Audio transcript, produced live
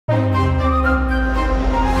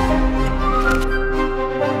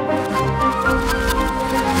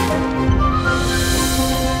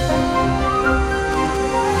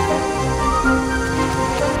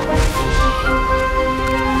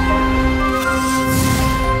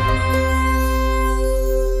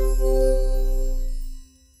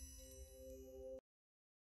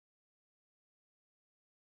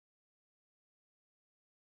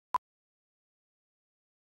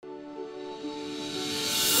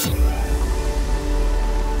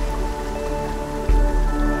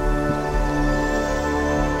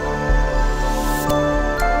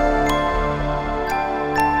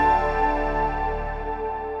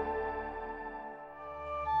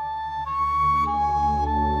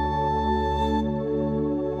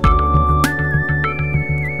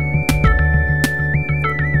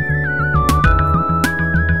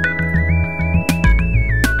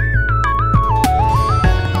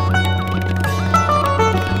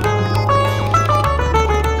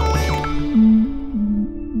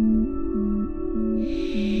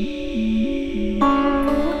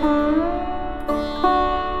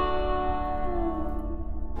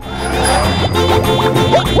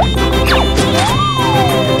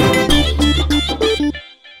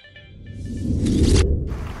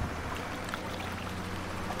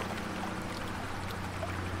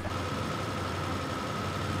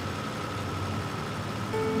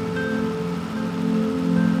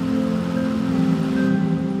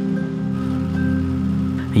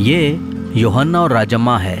ये योहन्ना और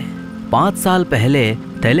राजम्मा है। 5 साल पहले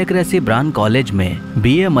तेलेक्रेसी ब्रांड कॉलेज में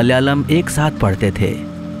बीए मलयालम एक साथ पढ़ते थे।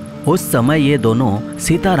 उस समय ये दोनों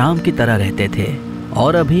सीताराम की तरह रहते थे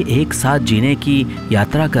और अभी एक साथ जीने की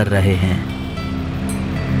यात्रा कर रहे हैं।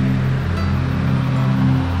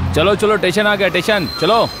 चलो चलो, स्टेशन आ गया, स्टेशन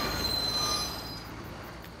चलो।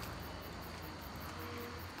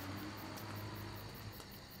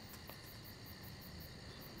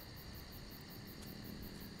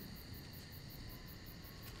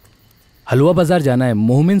 हलवा बाजार जाना है,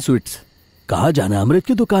 मोहमिन स्वीट्स। कहाँ जाना है? अमृत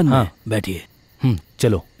की दुकान में। हाँ। बैठिए।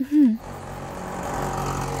 चलो।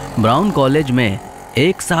 ब्राउन कॉलेज में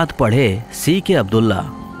एक साथ पढ़े सी के अब्दुल्ला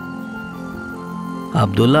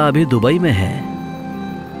अभी दुबई में है।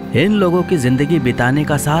 इन लोगों की जिंदगी बिताने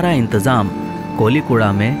का सारा इंतजाम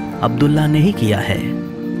कोलीकुड़ा में अब्दुल्ला ने ही किया है।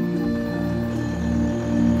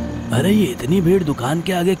 अरे ये इतनी भीड़ दुकान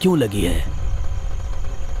के आगे क्यों लगी है?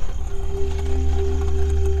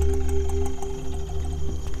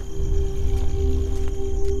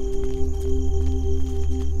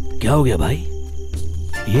 क्या हो गया भाई?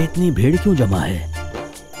 ये इतनी भीड़ क्यों जमा है?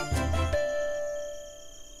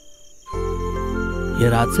 ये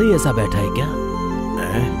रात से ही ऐसा बैठा है क्या?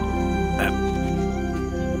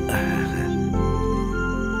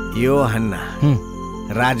 योहन्ना,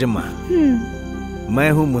 राजम्मा, मैं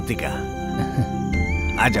हूँ मुतिका।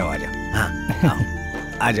 आ जाओ आ जाओ। हाँ आओ,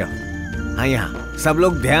 आ जाओ। हाँ यहाँ सब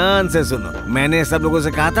लोग ध्यान से सुनो। मैंने सब लोगों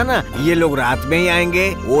से कहा था ना, ये लोग रात में ही आएंगे।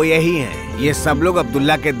 वो यही हैं। ये सब लोग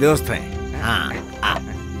अब्दुल्ला के दोस्त हैं। हाँ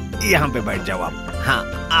यहाँ पे बैठ जाओ आप।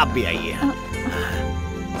 हाँ आप भी आइए।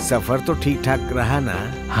 सफर तो ठीक ठाक रहा ना?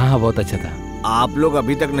 हाँ बहुत अच्छा था। आप लोग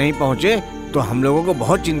अभी तक नहीं पहुँचे तो हम लोगों को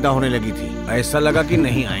बहुत चिंता होने लगी थी। ऐसा लगा कि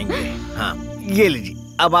नहीं आएंगे। हाँ ये लीजिए,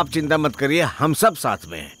 अब आप चिंता मत करिए, हम सब साथ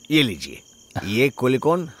में हैं। ये लीजिए, ये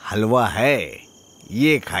कोलिकॉन हलवा है।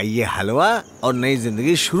 ये खाइए हलवा और नई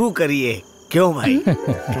जिंदगी शुरू करिए। क्यों भाई?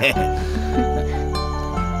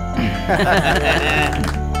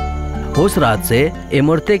 उस रात से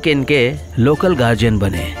इमरते केन के लोकल गार्जियन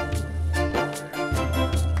बने।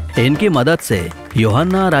 इनकी मदद से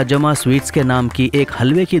योहन्ना राजम्मा स्वीट्स के नाम की एक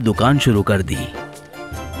हलवे की दुकान शुरू कर दी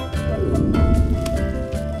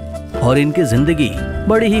और इनकी जिंदगी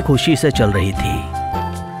बड़ी ही खुशी से चल रही थी।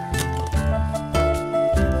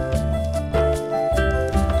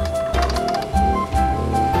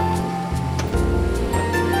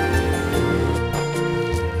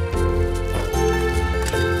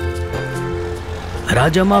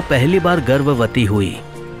 राजम्मा पहली बार गर्भवती हुई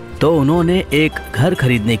तो उन्होंने एक घर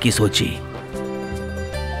खरीदने की सोची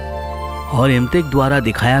और इम्तिक द्वारा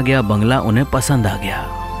दिखाया गया बंगला उन्हें पसंद आ गया।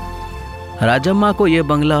 राजम्मा को यह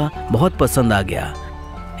बंगला बहुत पसंद आ गया,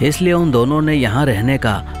 इसलिए उन दोनों ने यहाँ रहने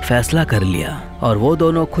का फैसला कर लिया और वो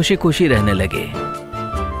दोनों खुशी खुशी रहने लगे।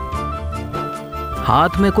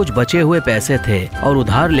 हाथ में कुछ बचे हुए पैसे थे और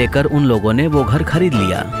उधार लेकर उन लोगों ने वो घर खरीद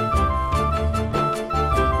लिया।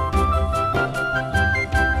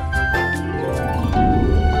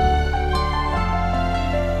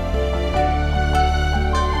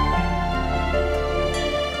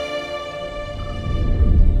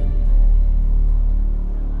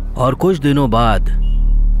 और कुछ दिनों बाद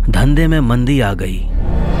धंधे में मंदी आ गई।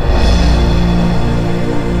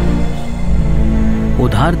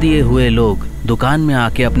 उधार दिए हुए लोग दुकान में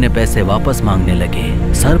आके अपने पैसे वापस मांगने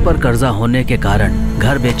लगे। सर पर कर्जा होने के कारण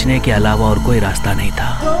घर बेचने के अलावा और कोई रास्ता नहीं था।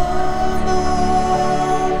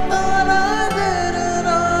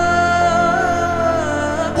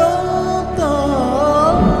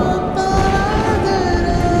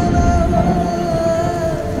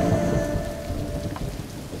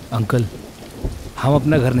 अंकल, हम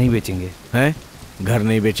अपना घर नहीं बेचेंगे। हैं? घर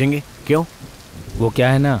नहीं बेचेंगे? क्यों? वो क्या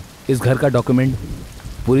है ना, इस घर का डॉक्यूमेंट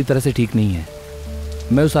पूरी तरह से ठीक नहीं है।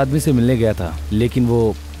 मैं उस आदमी से मिलने गया था लेकिन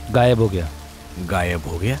वो गायब हो गया। गायब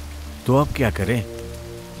हो गया? तो अब क्या करें?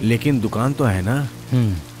 लेकिन दुकान तो है ना।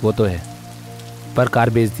 वो तो है, पर कार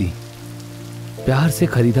बेच दी। प्यार से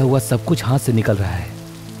खरीदा हुआ सब कुछ हाथ से निकल रहा है।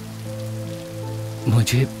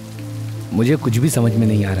 मुझे कुछ भी समझ में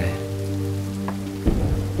नहीं आ रहा है।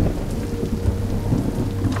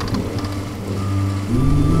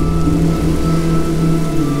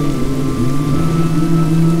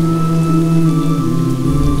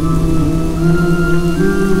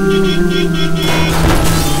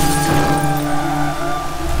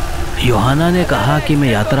 योहन्ना ने कहा कि मैं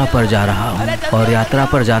यात्रा पर जा रहा हूँ और यात्रा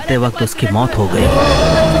पर जाते वक्त उसकी मौत हो गई।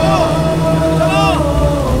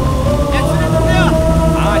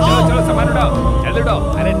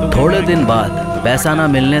 थोड़े दिन बाद पैसा न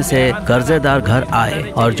मिलने से कर्जेदार घर आए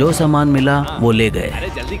और जो सामान मिला वो ले गए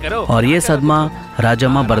और ये सदमा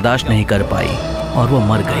राजम्मा बर्दाश्त नहीं कर पाई। और वो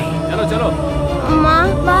मर गई। चलो चलो। माँ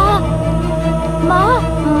माँ माँ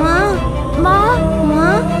माँ माँ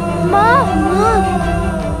माँ माँ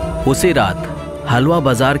माँ। उसी रात हलवा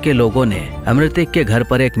बाजार के लोगों ने अमृतिक के घर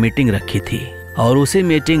पर एक मीटिंग रखी थी और उसी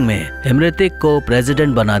मीटिंग में अमृतिक को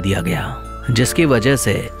प्रेसिडेंट बना दिया गया, जिसकी वजह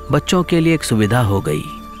से बच्चों के लिए एक सुविधा हो गई।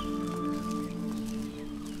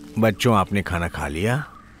 बच्चों, आपने खाना खा लिया?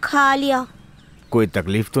 खा लिया। कोई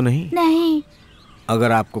तकलीफ तो नहीं? नहीं।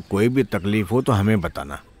 अगर आपको कोई भी तकलीफ हो तो हमें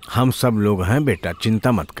बताना, हम सब लोग हैं बेटा,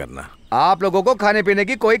 चिंता मत करना। आप लोगों को खाने पीने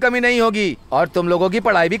की कोई कमी नहीं होगी और तुम लोगों की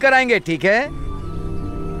पढ़ाई भी कराएंगे, ठीक है?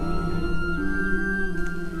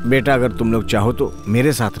 बेटा, अगर तुम लोग चाहो तो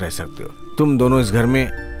मेरे साथ रह सकते हो। तुम दोनों इस घर में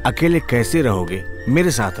अकेले कैसे रहोगे?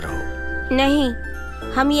 मेरे साथ रहो। नहीं,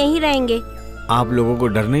 हम यहीं रहेंगे। आप लोगों को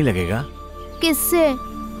डर नहीं लगेगा? किससे?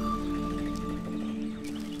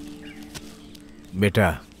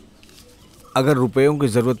 बेटा, अगर रुपयों की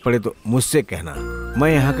जरूरत पड़े तो मुझसे कहना, मैं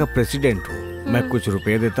यहाँ का प्रेसिडेंट हूँ। मैं कुछ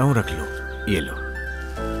रुपए देता हूँ, रख लो। ये लो।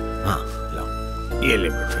 हाँ लो, ये ले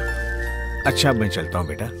बेटा। अच्छा, मैं चलता हूँ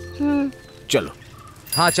बेटा। चलो।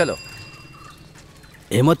 हाँ चलो।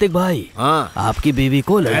 हेमंतिक भाई, हाँ, आपकी बीवी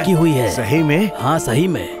को लड़की हुई है। सही में? हाँ सही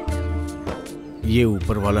में। ये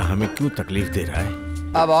ऊपर वाला हमें क्यों तकलीफ दे रहा है?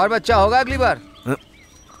 अब और बच्चा होगा अगली बार।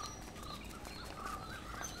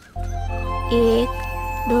 1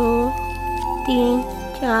 2 3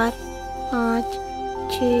 4 5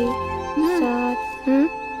 6 7।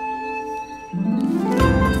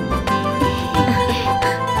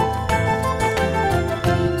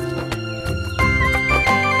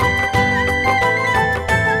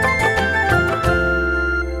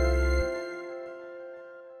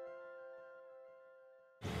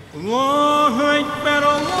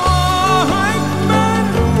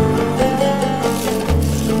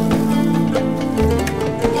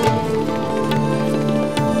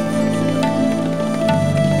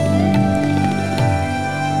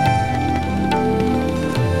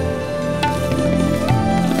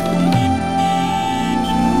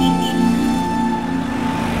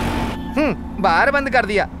 बाहर बंद कर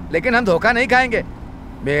दिया, लेकिन हम धोखा नहीं खाएंगे।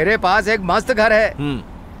 मेरे पास एक मस्त घर है।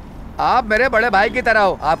 आप मेरे बड़े भाई की तरह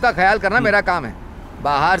हो, आपका ख्याल करना मेरा काम है।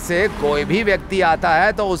 बाहर से कोई भी व्यक्ति आता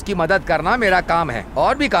है तो उसकी मदद करना मेरा काम है।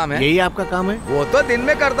 और भी काम है। यही आपका काम है? वो तो दिन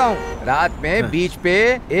में करता हूँ, रात में बीच पे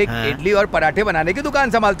एक इडली और पराठे बनाने की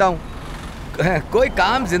दुकान संभालता हूँ। कोई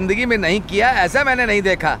काम जिंदगी में नहीं किया ऐसा मैंने नहीं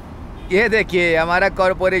देखा। ये देखिए, हमारा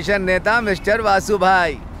कॉरपोरेशन नेता मिस्टर वासु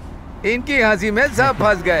भाई, इनकी हंसी में सब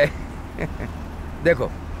फंस गए। देखो,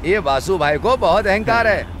 ये वासु भाई को बहुत अहंकार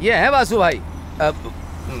है। ये है वासु भाई।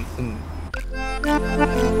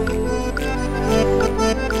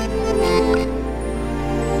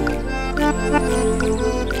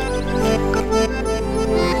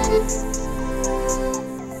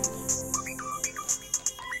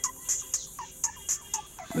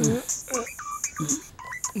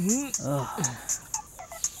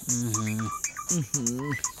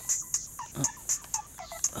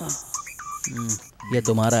 ये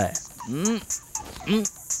तुम्हारा है।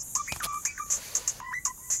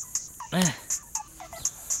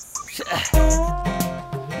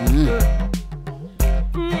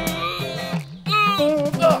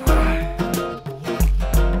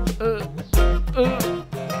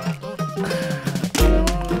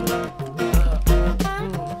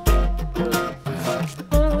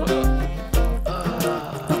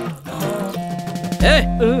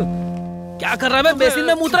 क्या कर रहा है? मैं बेसिन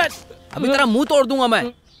में मूत रहा है। अभी तेरा मुंह तोड़ दूंगा मैं।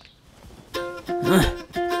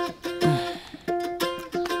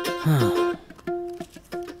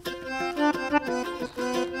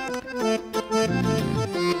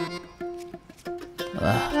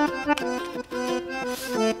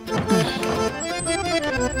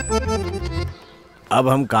 अब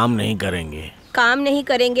हम काम नहीं करेंगे। काम नहीं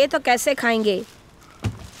करेंगे तो कैसे खाएंगे?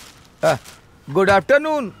 Good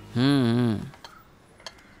afternoon.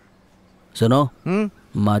 सुनो,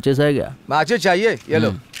 माचिस है क्या? माचिस चाहिए? ये लो।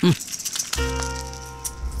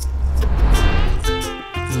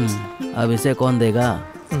 अब इसे कौन देगा?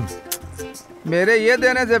 मेरे ये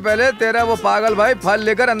देने से पहले तेरा वो पागल भाई फल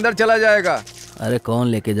लेकर अंदर चला जाएगा। अरे कौन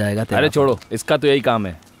लेके जाएगा तेरा? अरे छोड़ो, इसका तो यही काम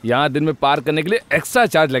है। यहाँ दिन में पार करने के लिए एक्स्ट्रा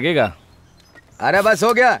चार्ज लगेगा। अरे बस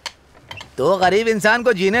हो गया। तो गरीब इंसान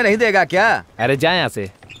को जीने नहीं देगा क्या? अरे जाए यहाँ से।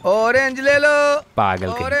 ऑरेंज ले लो। पागल।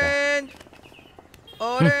 Orange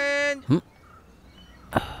orange.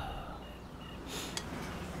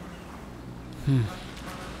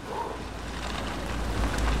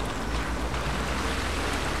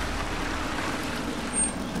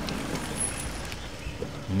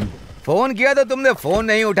 फोन किया तो तुमने फोन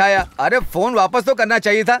नहीं उठाया। अरे फोन वापस तो करना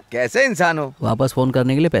चाहिए था। कैसे इंसान हो? वापस फोन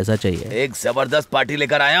करने के लिए पैसा चाहिए। एक जबरदस्त पार्टी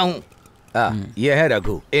लेकर आया हूँ। ये है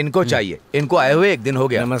रघु, इनको चाहिए। इनको आए हुए 1 दिन हो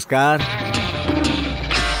गया। नमस्कार।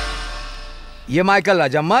 ये माइकल,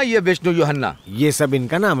 राजम्मा, ये विष्णु, यूहन्ना। ये सब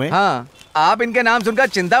इनका नाम है? हाँ, आप इनके नाम सुनकर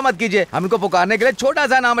चिंता मत कीजिए। हम इनको पुकारने के लिए छोटा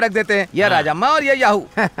सा नाम रख देते हैं। ये राजम्मा और ये याहू।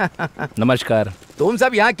 नमस्कार। तुम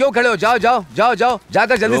सब यहाँ क्यों खड़े हो? जाओ जाओ जाओ जाओ,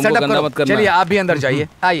 जाकर जल्दी सेटअप करो। चलिए आप भी अंदर जाइए।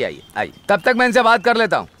 आइए आइए आइए, तब तक मैं इनसे बात कर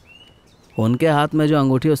लेता हूँ। उनके हाथ में जो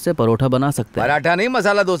अंगूठी उससे परोठा बना सकते हैं। पराठा नहीं,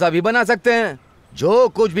 मसाला डोसा भी बना सकते हैं। जो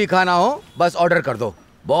कुछ भी खाना हो बस ऑर्डर कर दो,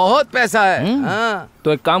 बहुत पैसा है। हाँ।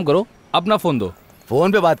 तो एक काम करो, अपना फोन दो।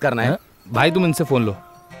 फोन पे बात करना है? भाई तुम इनसे फोन लो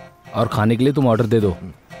और खाने के लिए तुम ऑर्डर दे दो।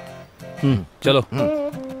 चलो।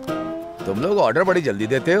 तुम लोग ऑर्डर बड़ी जल्दी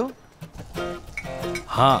देते हो।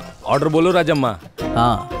 हाँ, ऑर्डर बोलो राजम्मा।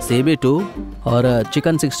 हाँ, CB2 और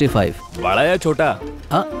चिकन 65। बड़ा या छोटा?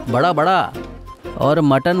 हाँ, बड़ा बड़ा। और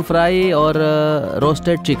मटन फ्राई और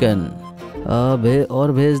रोस्टेड चिकन।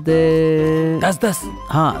 और भेज दे 10।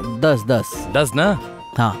 हाँ 10 ना?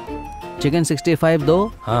 हाँ, चिकन 65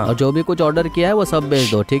 दो। हाँ। और जो भी कुछ ऑर्डर किया है वो सब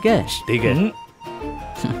भेज दो, ठीक है? ठीक है।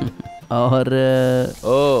 और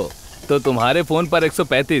तो तुम्हारे फोन पर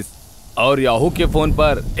 135 और याहू के फोन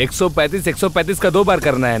पर 135 का 2 बार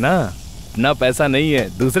करना है ना? अपना पैसा नहीं है,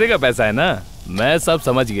 दूसरे का पैसा है ना। मैं सब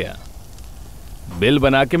समझ गया। बिल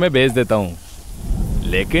बना के मैं भेज देता हूँ,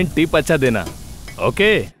 लेकिन टिप अच्छा देना।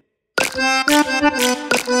 ओके?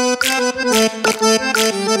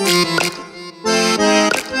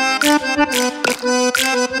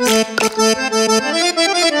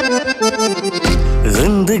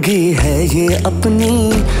 जिंदगी है ये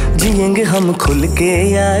अपनी, जिएंगे हम खुल के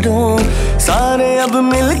यारों। सारे अब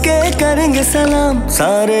मिलके करेंगे सलाम,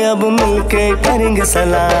 सारे अब मिलके करेंगे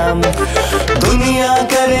सलाम। दुनिया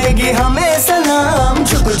करेगी हमें सलाम,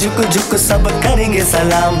 झुक झुक झुक सब करेंगे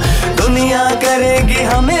सलाम। दुनिया करेगी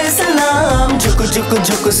हमें सलाम, झुक झुक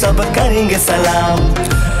झुक सब करेंगे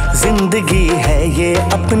सलाम। जिंदगी है ये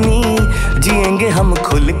अपनी, जिएंगे हम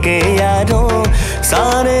खुल के यारों।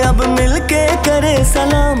 सारे अब मिलके करे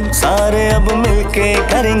सलाम, सारे अब मिलके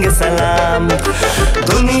करेंगे सलाम।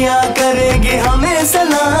 दुनिया करेगी हमें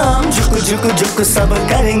सलाम, झुक झुक झुक सब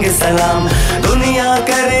करेंगे सलाम। दुनिया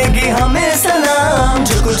करेगी हमें सलाम,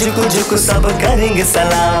 झुक झुक झुक सब करेंगे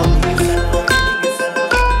सलाम।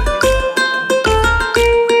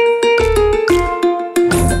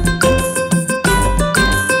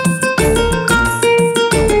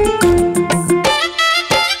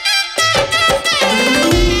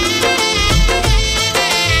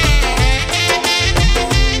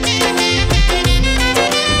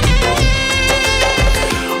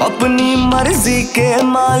 अपनी मर्जी के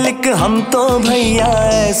मालिक हम तो भैया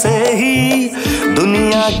ऐसे ही,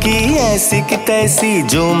 दुनिया की ऐसी की तैसी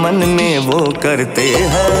जो मन में वो करते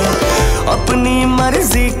हैं। अपनी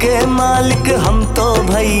मर्जी के मालिक हम तो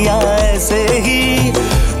भैया ऐसे ही,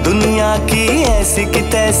 दुनिया की ऐसी की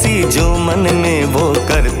तैसी जो मन में वो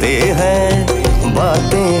करते हैं।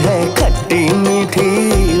 बातें हैं खट्टी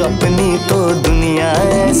मीठी, अपनी तो दुनिया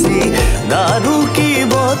ऐसी। दारू की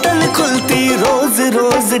बोतल खुलती रोज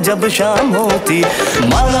रोज जब शाम होती।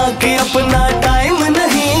 माना कि अपना टाइम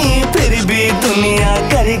नहीं, फिर भी दुनिया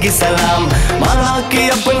करेगी सलाम। माना कि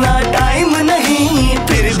अपना टाइम नहीं,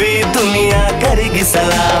 फिर भी दुनिया करेगी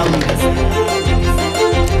सलाम।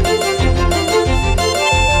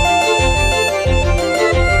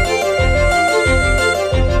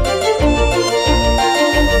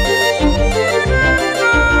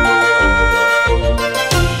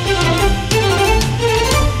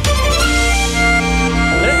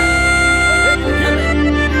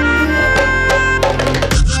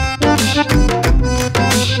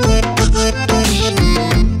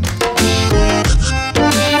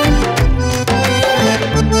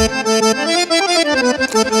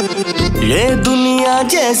 ये दुनिया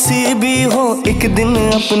जैसी भी हो एक दिन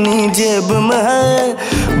अपनी जेब में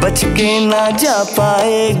है, बच के ना जा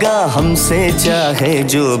पाएगा हमसे चाहे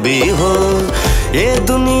जो भी हो। ये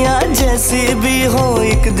दुनिया जैसी भी हो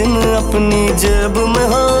एक दिन अपनी जेब में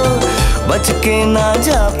हो, बच के ना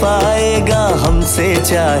जा पाएगा हमसे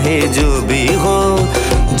चाहे जो भी हो।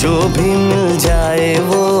 जो भी मिल जाए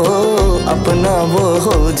वो अपना वो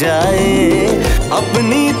हो जाए।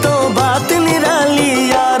 अपनी तो बात निराली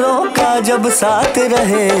यारों का जब साथ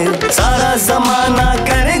रहे। सारा जमाना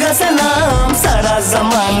करेगा सलाम, सारा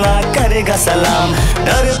जमाना करेगा सलाम।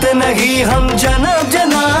 डरते नहीं हम जनाब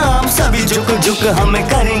जनाब, सभी झुक झुक हमें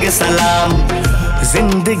करेंगे सलाम।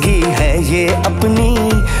 जिंदगी है ये अपनी,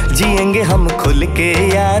 जिएंगे हम खुल के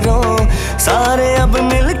यारों, सारे अब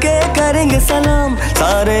मिलके करेंगे सलाम,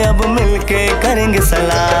 सारे अब मिलके करेंगे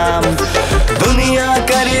सलाम। दुनिया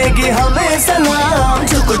करेगी हमें सलाम,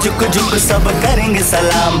 झुक झुक झुक सब करेंगे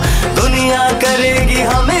सलाम। दुनिया करेगी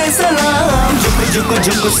हमें सलाम, झुक झुक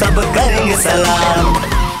झुक सब करेंगे सलाम।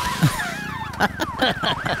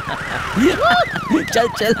 चल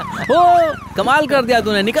चल, ओ कमाल कर दिया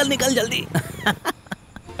तूने, निकल निकल जल्दी।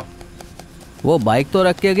 वो बाइक तो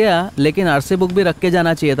रख के गया, लेकिन आरसी बुक भी रख के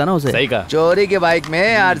जाना चाहिए था ना उसे। सही कहा। चोरी की बाइक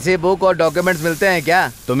में आरसी बुक और डॉक्यूमेंट्स मिलते हैं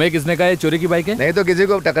क्या? तुम्हें किसने कहा ये चोरी की बाइक है? नहीं तो किसी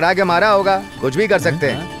को टकरा के मारा होगा, कुछ भी कर सकते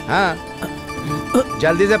हैं। हाँ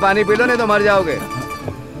जल्दी से पानी पी लो, नहीं तो मर जाओगे।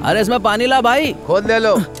 अरे इसमें पानी ला भाई, खुद ले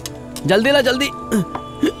लो। जल्दी ला जल्दी।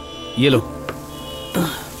 ये लो।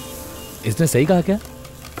 इसने सही कहा क्या?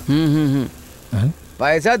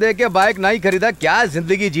 पैसा दे के बाइक नहीं खरीदा, क्या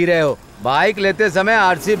जिंदगी जी रहे हो? बाइक लेते समय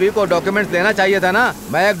आरसी बुक और डॉक्यूमेंट्स लेना चाहिए था ना।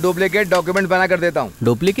 मैं एक डुप्लीकेट डॉक्यूमेंट बना कर देता हूँ।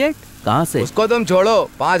 डुप्लीकेट कहाँ से? उसको तुम छोड़ो,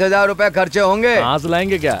 5,000 रुपए खर्चे होंगे। कहाँ से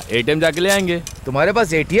लाएंगे? क्या एटीएम जाके ले आएंगे? तुम्हारे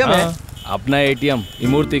पास एटीएम है? अपना एटीएम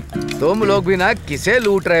इमूर्ति। तुम लोग भी ना किसे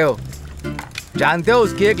लूट रहे हो? जानते हो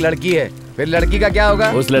उसकी एक लड़की है, फिर लड़की का क्या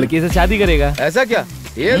होगा? उस लड़की से शादी करेगा। ऐसा क्या?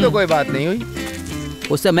 ये तो कोई बात नहीं हुई।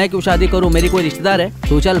 उससे मैं क्यों शादी करूं? मेरी कोई रिश्तेदार है?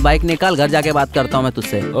 तू चल बाइक निकाल, घर जाके बात करता हूँ मैं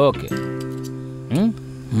तुझसे। ओके।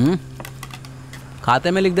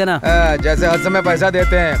 खाते में लिख देना। जैसे हर समय पैसा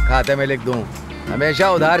देते हैं, खाते में लिख दूं। हमेशा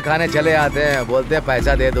उधार खाने चले आते हैं, बोलते हैं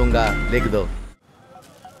पैसा दे दूंगा, लिख दो।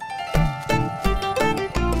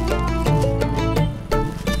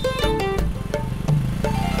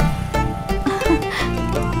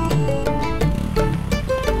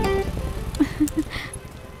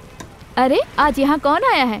 अरे आज यहाँ कौन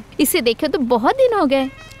आया है? इसे देखे तो बहुत दिन हो गए।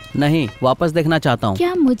 नहीं, वापस देखना चाहता हूँ।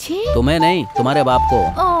 क्या मुझे? तुम्हें नहीं, तुम्हारे बाप को।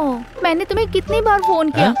 ओह, मैंने तुम्हें कितनी बार फोन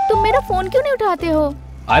किया, तुम मेरा फोन क्यों नहीं उठाते हो?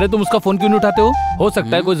 अरे तुम उसका फोन क्यों नहीं उठाते हो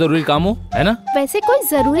सकता है कोई जरूरी काम हो, है ना? वैसे कोई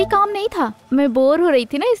जरूरी काम नहीं था, मैं बोर हो रही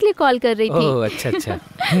थी ना, इसलिए कॉल कर रही थी। ओह अच्छा अच्छा।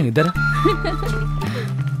 इधर।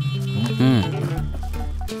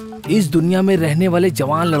 इस दुनिया में रहने वाले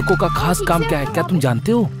जवान लड़कों का खास काम क्या है, क्या तुम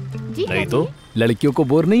जानते हो? नहीं तो लड़कियों को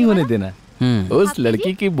बोर नहीं होने देना। उस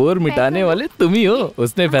लड़की की बोर मिटाने वाले तुम ही हो।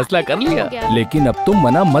 उसने फैसला कर लिया, लेकिन अब तुम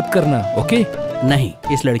मना मत करना, ओके? नहीं,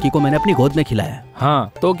 इस लड़की को मैंने अपनी गोद में खिलाया।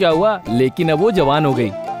 हाँ तो क्या हुआ, लेकिन अब वो जवान हो गई।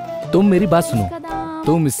 तुम मेरी बात सुनो,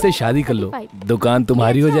 तुम इससे शादी कर लो, दुकान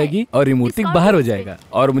तुम्हारी हो जाएगी और इमूर्ति बाहर हो जाएगा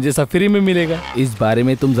और मुझे सब फ्री में मिलेगा। इस बारे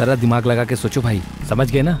में तुम जरा दिमाग लगा के सोचो भाई,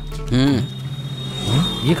 समझ गए ना?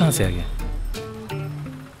 ये कहाँ से आ गया?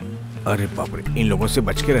 अरे बाप रे, इन लोगों से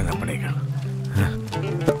बच के रहना पड़ेगा।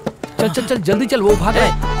 चल चल चल जल्दी चल, वो भाग रहा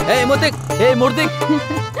है। ए मूर्तिक,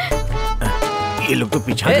 ये लोग तो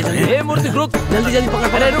पीछा कर रहे हैं। मूर्तिक रुक, जल्दी जल्दी पकड़।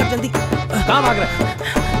 अरे रुक जल्दी, कहाँ भाग रहा है?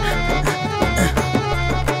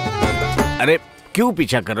 अरे क्यों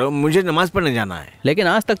पीछा कर रहे हो? मुझे नमाज पढ़ने जाना है। लेकिन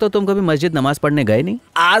आज तक तो तुम कभी मस्जिद नमाज पढ़ने गए नहीं।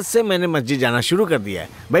 आज से मैंने मस्जिद जाना शुरू कर दिया है।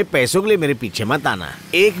 भाई पैसों के लिए मेरे पीछे मत आना,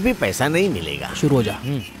 एक भी पैसा नहीं मिलेगा। शुरू हो जा।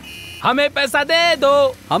 हमें पैसा दे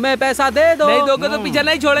दो, हमें पैसा दे दो। नहीं दोगे तो पीछा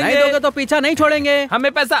नहीं छोड़ेंगे। नहीं दोगे तो पीछा नहीं छोड़ेंगे।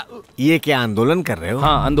 हमें पैसा। ये क्या आंदोलन कर रहे हो?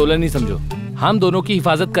 हाँ आंदोलन ही समझो। हम दोनों की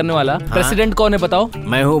हिफाजत करने वाला प्रेसिडेंट कौन है बताओ?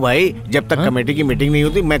 मैं हूँ भाई। जब तक कमेटी की मीटिंग नहीं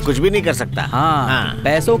होती मैं कुछ भी नहीं कर सकता। हाँ।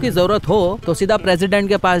 पैसों की जरूरत हो तो सीधा प्रेसिडेंट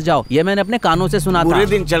के पास जाओ, ये मैंने अपने कानों से सुना था। पूरे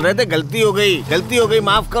दिन चल रहे थे, गलती हो गई,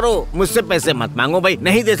 माफ करो। मुझसे पैसे मत मांगो भाई,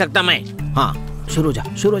 नहीं दे सकता मैं। हाँ शुरू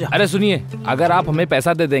हो जा। अरे सुनिए, अगर आप हमें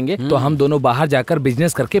पैसा दे देंगे तो हम दोनों बाहर जाकर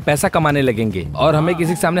बिजनेस करके पैसा कमाने लगेंगे और हमें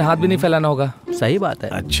किसी के सामने हाथ भी नहीं फैलाना होगा। सही बात है।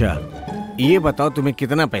 अच्छा ये बताओ तुम्हें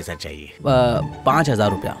कितना पैसा चाहिए? 5,000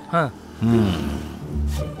 रुपया। हाँ।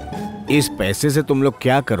 इस पैसे से तुम लोग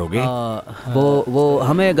क्या करोगे? वो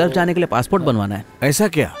हमें घर जाने के लिए पासपोर्ट बनवाना है। ऐसा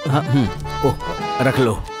क्या? हाँ, ओह रख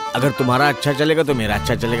लो, अगर तुम्हारा अच्छा चलेगा तो मेरा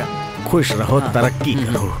अच्छा चलेगा। खुश रहो, तरक्की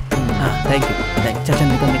करो। Thank you. चल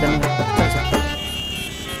निकल।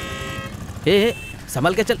 ए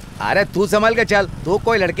संभल के चल। अरे तू संभल के चल। तू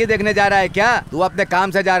कोई लड़की देखने जा रहा है क्या? तू अपने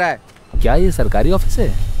काम से जा रहा है क्या? ये सरकारी ऑफिस है?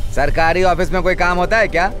 सरकारी ऑफिस में कोई काम होता है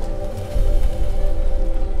क्या?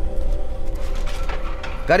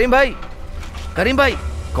 करीम भाई।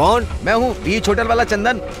 कौन? मैं हूँ, बीच होटल वाला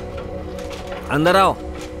चंदन। अंदर आओ।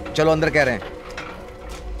 चलो अंदर कह रहे हैं।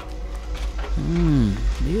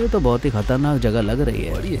 ये तो बहुत ही खतरनाक जगह लग रही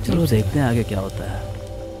है। चलो देखते हैं आगे क्या होता है।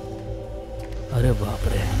 अरे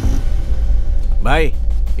बाप रे। भाई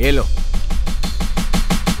ये लो।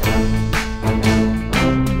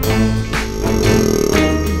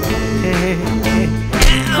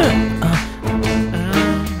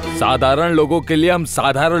 साधारण लोगों के लिए हम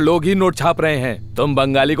साधारण लोग ही नोट छाप रहे हैं। तुम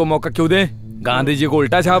बंगाली को मौका क्यों दें? गांधी जी को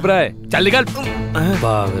उल्टा छाप रहा है। चल निकल,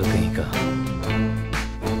 पागल कहीं का।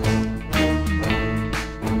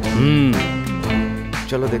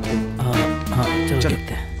 चलो देखते हैं। हाँ चलो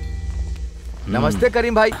देखते हैं। नमस्ते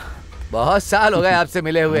करीम भाई, बहुत साल हो गए आपसे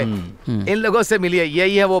मिले हुए। इन लोगों से मिलिए,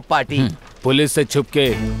 यही है वो पार्टी। पुलिस से छुप के।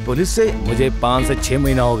 पुलिस से? मुझे 5 से 6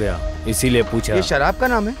 महीना हो गया, इसीलिए पूछा। ये शराब का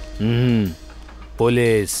नाम है?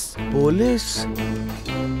 पुलिस। पुलिस?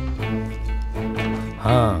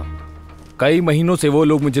 हाँ, कई महीनों से वो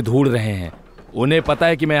लोग मुझे ढूंढ रहे हैं। उन्हें पता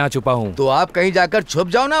है कि मैं यहाँ छुपा हूँ। तो आप कहीं जाकर छुप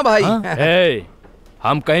जाओ ना भाई।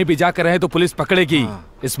 हम कहीं भी जाकर रहे तो पुलिस पकड़ेगी।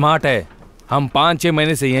 स्मार्ट है, हम 5-6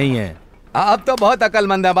 महीने से यही हैं। आप तो बहुत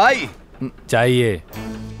अक्लमंद है भाई। चाहिए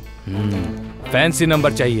फैंसी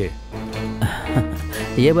नंबर चाहिए।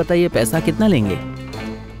 ये बताइए पैसा कितना लेंगे?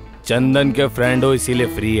 चंदन के फ्रेंड हो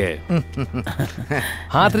इसीलिए फ्री है।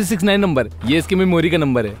 हाँ 369 नंबर, ये इसकी मेमोरी का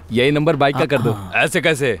नंबर है। यही नंबर बाइक का कर दो। ऐसे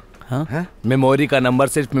कैसे? मेमोरी का नंबर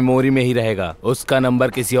सिर्फ मेमोरी में ही रहेगा, उसका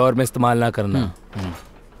नंबर किसी और में इस्तेमाल ना करना।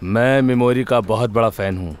 मैं मेमोरी का बहुत बड़ा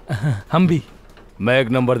फैन हूँ। हम भी। मैं एक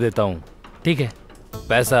नंबर देता हूँ, ठीक है?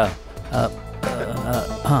 पैसा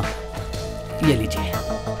हाँ ये लीजिए।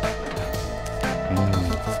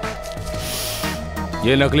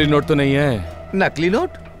 ये नकली नोट तो नहीं है? नकली नोट?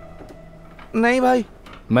 नहीं भाई।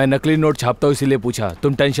 मैं नकली नोट छापता हूँ इसीलिए पूछा,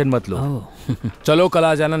 तुम टेंशन मत लो। चलो कल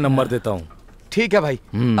आ जाना, नंबर देता हूँ। ठीक है भाई।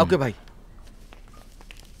 ओके भाई।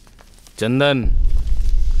 चंदन।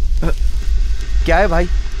 क्या है भाई?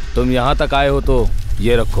 तुम यहाँ तक आए हो तो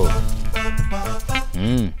ये रखो।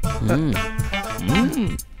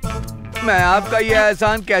 मैं आपका ये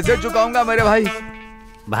एहसान कैसे चुकाऊंगा मेरे भाई?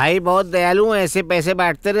 भाई बहुत दयालु हैं, ऐसे पैसे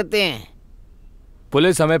बांटते रहते हैं।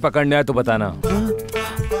 पुलिस हमें पकड़ने आए तो बताना।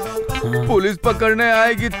 पुलिस पकड़ने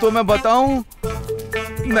आएगी तो मैं बताऊं?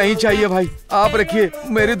 नहीं चाहिए भाई, आप रखिए,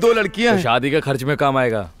 मेरी 2 लड़कियां हैं। शादी के खर्च में काम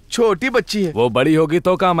आएगा। छोटी बच्ची है। वो बड़ी होगी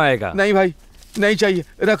तो काम आएगा। नहीं भाई, नहीं चाहिए,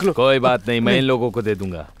 रख लो। कोई बात नहीं, मैं इन लोगों को दे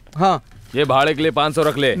दूंगा। हाँ। ये भाड़े के लिए 500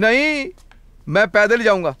 रख ले। नहीं, मैं पैदल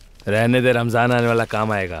जाऊंगा। रहने दे, रमजान आने वाला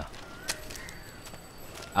काम आएगा।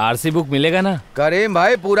 आरसी बुक मिलेगा ना? करीम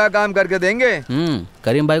भाई पूरा काम करके देंगे।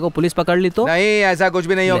 करीम भाई को पुलिस पकड़ ली तो? नहीं, ऐसा कुछ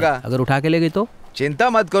भी नहीं होगा। अगर उठा के ले गई तो? चिंता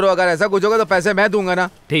मत करो, अगर ऐसा कुछ होगा तो पैसे मैं दूंगा ना।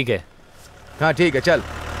 ठीक है। हाँ ठीक है, चल।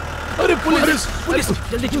 अरे पुलिस पुलिस,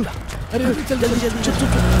 जल्दी चल। अरे जल्दी।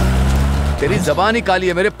 तेरी जबान ही काली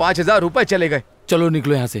है, मेरे 5000 रुपए चले गए। चलो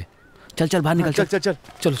निकलो यहाँ से। चल बाहर निकल। चल।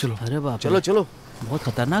 चलो। अरे बाप, चलो। बहुत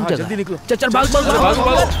खतरनाक जगह। जल्दी निकलो। चल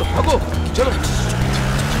भागो। चलो।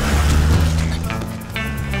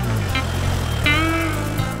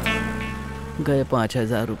 गए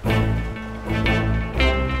 5000 रुपए।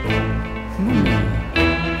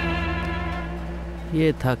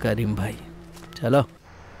 ये था करीम भाई। चलो।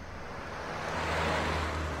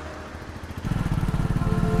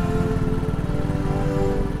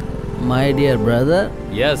 My dear brother.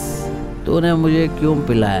 यस। तूने मुझे क्यों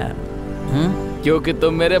पिलाया? क्योंकि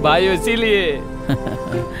तुम मेरे भाई हो इसीलिए।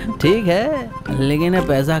 ठीक है, लेकिन ये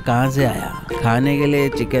पैसा कहाँ से आया? खाने के लिए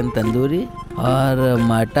चिकन तंदूरी और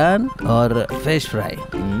मटन और फिश फ्राई।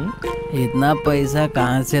 इतना पैसा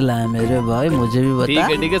कहाँ से लाया मेरे भाई, मुझे भी बता।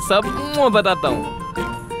 ठीक है, सब बताता हूँ।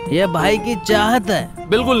 ये भाई की चाहत है?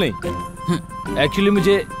 बिल्कुल नहीं। एक्चुअली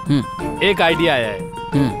मुझे एक आइडिया आया है।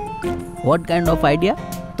 What kind of idea?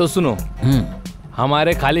 तो सुनो,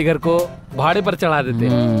 हमारे खाली घर को भाड़े पर चढ़ा देते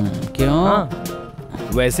हैं। क्यों? हाँ,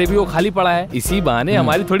 वैसे भी वो खाली पड़ा है, इसी बहाने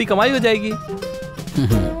हमारी थोड़ी कमाई हो जाएगी।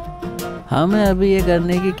 हमें अभी ये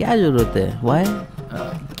करने की क्या जरूरत है? वाई?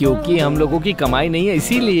 क्योंकि हम लोगों की कमाई नहीं है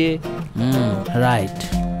इसीलिए। राइट।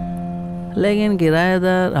 लेकिन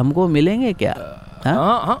किराएदार हमको मिलेंगे क्या?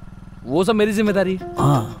 हाँ, वो सब मेरी जिम्मेदारी।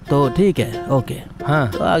 हाँ तो ठीक है, ओके।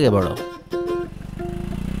 हाँ तो आगे बढ़ो।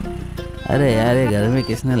 अरे यार, ये घर में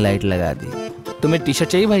किसने लाइट लगा दी? तुम्हें टी शर्ट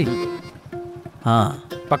चाहिए भाई? हाँ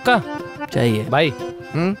पक्का चाहिए भाई।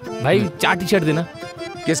 भाई 4 टी शर्ट देना।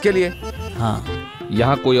 किसके लिए? हाँ।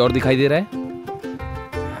 यहाँ कोई और दिखाई दे रहा है?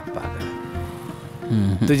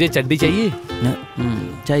 तुझे चड्डी चाहिए?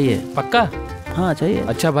 चाहिए। पक्का? हाँ चाहिए।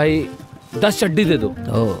 अच्छा भाई 10 चड्डी दे दो।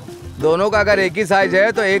 दोनों का अगर एक ही साइज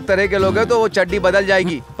है तो एक तरह के लोग हैं तो वो चड्डी बदल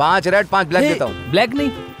जाएगी। 5 रेड 5 ब्लैक देता हूँ। ब्लैक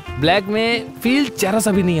नहीं, ब्लैक में फील जरा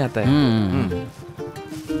सा भी नहीं आता है।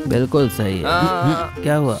 बिल्कुल सही है।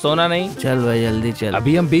 क्या हुआ? सोना नहीं? चल भाई जल्दी चल।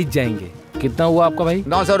 अभी हम बीच जाएंगे। कितना हुआ आपका भाई?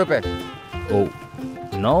 900 रुपए। ओ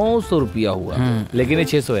 900 रुपया हुआ, लेकिन ये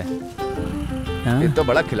 600 है। ये तो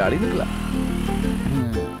बड़ा खिलाड़ी निकला।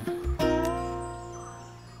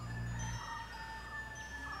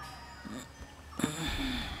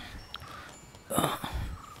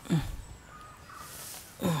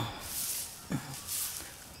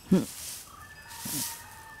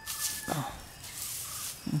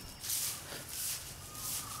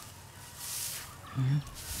 Good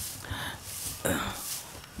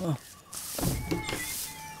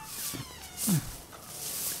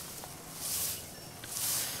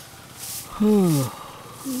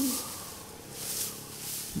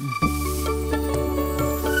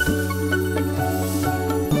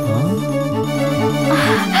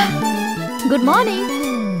morning.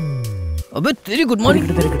 अबे तेरी गुड मॉर्निंग।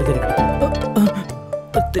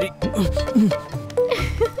 तेरी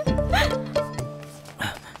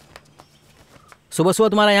सुबह सुबह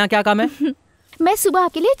तुम्हारा यहाँ क्या काम है? मैं सुबह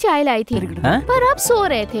आपके लिए चाय लाई थी, पर आप सो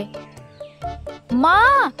रहे थे।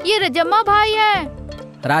 माँ, ये रजम्मा भाई है।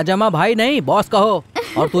 राजम्मा भाई नहीं, बॉस कहो।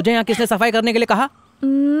 और तुझे यहाँ किसने सफाई करने के लिए कहा?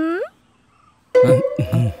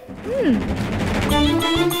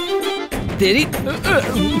 तेरी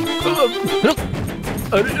रुक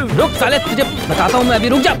रुक साले, तुझे बताता हूँ मैं अभी।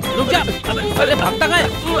 रुक जा रुक जा। अरे भागता कहाँ है?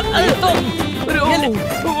 अरे तो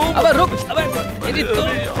अबे रुक। अबे तेरी तो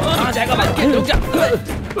कहाँ जाएगा भाई? रुक जा।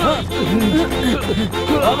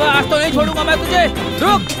 अबे आज तो नहीं छोड़ूंगा मैं तुझे।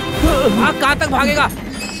 रुक, भाग। कहाँ तक भागेगा?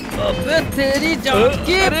 अबे तेरी जान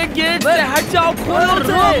की। अरे गेट से हट जाओ, खोलो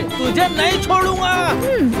उसे। तुझे नहीं छोड़ूंगा।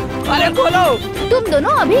 अरे खोलो। तुम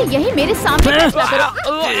दोनों अभी यही मेरे सामने फैसला करो।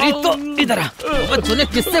 तेरी तो इधर आ। तूने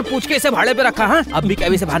किससे पूछ के इसे भाड़े पे रखा? हाँ, अब भी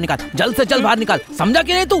कैबी से बाहर निकाल, जल्द से जल्द बाहर निकाल। समझा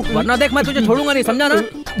कि नहीं तू? वरना देख मैं तुझे छोड़ूंगा नहीं, समझा ना?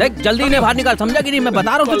 देख जल्दी इन्हें बाहर निकाल, समझा कि नहीं? मैं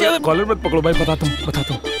बता रहा हूँ तुझे। कॉलर मत पकड़ो भाई, बताता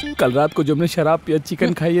हूँ। कल रात को जब हमने शराब पिया,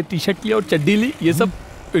 चिकन खाई, ये टी शर्ट लिया और चड्डी ली, ये सब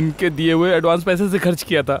इनके दिए हुए एडवांस पैसे से खर्च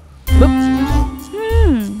किया था।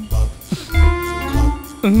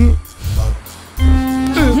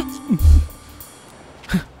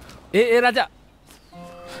 ए राजा,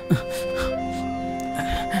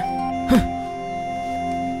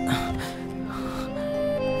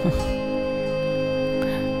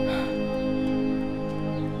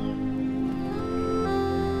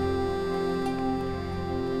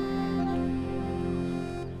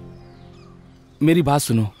 मेरी बात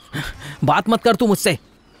सुनो। बात मत कर तू मुझसे।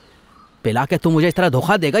 पिला के तू मुझे इस तरह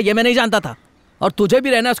धोखा देगा ये मैं नहीं जानता था। और तुझे भी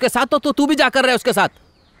रहना है उसके साथ तो तू भी जाकर रहे उसके साथ।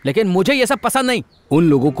 लेकिन मुझे ये सब पसंद नहीं। उन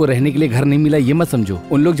लोगों को रहने के लिए घर नहीं मिला ये मत समझो।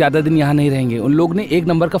 उन लोग ज्यादा दिन यहाँ नहीं रहेंगे। उन लोग ने 1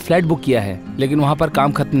 नंबर का फ्लैट बुक किया है, लेकिन वहाँ पर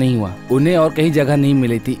काम खत्म नहीं हुआ। उन्हें और कहीं जगह नहीं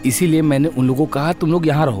मिली थी, इसीलिए मैंने उन लोगों को कहा तुम लोग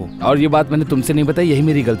यहाँ रहो। और ये बात मैंने तुमसे नहीं बताई, यही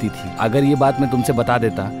मेरी गलती थी। अगर ये बात मैं तुमसे बता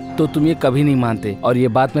देता तो तुम ये कभी नहीं मानते, और ये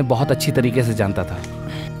बात मैं बहुत अच्छी तरीके से जानता था।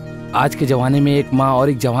 आज के जमाने में एक माँ और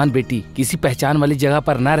एक जवान बेटी किसी पहचान वाली जगह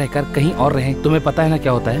पर ना रहकर कहीं और रहें, तुम्हें पता है ना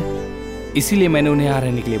क्या होता है। इसीलिए मैंने उन्हें यहाँ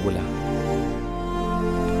रहने के लिए बोला।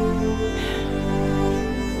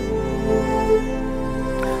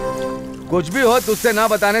 कुछ भी हो, तुझसे ना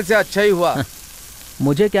बताने से अच्छा ही हुआ।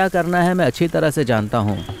 मुझे क्या करना है मैं अच्छी तरह से जानता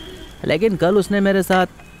हूँ, लेकिन कल उसने मेरे साथ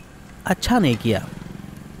अच्छा नहीं किया।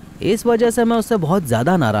 इस वजह से मैं उससे बहुत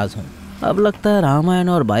ज़्यादा नाराज़ हूँ। अब लगता है रामायण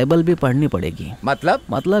और बाइबल भी पढ़नी पड़ेगी।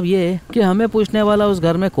 मतलब ये कि हमें पूछने वाला उस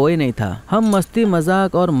घर में कोई नहीं था। हम मस्ती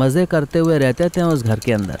मजाक और मज़े करते हुए रहते थे उस घर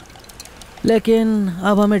के अंदर। लेकिन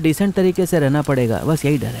अब हमें डिसेंट तरीके से रहना पड़ेगा, बस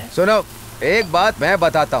यही डर है। सुनो, एक बात मैं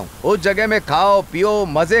बताता हूँ। उस जगह में खाओ पियो,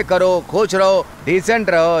 मजे करो, खुश रहो, डिसेंट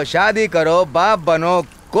रहो, शादी करो, बाप बनो,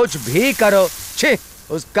 कुछ भी करो। छी,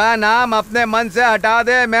 उसका नाम अपने मन से हटा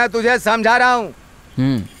दे। मैं तुझे समझा रहा हूँ।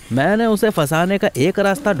 मैंने उसे फंसाने का एक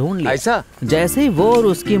रास्ता ढूंढ लिया। ऐसा? जैसे ही वो और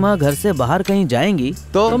उसकी माँ घर से बाहर कहीं जाएंगी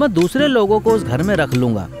तो मैं दूसरे लोगों को उस घर में रख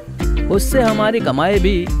लूंगा। उससे हमारी कमाई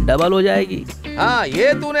भी डबल हो जाएगी। हाँ,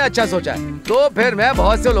 ये तूने अच्छा सोचा है। तो फिर मैं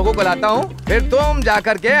बहुत से लोगों को लाता हूँ, फिर तुम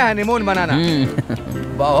जाकर के हनीमून मनाना।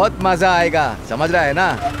 बहुत मजा आएगा, समझ रहा है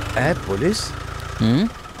ना? ए पुलिस।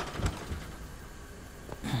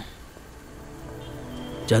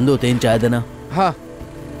 चंदू 3 चाय देना। हाँ,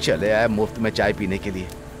 चले आए मुफ्त में चाय पीने के लिए,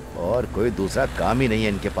 और कोई दूसरा काम ही नहीं है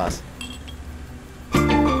इनके पास।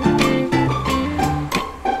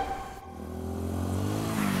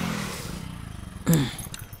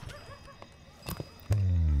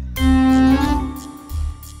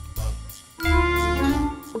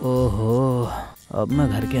 ओहो, अब मैं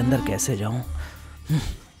घर के अंदर कैसे जाऊं?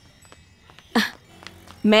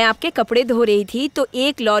 मैं आपके कपड़े धो रही थी तो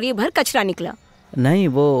एक लॉरी भर कचरा निकला। नहीं,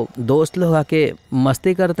 वो दोस्त लोग आके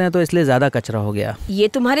मस्ती करते हैं तो इसलिए ज्यादा कचरा हो गया। ये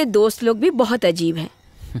तुम्हारे दोस्त लोग भी बहुत अजीब हैं।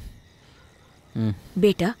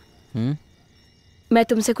 बेटा, मैं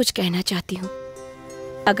तुमसे कुछ कहना चाहती हूँ।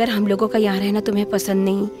 अगर हम लोगों का यहाँ रहना तुम्हें पसंद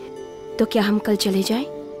नहीं तो क्या हम कल चले जाएं?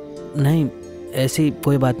 नहीं, ऐसी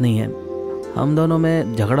कोई बात नहीं है। हम दोनों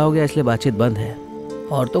में झगड़ा हो गया इसलिए बातचीत बंद है,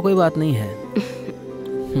 और तो कोई बात नहीं है।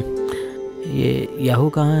 ये याहू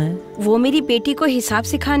कहाँ है? वो मेरी बेटी को हिसाब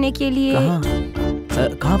सिखाने के लिए।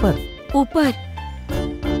 कहाँ पर? ऊपर।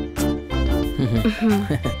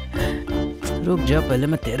 रुक जा, पहले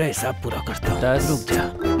मैं तेरा हिसाब पूरा करता हूँ। 10, रुक जा।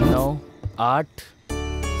 9, 8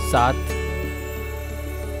 7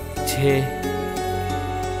 6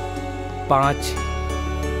 5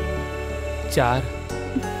 4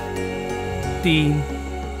 3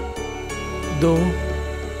 2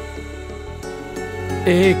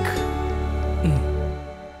 1।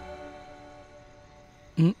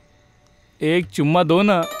 एक चुम्मा दो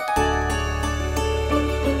ना।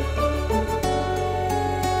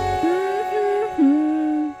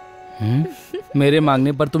 मेरे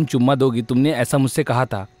मांगने पर तुम चुम्मा दोगी, तुमने ऐसा मुझसे कहा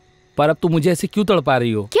था, पर अब तुम मुझे ऐसे क्यों तड़पा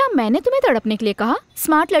रही हो? क्या मैंने तुम्हें तड़पने के लिए कहा?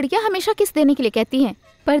 स्मार्ट लड़कियां हमेशा किस देने के लिए कहती हैं,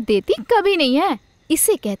 पर देती कभी नहीं है।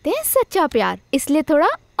 इसे कहते हैं सच्चा प्यार, इसलिए थोड़ा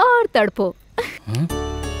और तड़पो।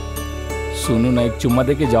 सुनो ना, एक चुम्मा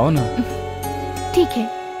दे के जाओ ना। ठीक है,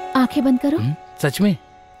 आंखें बंद करो। सच में?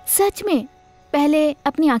 सच में। पहले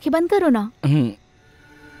अपनी आंखें बंद करो ना।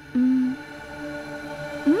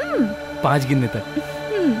 5 गिनने तक।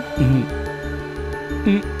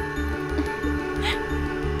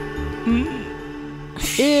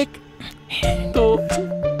 1 2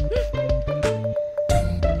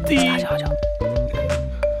 3 4 5।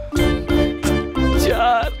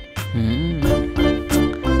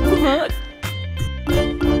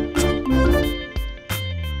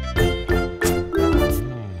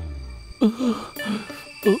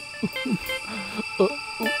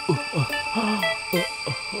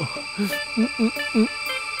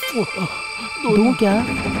 तू क्या?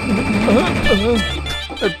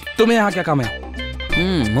 तुम्हें यहाँ क्या काम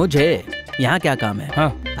है? मुझे यहाँ क्या काम है? हाँ।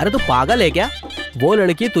 अरे तू पागल है क्या? वो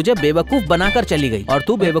लड़की तुझे बेवकूफ बनाकर चली गई और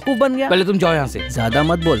तू बेवकूफ बन गया। पहले तुम जाओ यहाँ से। ज्यादा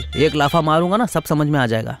मत बोल, एक लाफा मारूंगा ना सब समझ में आ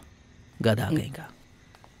जाएगा। गधा कहीं का।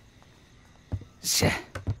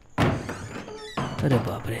 अरे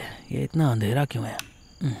बाप रे, ये इतना अंधेरा क्यों है?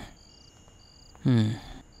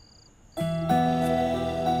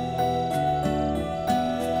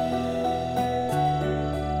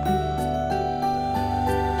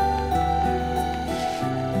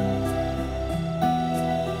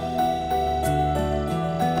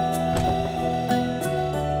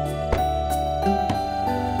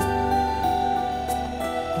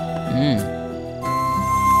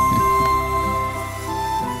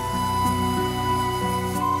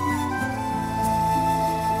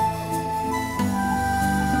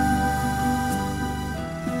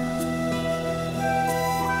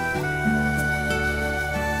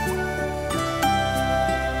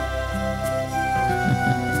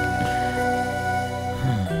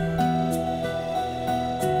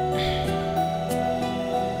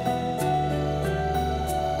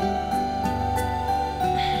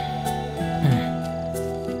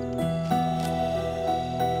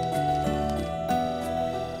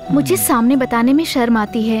 मुझे सामने बताने में शर्म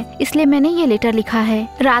आती है, इसलिए मैंने ये लेटर लिखा है।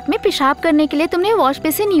 रात में पेशाब करने के लिए तुमने वॉश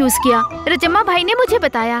बेसिन यूज किया, रजम्मा भाई ने मुझे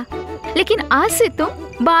बताया, लेकिन आज से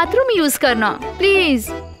तुम बाथरूम यूज करना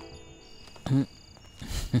प्लीज।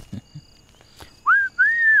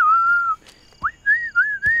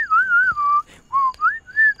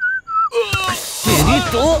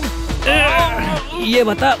 तो ये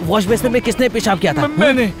बता, वॉश बेसिन में किसने पेशाब किया था?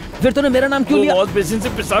 मैंने। फिर तूने मेरा नाम क्यों लिया? वॉश बेसिन से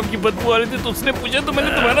पेशाब की बदबू आ रही थी तो उसने पूछा तो मैंने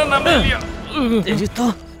तुम्हारा नाम ले लिया। तेरी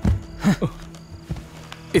तो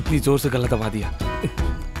इतनी जोर से गलत दबा दिया।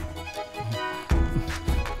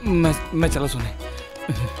 मैं चला सोने।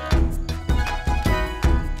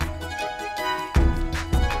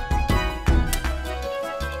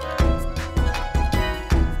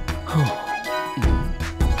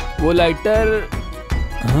 वो लाइटर।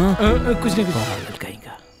 हाँ? कुछ नहीं कहेगा।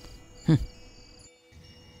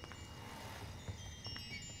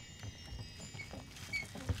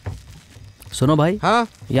 सुनो भाई। हाँ?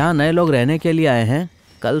 यहाँ नए लोग रहने के लिए आए हैं,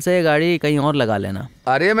 कल से ये गाड़ी कहीं और लगा लेना।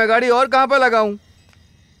 अरे मैं गाड़ी और कहाँ पर लगाऊं?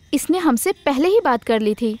 इसने हमसे पहले ही बात कर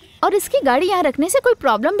ली थी और इसकी गाड़ी यहाँ रखने से कोई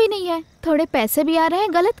प्रॉब्लम भी नहीं है। थोड़े पैसे भी आ रहे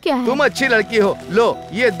हैं, गलत क्या है? तुम अच्छी लड़की हो, लो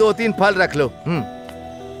ये 2-3 फल रख लो।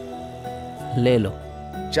 ले लो।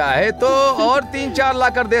 चाहे तो और 3-4 ला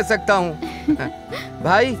कर दे सकता हूँ।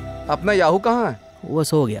 भाई अपना याहू कहाँ है? वो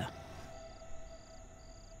सो गया।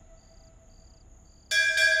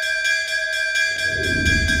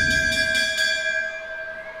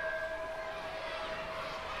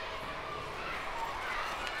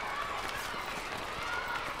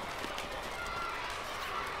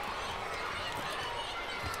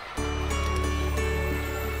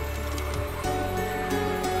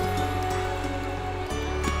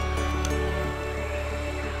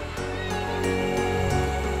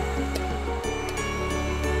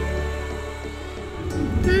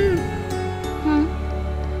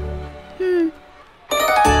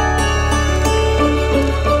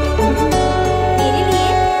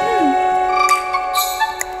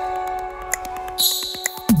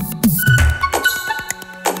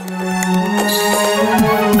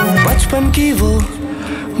 की वो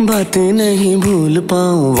बातें नहीं भूल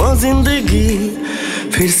पाऊं, वो जिंदगी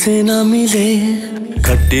फिर से ना मिले।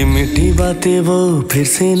 खट्टी मीठी बातें वो फिर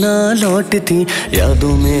से ना लौटती,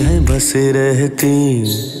 यादों में है बस रहती।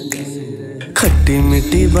 खट्टी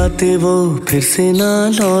मीठी बातें वो फिर से ना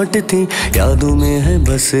लौटती, यादों में है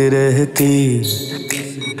बस रहती।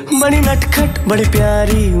 बड़ी नटखट बड़ी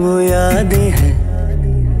प्यारी वो यादें हैं।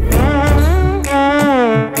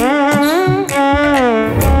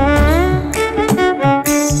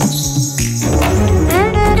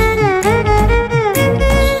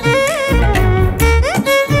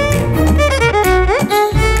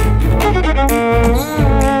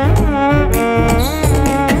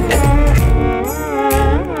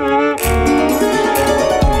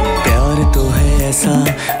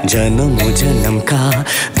 जन्म जन्म का,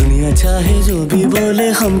 दुनिया चाहे जो भी बोले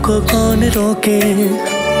हमको कौन रोके।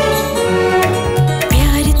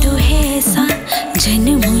 प्यार तो है ऐसा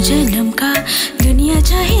जन्म जन्म का, दुनिया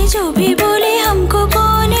चाहे जो भी बोले हमको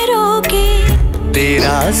कौन रोके।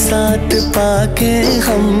 तेरा साथ पाके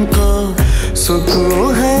हमको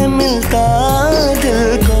सुकून है मिलता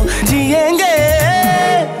दिल को, जिएंगे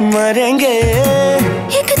मरेंगे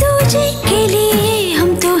एक दूजे के लिए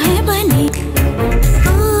हम तो है बने।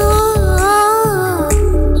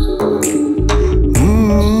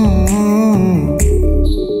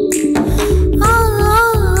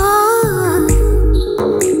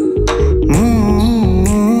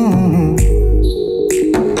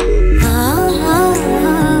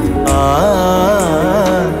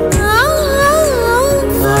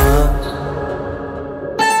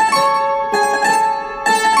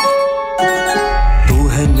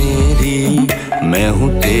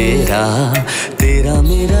 तेरा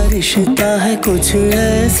मेरा रिश्ता है कुछ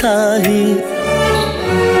ऐसा ही।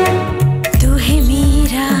 तू है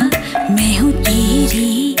मेरा मैं हूँ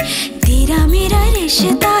तेरी, तेरा मेरा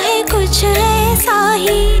रिश्ता है कुछ ऐसा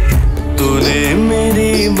ही। तूने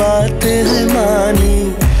मेरी बात है मानी,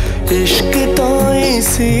 इश्क तो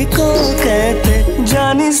इसी को कहते।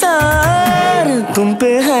 जानी सार तुम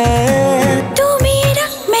पे है, तू मेरा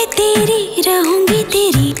मैं तेरी रहूंगी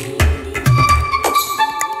तेरी।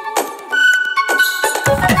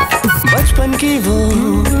 बचपन की वो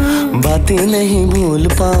बातें नहीं भूल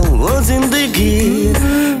पाऊं, वो जिंदगी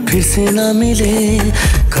फिर से ना मिले।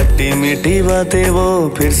 खट्टी मीठी बातें वो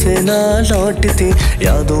फिर से ना लौटती,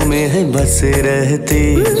 यादों में है बस रहती।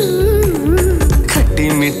 खट्टी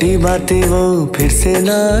मीठी बातें वो फिर से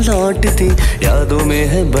ना लौटती, यादों में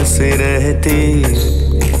है बस रहती।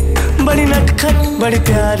 बड़ी नटखट बड़ी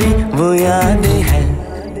प्यारी वो यादें हैं।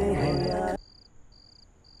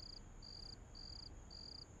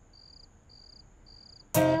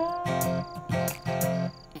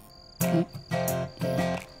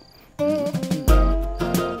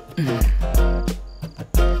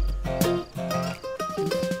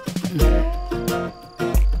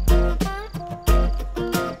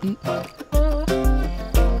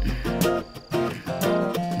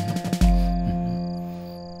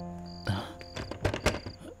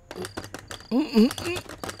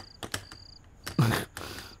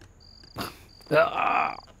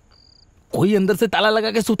 कोई अंदर से ताला लगा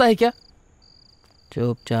के सोता है क्या?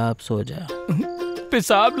 चुपचाप सो जा।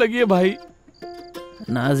 पेशाब लगी है भाई।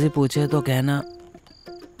 नाजी पूछे तो कहना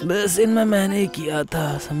बस इनमें मैंने ही किया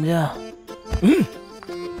था, समझा?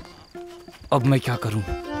 अब मैं क्या करूं?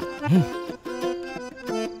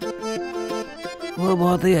 वो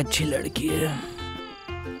बहुत ही अच्छी लड़की है,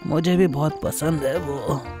 मुझे भी बहुत पसंद है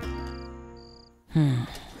वो।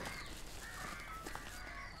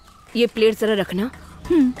 ये प्लेट जरा रखना।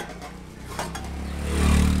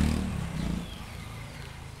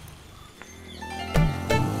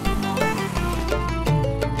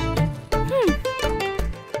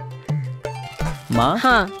 माँ?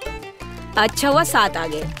 हाँ, अच्छा हुआ साथ आ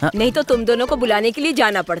गए। हाँ? नहीं तो तुम दोनों को बुलाने के लिए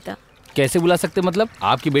जाना पड़ता। कैसे बुला सकते? मतलब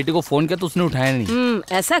आपकी बेटी को फोन किया तो उसने उठाया नहीं।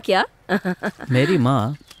 ऐसा क्या? मेरी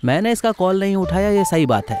माँ, मैंने इसका कॉल नहीं उठाया ये सही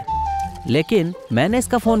बात है, लेकिन मैंने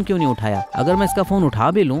इसका फोन क्यों नहीं उठाया? अगर मैं इसका फोन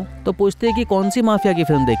उठा भी लूं तो पूछते हैं कि कौन सी माफिया की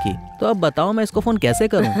फिल्म देखी। तो अब बताओ मैं इसको फोन कैसे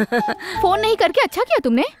करूं? फोन नहीं करके अच्छा किया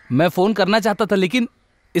तुमने। मैं फोन करना चाहता था लेकिन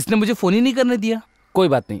इसने मुझे फोन ही नहीं करने दिया। कोई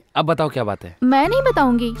बात नहीं, अब बताओ क्या बात है। मैं नहीं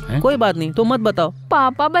बताऊंगी। कोई बात नहीं, तुम मत बताओ,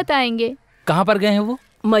 पापा बताएंगे। कहाँ पर गए हैं वो?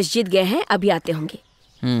 मस्जिद गए हैं, अभी आते होंगे।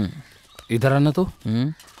 इधर आना तो।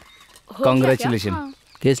 कांग्रेचुलेशन।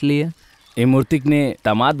 किस लिए? इमूर्तिक ने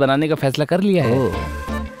दामाद बनाने का फैसला कर लिया है।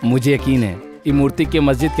 मुझे यकीन है इमूर्तिक के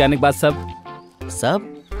मस्जिद के आने के बाद सब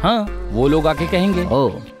हाँ वो लोग आके कहेंगे।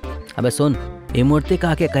 अबे सुन, इमूर्तिक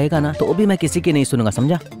आके कहेगा ना तो भी मैं किसी की नहीं सुनूंगा,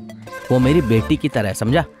 समझा? वो मेरी बेटी की तरह है,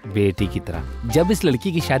 समझा? बेटी की तरह। जब इस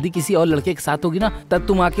लड़की की शादी किसी और लड़के के साथ होगी ना, तब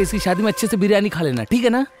तुम आके इसकी शादी में अच्छे से बिरयानी खा लेना, ठीक है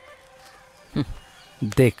ना?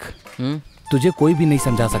 देख, तुझे कोई भी नहीं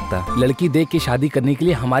समझा सकता। लड़की देख के शादी करने के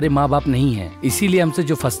लिए हमारे माँ बाप नहीं है, इसीलिए हमसे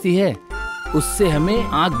जो फंसती है उससे हमें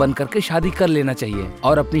आंख बंद करके शादी कर लेना चाहिए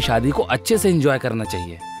और अपनी शादी को अच्छे से एंजॉय करना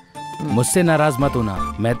चाहिए। मुझसे नाराज मत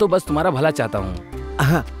होना, मैं तो बस तुम्हारा भला चाहता हूँ।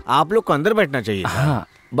 आप लोग को अंदर बैठना चाहिए। हाँ,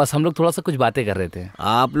 बस हम लोग थोड़ा सा कुछ बातें कर रहे थे।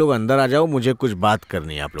 आप लोग अंदर आ जाओ, मुझे कुछ बात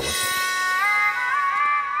करनी है आप लोगों से।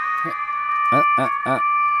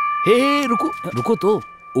 हे रुको रुको, तो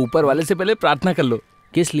ऊपर वाले से पहले प्रार्थना कर लो।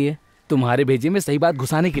 किस लिए? तुम्हारे भेजे में सही बात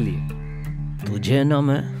घुसाने के लिए। तुझे ना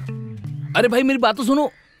मैं। अरे भाई मेरी बात तो सुनो।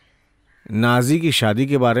 नाजी की शादी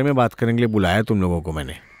के बारे में बात करने के लिए बुलाया तुम लोगों को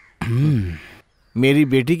मैंने। मेरी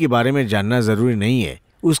बेटी के बारे में जानना जरूरी नहीं है,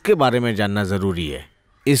 उसके बारे में जानना जरूरी है।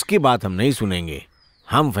 इसकी बात हम नहीं सुनेंगे,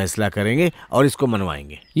 हम फैसला करेंगे और इसको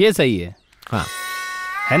मनवाएंगे। ये सही है। हाँ,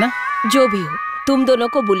 है ना? जो भी हो, तुम दोनों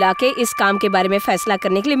को बुला के इस काम के बारे में फैसला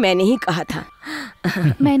करने के लिए मैंने ही कहा था।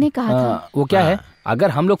 मैंने कहा था। वो क्या है, अगर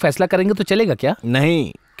हम लोग फैसला करेंगे तो चलेगा क्या?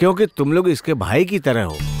 नहीं, क्योंकि तुम लोग इसके भाई की तरह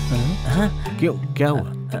हो। क्यों, क्या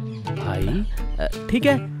हुआ? भाई ठीक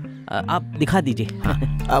है, आप दिखा दीजिए।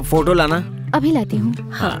 अब फोटो लाना। अभी लाती हूँ।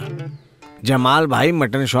 जमाल भाई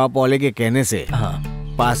मटन शॉप वाले के कहने से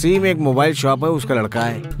पास ही में एक मोबाइल शॉप है, उसका लड़का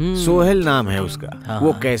है, सोहेल नाम है उसका।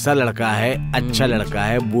 वो कैसा लड़का है, अच्छा लड़का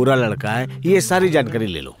है, बुरा लड़का है, ये सारी जानकारी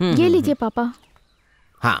ले लो। ये लीजिए पापा।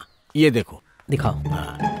 हाँ, ये देखो। दिखाओ।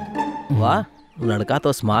 वाह, लड़का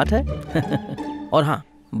तो स्मार्ट है। और हाँ,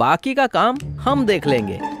 बाकी का काम हम देख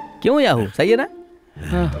लेंगे। क्यों याहू, सही है ना?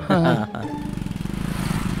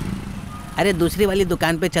 अरे दूसरी वाली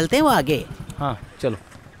दुकान पे चलते हैं, वो आगे। हाँ चलो।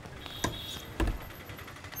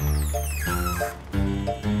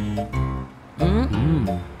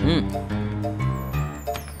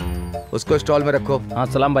 उसको स्टॉल में रखो। हाँ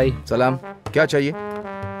सलाम भाई। सलाम। क्या चाहिए?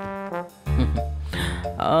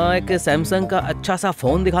 एक सैमसंग का अच्छा सा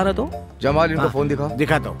फोन दिखाना तो। जमाल, इनको फोन दिखाओ।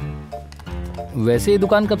 दिखाता हूँ। वैसे ये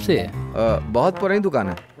दुकान कब से है? बहुत पुरानी दुकान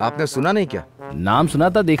है, आपने सुना नहीं क्या? नाम सुना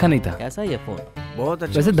था, देखा नहीं था। कैसा ये फोन? बहुत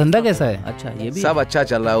अच्छा। वैसे धंधा कैसा है? अच्छा, ये भी सब अच्छा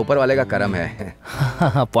चल रहा है, ऊपर वाले का करम है।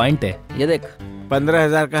 पॉइंट है। ये देख,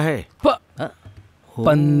 15,000 का है।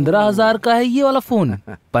 15,000 का है ये वाला फोन?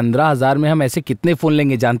 15,000 में हम ऐसे कितने फोन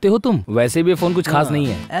लेंगे जानते हो तुम? वैसे भी फोन कुछ खास नहीं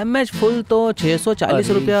है। MH फुल तो 640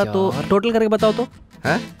 रुपया। तो टोटल करके बताओ तो।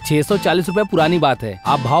 640 रुपया पुरानी बात है,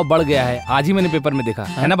 आप भाव बढ़ गया है, आज ही मैंने पेपर में देखा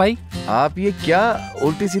है ना भाई। आप ये क्या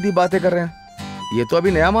उल्टी सीधी बातें कर रहे हैं? ये तो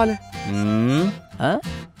अभी नया माल है।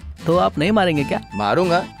 तो आप नहीं मारेंगे क्या?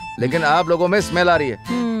 मारूंगा, लेकिन आप लोगों में स्मेल आ रही है।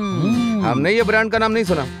 हमने ये ब्रांड का नाम नहीं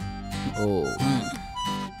सुना।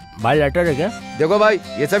 भाई लेटर है क्या? देखो भाई,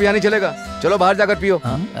 ये सब यहाँ नहीं चलेगा, चलो बाहर जाकर पियो।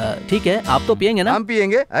 ठीक है, आप तो पियेंगे ना? हम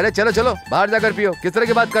पियेंगे। अरे चलो चलो बाहर जाकर पियो। किस तरह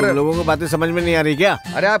की बात कर रहे हो? लोगों को बातें समझ में नहीं आ रही क्या?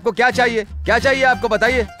 अरे आपको क्या चाहिए, क्या चाहिए आपको,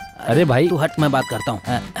 बताइए। अरे भाई तू हट, मैं बात करता हूँ।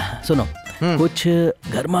 सुनो, कुछ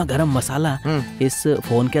गर्मा गर्म मसाला इस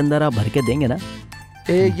फोन के अंदर आप भर के देंगे ना?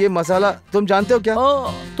 ये मसाला तुम जानते हो क्या?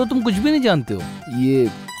 तो तुम कुछ भी नहीं जानते हो। ये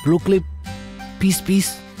ब्लू क्लिप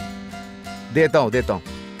पीस देता हूँ।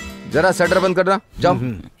 जरा शटर बंद करना, जाओ।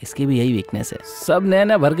 इसकी भी यही वीकनेस है। सब नया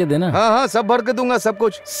नया भर के देना। हाँ, सब भर के दूंगा, सब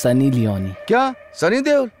कुछ। सनी लियोनी। क्या सनी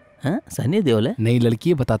देओल? हाँ, सनी देओल है। नई लड़की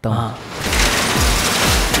है, बताता हूँ।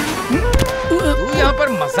 तू यहाँ पर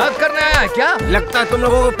मजाक करने आया है क्या? लगता है तुम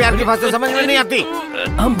लोगों को प्यार की भाषा समझ में नहीं आती।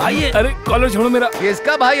 हम भाई है। अरे कॉलर छोड़ो मेरा।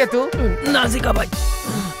 किसका भाई है तू? नाजी का भाई।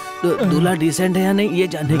 दूल्हा डिसेंट है या नहीं, ये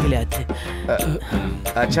जानने के लिए आए थे।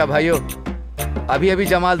 अच्छा भाइयों, अभी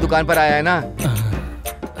जमाल दुकान पर आया है ना?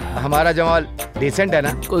 हमारा जमाल डिसेंट है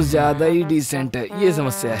ना? कुछ ज्यादा ही डिसेंट है, ये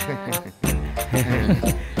समस्या है।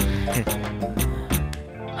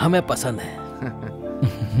 हमें पसंद है।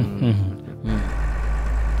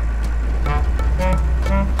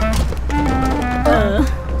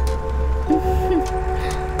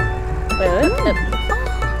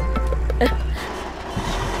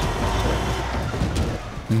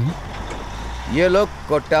 ये लोग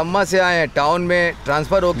कोट्टम्मा से आए हैं, टाउन में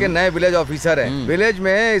ट्रांसफर होके नए विलेज ऑफिसर हैं। विलेज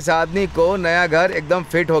में इस आदमी को नया घर एकदम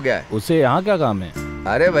फिट हो गया है। उसे यहाँ क्या काम है?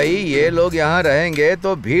 अरे भाई, ये लोग यहाँ रहेंगे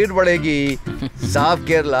तो भीड़ बढ़ेगी। साफ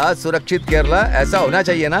केरला, सुरक्षित केरला, ऐसा होना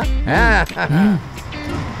चाहिए ना?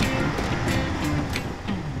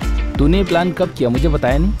 तूने प्लान कब किया, मुझे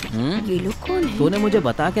बताया नहीं? ये लोग कौन है? तूने मुझे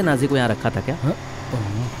बता के नाजी को यहाँ रखा था क्या?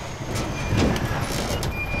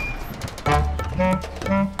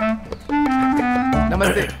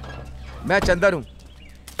 नमस्ते, मैं चंदर हूँ।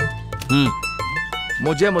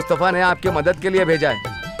 मुझे मुस्तफा ने आपकी मदद के लिए भेजा है।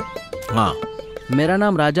 हाँ, मेरा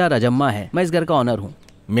नाम राजा राजम्मा है, मैं इस घर का ऑनर हूँ।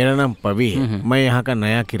 मेरा नाम पवी है, मैं यहाँ का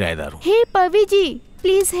नया किराएदार हूँ। हे पवी जी,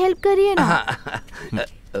 प्लीज हेल्प करिए ना।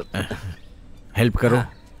 हेल्प करो।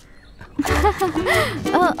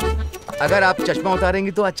 अगर आप चश्मा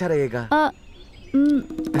उतारेंगी तो अच्छा रहेगा।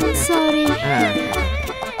 सॉरी।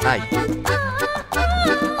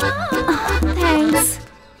 थैंक्स।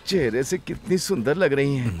 चेहरे से कितनी सुंदर लग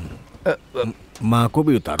रही हैं। माँ को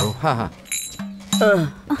भी उतारो। हाँ हाँ।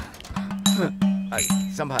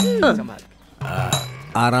 संभाल संभाल।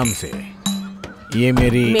 आराम से। ये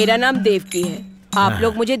मेरा नाम देवकी है। आप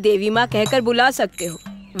लोग मुझे देवी माँ कहकर बुला सकते हो।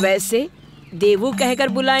 वैसे देवू कहकर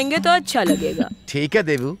बुलाएंगे तो अच्छा लगेगा। ठीक है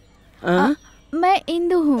देवू। मैं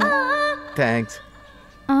इंदु हूँ। थैंक्स।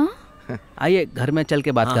 आइए घर में चल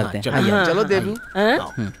के बात करते हैं। चलो देवू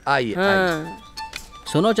आइए।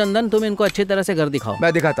 सुनो चंदन, तुम इनको अच्छी तरह से घर दिखाओ।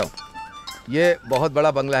 मैं दिखाता हूँ। ये बहुत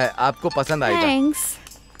बड़ा बंगला है, आपको पसंद आएगा। थैंक्स।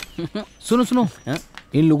 सुनो सुनो,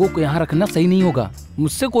 इन लोगों को यहाँ रखना सही नहीं होगा।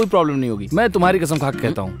 मुझसे कोई प्रॉब्लम नहीं होगी, मैं तुम्हारी कसम खा के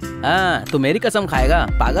कहता हूँ। तू मेरी कसम खाएगा?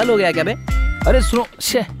 पागल हो गया क्या बे? अरे सुनो,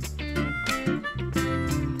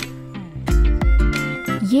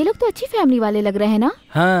 ये लोग तो अच्छी फैमिली वाले लग रहे हैं ना?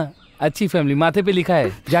 हाँ, अच्छी फैमिली, माथे पे लिखा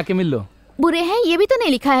है, जाके मिल लो। बुरे हैं ये भी तो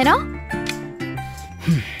नहीं लिखा है ना?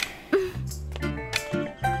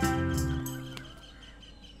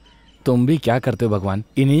 तुम भी क्या करते हो भगवान,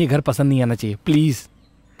 इन्हें ये घर पसंद नहीं आना चाहिए, प्लीज।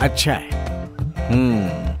 अच्छा है।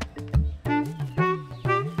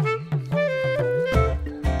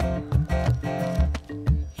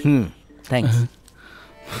 थैंक्स।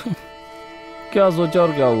 क्या सोचा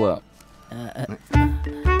और क्या हुआ?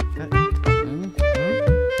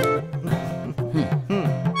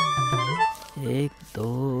 एक,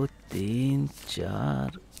 दो, तीन,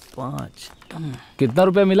 चार, 5। कितना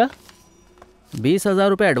रुपया मिला? 20,000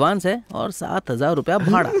 रुपया एडवांस है और 7,000 रुपया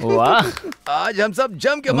भाड़ा। वाह, आज हम सब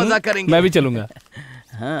जम के मजा करेंगे। मैं भी चलूंगा।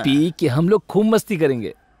 हाँ। पी के हम लोग खूब मस्ती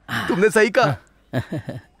करेंगे। तुमने सही कहा।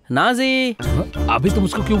 नाजी, अभी तुम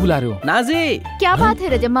उसको क्यों बुला रहे हो? नाजी। क्या बात है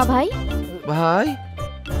रजम्मा भाई? भाई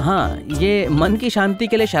हाँ, ये मन की शांति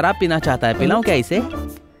के लिए शराब पीना चाहता है, पिलाऊं क्या इसे?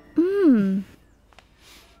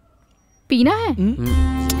 पीना है?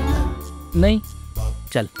 नहीं।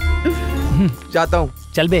 चल जाता हूँ।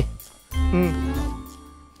 चल बे।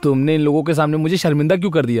 तुमने इन लोगों के सामने मुझे शर्मिंदा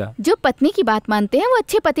क्यों कर दिया? जो पत्नी की बात मानते हैं वो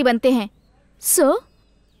अच्छे पति बनते हैं। So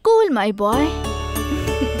cool my boy.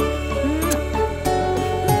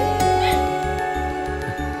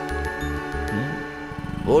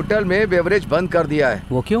 Hotel में बेवरेज बंद कर दिया है।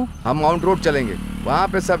 वो क्यों? हम माउंट रोड चलेंगे, वहाँ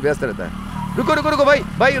पे सब व्यस्त रहता है। रुको रुको रुको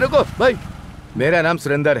भाई रुको भाई। मेरा नाम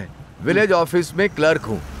सुरेंद्र है, विलेज ऑफिस में क्लर्क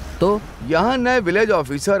हूँ। तो यहाँ नए विलेज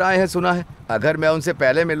ऑफिसर आए हैं सुना है। अगर मैं उनसे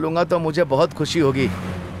पहले मिल लूंगा तो मुझे बहुत खुशी होगी।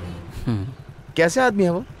 कैसे आदमी है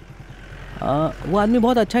वो? वो आदमी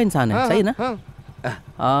बहुत अच्छा इंसान है। हाँ, सही ना?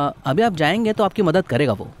 हाँ। अभी आप जाएंगे तो आपकी मदद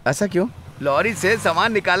करेगा वो। ऐसा क्यों? लॉरी से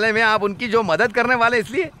सामान निकालने में आप उनकी जो मदद करने वाले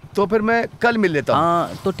इसलिए? तो फिर मैं कल मिल लेता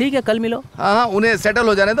हूँ। तो ठीक है, कल मिलो। हाँ, उन्हें सेटल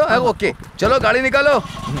हो जाने दो। ओके, चलो गाड़ी निकालो।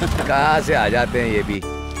 कहाँ से आ जाते हैं ये भी।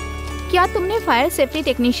 क्या तुमने फायर सेफ्टी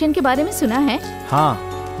टेक्नीशियन के बारे में सुना है?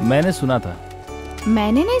 हाँ, मैंने सुना था।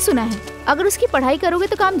 मैंने नहीं सुना है। अगर उसकी पढ़ाई करोगे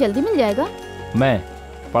तो काम जल्दी मिल जाएगा। मैं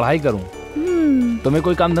पढ़ाई करूँ? तुम्हें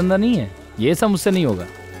कोई काम धंधा नहीं है? ये सब मुझसे नहीं होगा।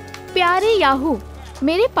 प्यारे याहू,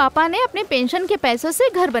 मेरे पापा ने अपने पेंशन के पैसों से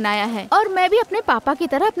घर बनाया है और मैं भी अपने पापा की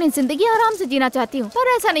तरह अपनी जिंदगी आराम से जीना चाहती हूँ, पर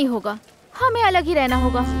ऐसा नहीं होगा। हमें अलग ही रहना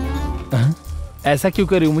होगा। ऐसा क्यों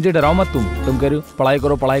कर रही हो? मुझे डराओ मत। तुम कह रही हो पढ़ाई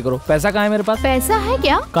करो पढ़ाई करो। पैसा कहाँ है मेरे पास? पैसा है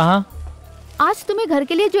क्या? कहाँ? आज तुम्हें घर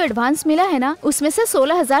के लिए जो एडवांस मिला है ना, उसमें से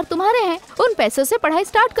 16,000 तुम्हारे हैं। उन पैसों से पढ़ाई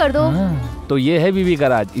स्टार्ट कर दो। तो ये है बीवी का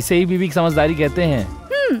राज, इसे ही बीवी की समझदारी कहते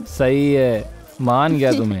हैं। सही है, मान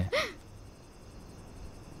गया तुम्हें।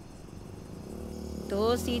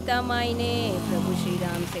 तो सीता माई ने प्रभु श्री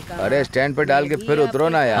राम से कहा, अरे स्टैंड पे डाल के फिर उतरो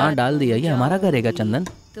ना यार। हाँ, डाल दिया। ये हमारा घर है चंदन।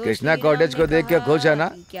 कृष्णा कॉटेज को देख के खुश है ना?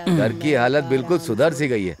 घर की हालत बिल्कुल सुधर सी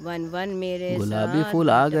गई है। वन मेरे गुलाबी फूल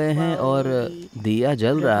आ गए हैं और दिया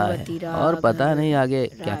जल रहा है और पता नहीं आगे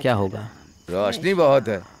क्या क्या होगा। रोशनी बहुत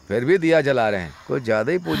है, फिर भी दिया जला रहे हैं। कुछ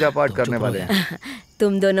ज्यादा ही पूजा पाठ करने वाले हैं।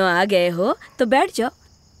 तुम दोनों आ गए हो तो बैठ जाओ।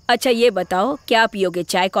 अच्छा ये बताओ, क्या पियोगे,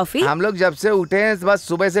 चाय कॉफी? हम लोग जब से उठे हैं बस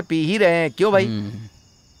सुबह से पी ही रहे हैं। क्यों भाई?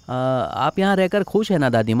 आप यहाँ रहकर खुश है ना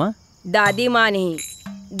दादी माँ? दादी माँ नहीं,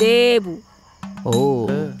 देबू। ओ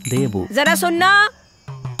देबू। जरा सुनना।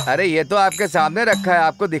 अरे ये तो आपके सामने रखा है,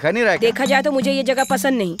 आपको दिखा नहीं रहा है? देखा जाए तो मुझे ये जगह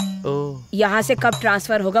पसंद नहीं। यहाँ से कब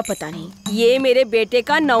ट्रांसफर होगा पता नहीं। ये मेरे बेटे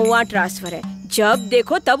का 9वां ट्रांसफर है। जब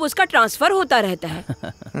देखो तब उसका ट्रांसफर होता रहता है।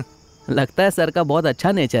 लगता है सर का बहुत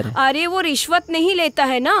अच्छा नेचर है। अरे वो रिश्वत नहीं लेता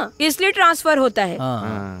है ना, इसलिए ट्रांसफर होता है।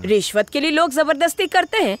 रिश्वत के लिए लोग जबरदस्ती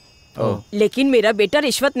करते हैं, लेकिन मेरा बेटा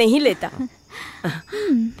रिश्वत नहीं लेता।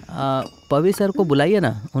 पवी सर को बुलाइए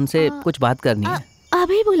ना, उनसे कुछ बात करनी है।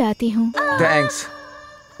 अभी बुलाती हूँ। थैंक्स।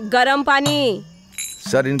 गरम पानी।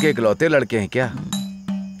 सर इनके इकलौते लड़के हैं क्या?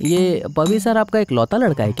 ये पवी सर आपका इकलौता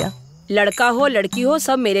लड़का है क्या? लड़का हो लड़की हो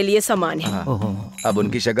सब मेरे लिए समान है। हाँ। अब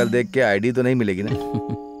उनकी शक्ल देख के आईडी तो नहीं मिलेगी ना?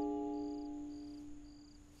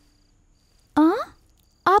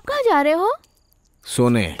 आप कहाँ जा रहे हो?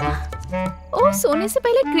 सोने। ओ, सोने से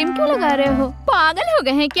पहले क्रीम क्यों लगा रहे हो? पागल हो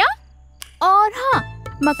गए हैं क्या? और हाँ,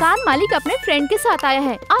 मकान मालिक अपने फ्रेंड के साथ आया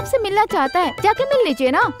है, आपसे मिलना चाहता है, जाके मिल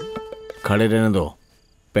लीजिए ना। खड़े रहने दो,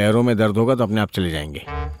 पैरों में दर्द होगा तो अपने आप चले जाएंगे,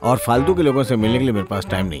 और फालतू के लोगों से मिलने के लिए मेरे पास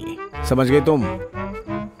टाइम नहीं है, समझ गए तुम?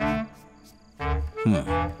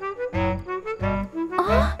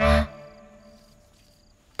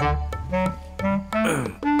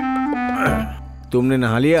 तुमने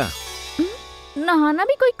नहा लिया? नहाना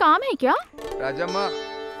भी कोई काम है क्या? राजम्मा,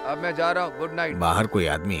 अब मैं जा रहा हूँ, गुड नाइट। बाहर कोई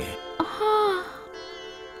आदमी है? हाँ,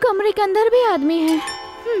 कमरे के अंदर भी आदमी है।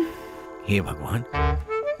 हे भगवान,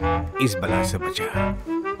 इस बला से बचा।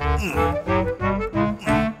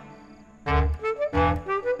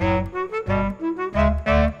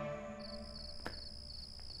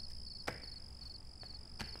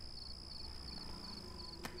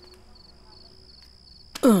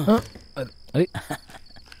 अरे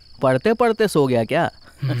पढ़ते पढ़ते सो गया क्या?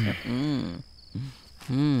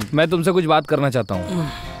 मैं तुमसे कुछ बात करना चाहता हूँ।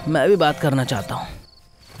 मैं भी बात करना चाहता हूँ।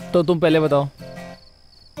 तो तुम पहले बताओ।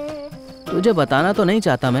 तुझे बताना तो नहीं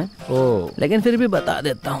चाहता मैं, लेकिन फिर भी बता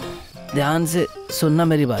देता हूँ, ध्यान से सुनना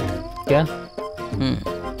मेरी बात। क्या?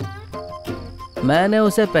 मैंने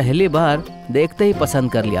उसे पहली बार देखते ही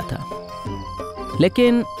पसंद कर लिया था,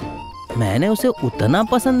 लेकिन मैंने उसे उतना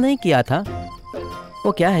पसंद नहीं किया था।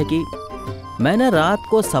 वो क्या है कि मैंने रात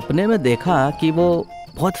को सपने में देखा कि वो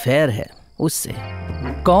बहुत फेयर है उससे।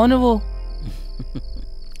 कौन है वो?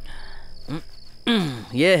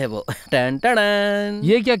 ये है वो। Ton ton.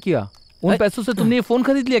 ये क्या किया? उन पैसों से तुमने ये फोन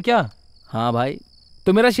खरीद लिया क्या? हाँ भाई।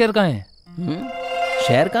 तो मेरा शेयर कहाँ है?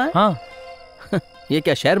 शेयर कहाँ है? हाँ। ये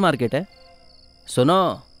क्या शेयर मार्केट है?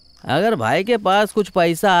 सुनो, अगर भाई के पास कुछ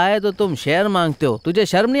पैसा आए तो तुम शेयर मांगते हो, तुझे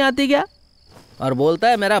शर्म नहीं आती क्या? और बोलता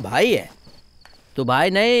है मेरा भाई है। तू भाई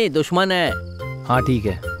नहीं, दुश्मन है। हाँ ठीक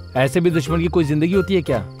है, ऐसे भी दुश्मन की कोई जिंदगी होती है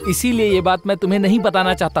क्या? इसीलिए ये बात मैं तुम्हें नहीं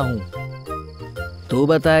बताना चाहता हूँ। तू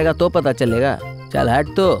बताएगा तो पता चलेगा। चल हट,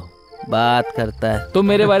 तो बात करता है। तुम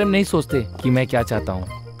मेरे बारे में नहीं सोचते कि मैं क्या चाहता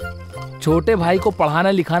हूँ। छोटे भाई को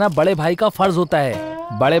पढ़ाना लिखाना बड़े भाई का फर्ज होता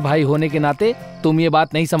है। बड़े भाई होने के नाते तुम ये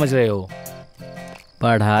बात नहीं समझ रहे हो।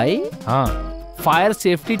 पढ़ाई? हाँ, फायर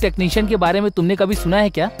सेफ्टी टेक्नीशियन के बारे में तुमने कभी सुना है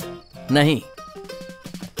क्या? नहीं।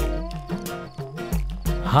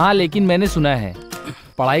 हाँ, लेकिन मैंने सुना है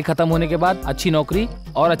पढ़ाई खत्म होने के बाद अच्छी नौकरी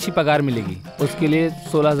और अच्छी पगार मिलेगी। उसके लिए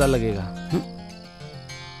 16,000 लगेगा।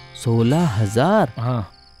 16,000?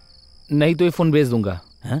 हाँ, नहीं तो ये फोन बेच दूंगा।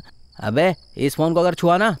 हाँ? अबे इस फोन को अगर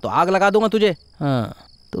छुआ ना तो आग लगा दूंगा तुझे। हाँ,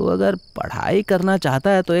 तो अगर पढ़ाई करना चाहता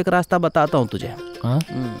है तो एक रास्ता बताता हूँ तुझे। हाँ?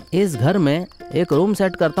 इस घर में एक रूम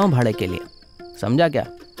सेट करता हूँ भाड़े के लिए, समझा क्या?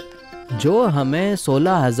 जो हमें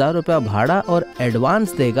 16,000 रुपया भाड़ा और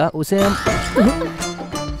एडवांस देगा उसे हम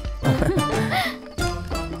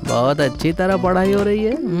बहुत अच्छी तरह पढ़ाई हो रही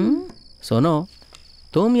है। सुनो,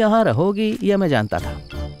 तुम यहाँ रहोगी ये मैं जानता था,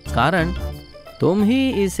 कारण तुम ही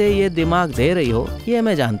इसे ये दिमाग दे रही हो ये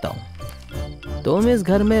मैं जानता हूँ। तुम इस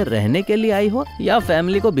घर में रहने के लिए आई हो या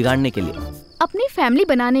फैमिली को बिगाड़ने के लिए? अपनी फैमिली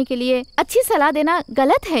बनाने के लिए। अच्छी सलाह देना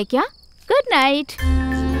गलत है क्या? Good night.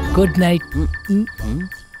 Good night.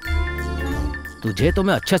 तुझे तो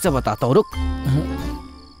मैं अच्छे से बताता हूँ, रुक।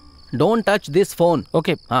 Don't touch this phone.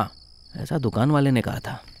 Okay. हाँ, ऐसा दुकान वाले ने कहा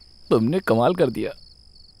था। तुमने कमाल कर दिया।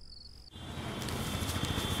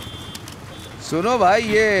 सुनो भाई,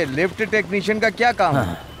 ये लिफ्ट टेक्नीशियन का क्या काम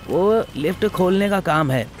है? वो लिफ्ट खोलने का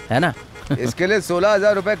काम है ना? इसके लिए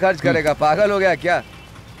 16,000 रुपए खर्च करेगा? पागल हो गया क्या?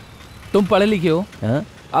 तुम पढ़े लिखे हो?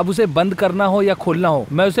 अब उसे बंद करना हो या खोलना हो,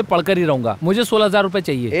 मैं उसे पढ़कर ही रहूंगा। मुझे 16,000 रुपए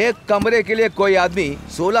चाहिए। एक कमरे के लिए कोई आदमी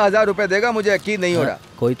 16,000 रुपए देगा? मुझे यकीन नहीं हो रहा।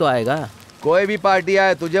 कोई तो आएगा। कोई भी पार्टी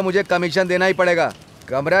आए तुझे मुझे कमीशन देना ही पड़ेगा।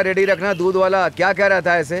 कमरा रेडी रखना। दूध वाला क्या कह रहा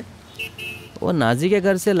था ऐसे? वो नाजी के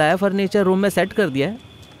घर से लाया फर्नीचर रूम में सेट कर दिया है।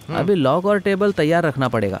 अभी लॉक और टेबल तैयार रखना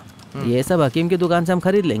पड़ेगा। ये सब हकीम की दुकान से हम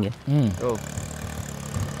खरीद लेंगे।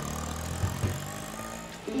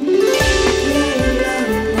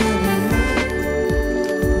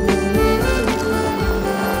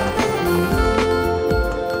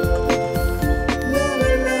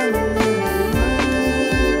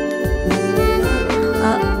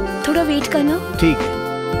 थोड़ा वेट करना। ठीक है।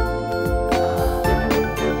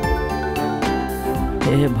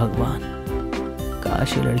 हे भगवान,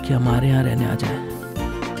 काश ये लड़की हमारे यहाँ रहने आ जाए।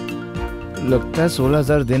 लगता है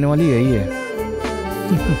 16,000 देने वाली यही है।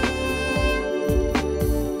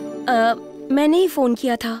 मैंने ही फोन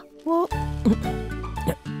किया था। वो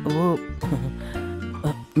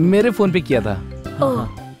मेरे फोन पे किया था।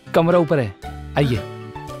 कमरा ऊपर है, आइए।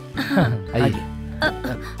 आइए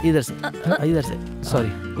इधर से, इधर से, सॉरी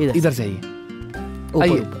इधर से आइए।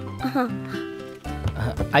 आइए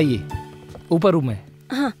आइए, ऊपर रूम है।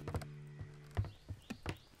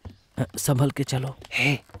 संभल के चलो।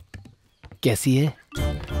 कैसी है?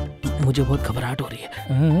 मुझे बहुत घबराहट हो रही है।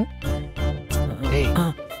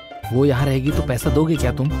 वो यहाँ रहेगी तो पैसा दोगे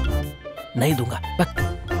क्या तुम? नहीं दूंगा।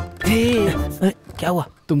 क्या हुआ?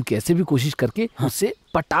 तुम कैसे भी कोशिश करके उससे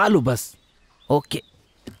पटा लो बस। ओके।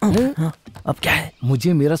 अब क्या है?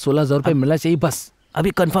 मुझे मेरा 16,000 रुपये मिलना चाहिए बस।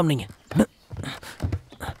 अभी कंफर्म नहीं है।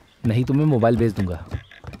 नहीं तो मैं मोबाइल भेज दूंगा।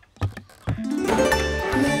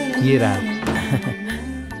 ये रहा।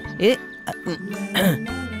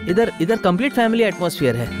 इधर इधर कंप्लीट फैमिली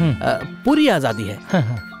एटमॉस्फेयर है। पूरी आजादी है।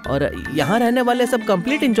 और यहाँ रहने वाले सब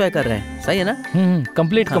कंप्लीट एंजॉय कर रहे हैं। सही है ना?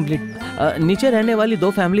 कंप्लीट हाँ। कंप्लीट। नीचे रहने वाली 2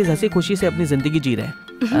 फैमिलीज हंसी खुशी से अपनी जिंदगी जी रहे हैं।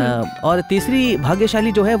 और तीसरी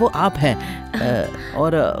भाग्यशाली जो है वो आप हैं।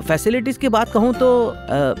 और फैसिलिटीज की बात कहूँ तो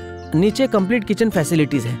नीचे कंप्लीट किचन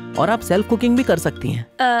फैसिलिटीज है और आप सेल्फ कुकिंग भी कर सकती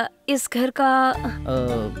हैं। इस घर का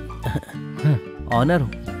ऑनर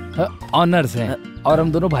हूँ। ऑनर्स हैं और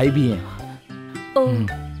हम दोनों भाई भी हैं।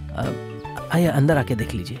 आइए अंदर आके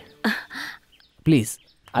देख लीजिए प्लीज।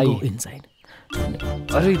 आइए इनसाइड।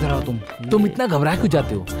 अरे इधर आओ। तुम इतना घबरा क्यों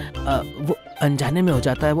जाते हो? वो अनजाने में हो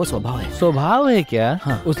जाता है, वो स्वभाव है। स्वभाव है क्या?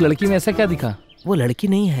 हाँ। उस लड़की में ऐसा क्या दिखा? वो लड़की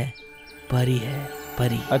नहीं है, परी है।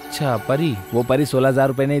 परी। अच्छा परी। वो परी 16,000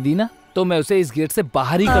 रुपए नहीं दी ना तो मैं उसे इस गेट से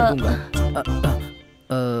बाहर ही कर दूंगा।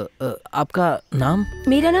 आपका नाम?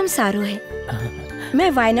 मेरा नाम सारू है। मैं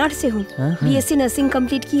वायनाड से हूँ। BSc नर्सिंग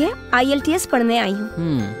कंप्लीट की है। IELTS पढ़ने आई हूँ।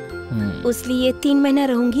 इसलिए 3 महीना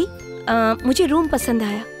रहूंगी। मुझे रूम पसंद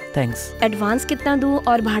आया। थैंक्स। एडवांस कितना दूं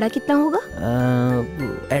और भाड़ा कितना होगा?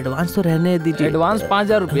 एडवांस तो रहने दीजिए। एडवांस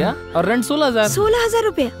 5,000 रुपया और रेंट 16,000। 16,000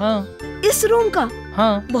 रुपया? हाँ। इस रूम का?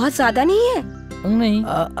 हाँ। बहुत ज्यादा नहीं है? नहीं।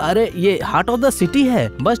 अरे ये हार्ट ऑफ द सिटी है।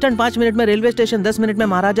 बस स्टैंड 5 मिनट में, रेलवे स्टेशन 10 मिनट में,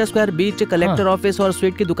 महाराजा स्क्वायर, बीच, कलेक्टर ऑफिस और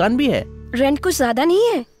स्वीट की दुकान भी है। रेंट कुछ ज्यादा नहीं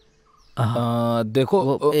है?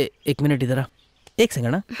 देखो 1 मिनट इधर आ। 1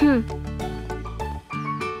 सेकंड ना।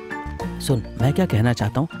 सुन, मैं क्या कहना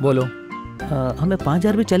चाहता हूँ। बोलो। हमें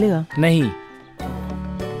 5,000 भी चलेगा? नहीं,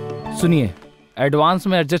 सुनिए, एडवांस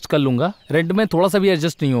में एडजस्ट कर लूंगा, रेंट में थोड़ा सा भी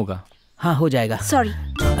एडजस्ट नहीं होगा। हाँ हो जाएगा। सॉरी।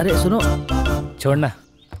 अरे सुनो, छोड़ना।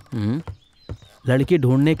 लड़की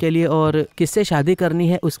ढूंढने के लिए और किससे शादी करनी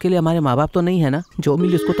है उसके लिए हमारे माँ बाप तो नहीं है ना? जो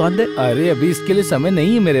मिली उसको तो दे। अरे अभी इसके लिए समय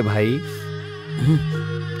नहीं है मेरे भाई।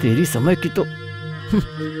 तेरी समय की तो।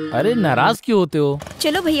 अरे नाराज क्यों होते हो?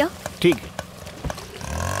 चलो भैया। ठीक है।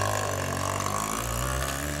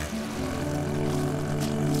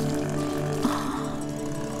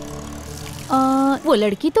 वो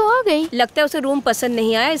लड़की तो आ गई। लगता है उसे रूम पसंद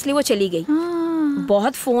नहीं आया इसलिए वो चली गई।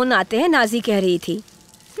 बहुत फोन आते हैं, नाजी कह रही थी।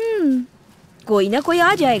 कोई ना कोई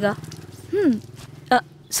आ जाएगा।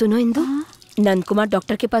 सुनो इंदु, नंद कुमार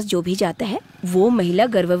डॉक्टर के पास जो भी जाता है वो महिला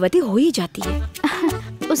गर्भवती हो ही जाती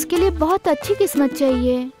है। उसके लिए बहुत अच्छी किस्मत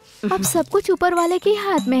चाहिए। अब सब कुछ ऊपर वाले के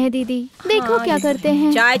हाथ में है दीदी। देखो क्या करते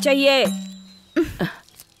हैं। चाय चाहिए।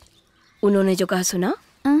 उन्होंने जो कहा सुना?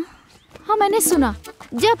 हाँ मैंने सुना।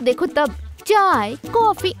 जब देखो तब चाय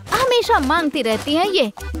कॉफी हमेशा मांगती रहती हैं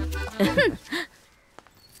ये।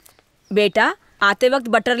 बेटा आते वक्त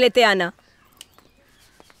बटर लेते आना।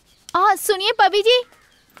 सुनिए पबी जी,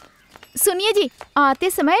 सुनिए जी, आते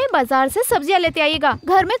समय बाजार से सब्जियां लेते आइएगा,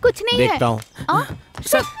 घर में कुछ नहीं देखता है। हूँ।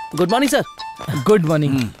 Sir good morning. Sir good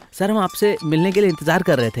morning. Sir हम आपसे मिलने के लिए इंतजार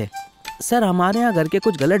कर रहे थे। सर हमारे यहाँ घर के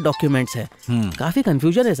कुछ गलत डॉक्यूमेंट्स हैं। काफी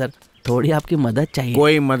कंफ्यूजन है सर, थोड़ी आपकी मदद चाहिए।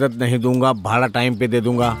 कोई मदद नहीं दूंगा, भाड़ा टाइम पे दे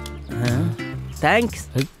दूंगा। थैंक्स।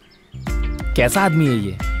 कैसा आदमी है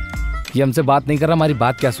ये हमसे बात नहीं कर रहा, हमारी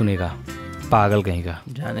बात क्या सुनेगा, पागल कहीं का।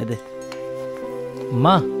 जाने दे।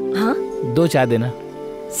 माँ हाँ 2 चाय देना।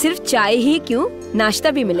 सिर्फ चाय ही क्यों,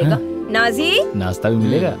 नाश्ता भी मिलेगा। नाजी नाश्ता भी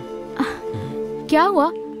मिलेगा। क्या हुआ,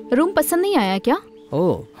 रूम पसंद नहीं आया क्या?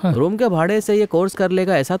 रूम के भाड़े से ये कोर्स कर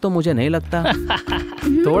लेगा ऐसा तो मुझे नहीं लगता।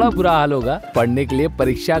 थोड़ा बुरा हाल होगा, पढ़ने के लिए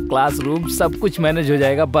परीक्षा, क्लासरूम सब कुछ मैनेज हो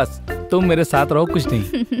जाएगा, बस तुम मेरे साथ रहो, कुछ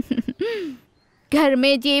नहीं। घर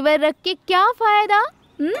में जेवर रख के क्या फायदा?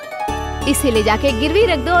 इसे ले जाके गिरवी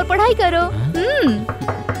रख दो और पढ़ाई करो।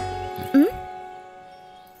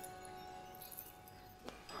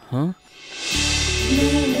 हाँ?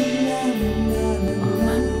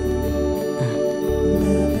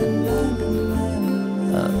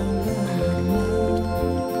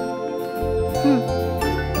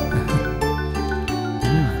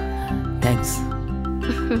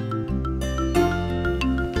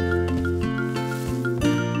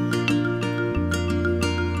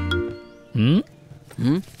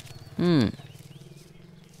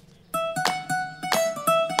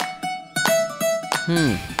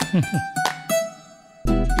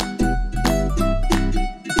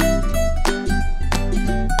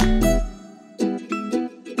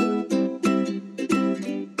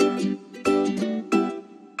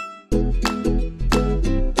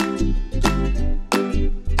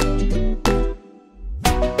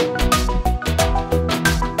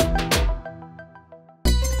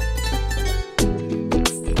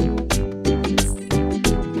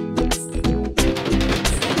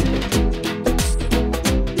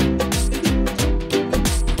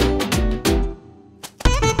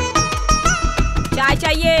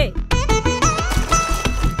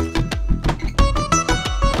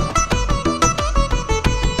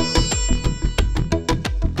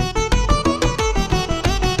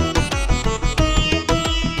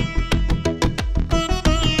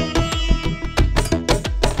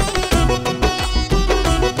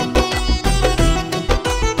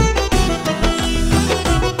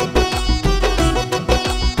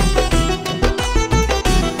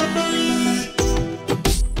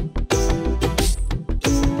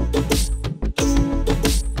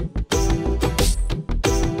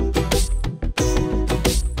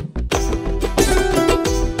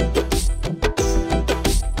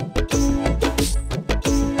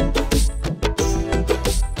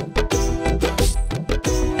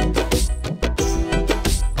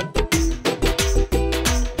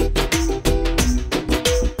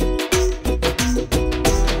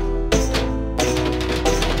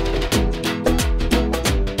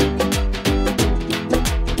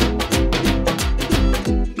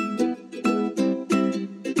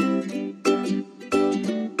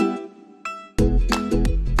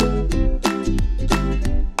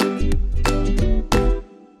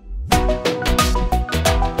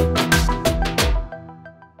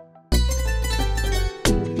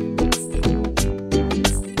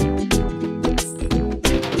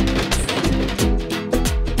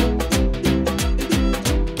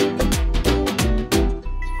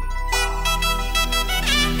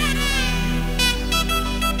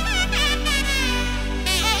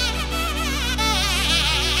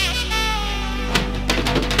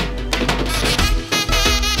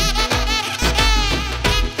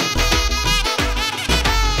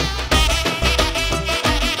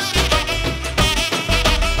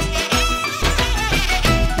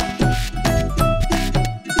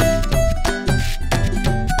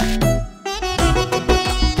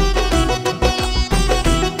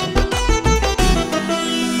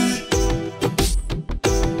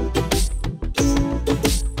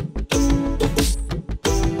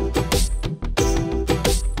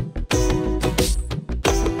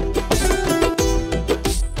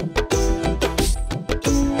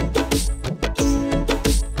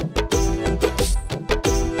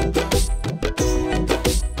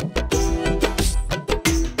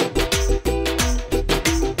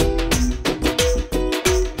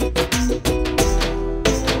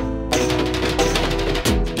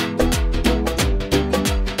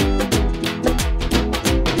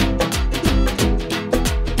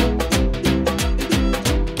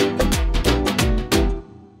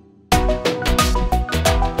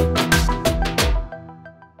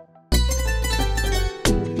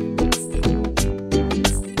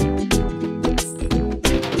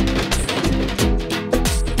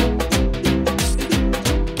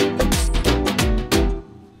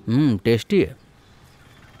 टेस्टी है।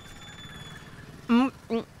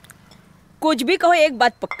 कुछ भी कहो, एक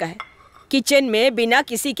बात पक्का है, किचन में बिना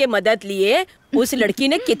किसी के मदद लिए उस लड़की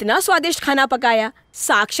ने कितना स्वादिष्ट खाना पकाया।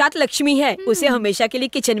 साक्षात लक्ष्मी है, उसे हमेशा के लिए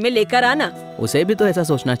किचन में लेकर आना। उसे भी तो ऐसा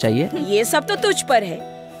सोचना चाहिए। ये सब तो तुझ पर है।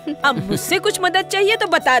 अब मुझसे कुछ मदद चाहिए तो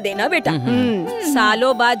बता देना बेटा।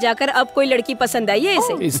 सालों बाद जाकर अब कोई लड़की पसंद आई है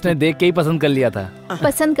इसे। इसने देख के ही पसंद कर लिया था।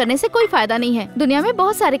 पसंद करने से कोई फायदा नहीं है, दुनिया में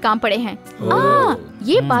बहुत सारे काम पड़े हैं।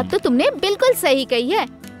 ये बात तो तुमने बिल्कुल सही कही है।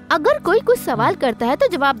 अगर कोई कुछ सवाल करता है तो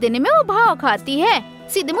जवाब देने में वो भाव खाती है,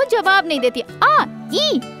 सीधे मुंह जवाब नहीं देती।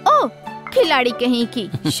 ओ खिलाड़ी कहीं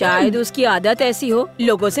की। शायद उसकी आदत ऐसी हो,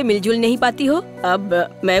 लोगों से मिलजुल नहीं पाती हो। अब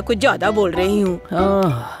मैं कुछ ज्यादा बोल रही हूँ।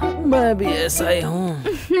 मैं भी ऐसा ही हूँ।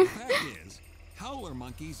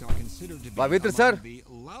 पवित्र सर,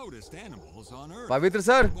 पवित्र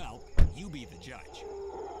सर,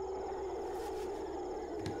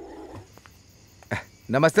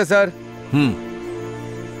 नमस्ते सर।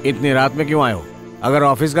 इतनी रात में क्यों आए हो? अगर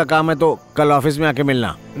ऑफिस का काम है तो कल ऑफिस में आके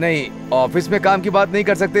मिलना। नहीं, ऑफिस में काम की बात नहीं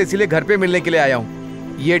कर सकते, इसीलिए घर पे मिलने के लिए आया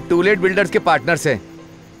हूँ। ये टूलेट बिल्डर्स के पार्टनर्स हैं।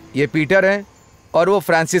 ये पीटर हैं और वो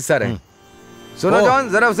फ्रांसिस सर हैं। सुनो जॉन,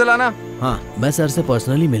 जरा उसे लाना। हाँ, मैं सर से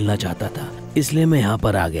पर्सनली मिलना चाहता था, इसलिए मैं यहाँ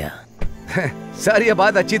पर आ गया। सर ये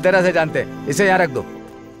बात अच्छी तरह से जानते हैं, इसे यहाँ रख दो।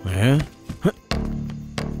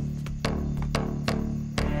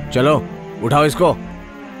 चलो उठाओ इसको।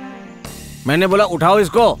 मैंने बोला उठाओ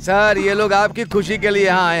इसको। सर ये लोग आपकी खुशी के लिए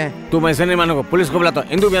यहाँ आए हैं। तुम ऐसे नहीं मानोगे, पुलिस को बुलाता हूं।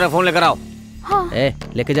 इंदु मेरा फोन लेकर आओ। हाँ।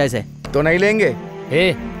 लेके जा इसे। तो नहीं लेंगे?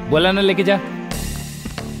 बोला ना लेके जा।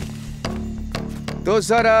 तो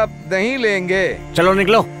सर आप नहीं लेंगे? चलो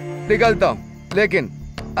निकलो। निकलता हूँ, लेकिन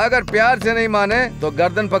अगर प्यार से नहीं माने तो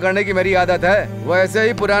गर्दन पकड़ने की मेरी आदत है। वैसे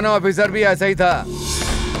ही पुराना ऑफिसर भी ऐसा ही था।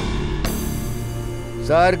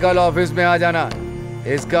 सर कल ऑफिस में आ जाना,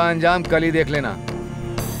 इसका अंजाम कल ही देख लेना।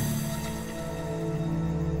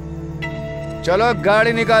 चलो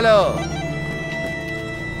गाड़ी निकालो।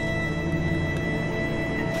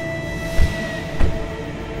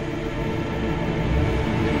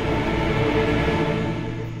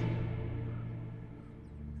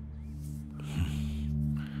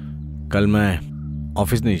 कल मैं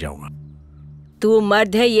ऑफिस नहीं जाऊंगा। तू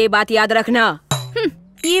मर्द है, ये बात याद रखना।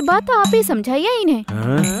 ये बात तो आप ही समझाइए इन्हें।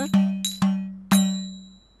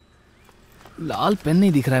 लाल पेन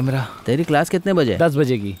नहीं दिख रहा है मेरा। तेरी क्लास कितने बजे? 10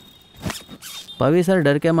 बजे की। पवी सर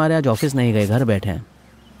डर के मारे आज ऑफिस नहीं गए, घर बैठे हैं।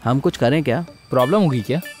 हम कुछ करें क्या? प्रॉब्लम होगी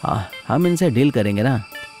क्या? हाँ, हम इनसे डील करेंगे ना।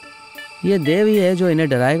 ये देव ही है जो इन्हें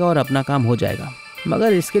डराएगा और अपना काम हो जाएगा,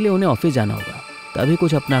 मगर इसके लिए उन्हें ऑफिस जाना होगा, तभी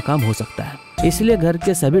कुछ अपना काम हो सकता है। इसलिए घर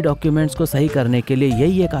के सभी डॉक्यूमेंट्स को सही करने के लिए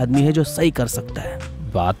यही एक आदमी है जो सही कर सकता है।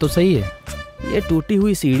 बात तो सही है। ये टूटी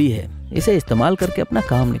हुई सीढ़ी है, इसे इस्तेमाल करके अपना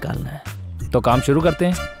काम निकालना है। तो काम शुरू करते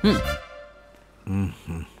हैं।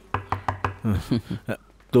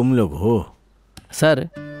 तुम लोग हो? सर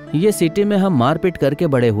ये सिटी में हम मारपीट करके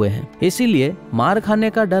बड़े हुए हैं, इसीलिए मार खाने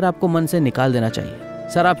का डर आपको मन से निकाल देना चाहिए।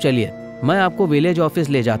 सर आप चलिए, मैं आपको विलेज ऑफिस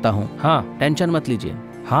ले जाता हूँ। हाँ, टेंशन मत लीजिए।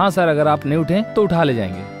 हाँ सर, अगर आप नहीं उठे तो उठा ले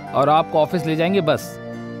जाएंगे और आपको ऑफिस ले जाएंगे बस।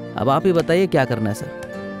 अब आप ही बताइए क्या करना है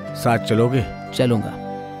सर। साथ चलोगे? चलूंगा।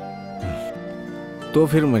 तो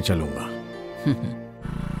फिर मैं चलूंगा।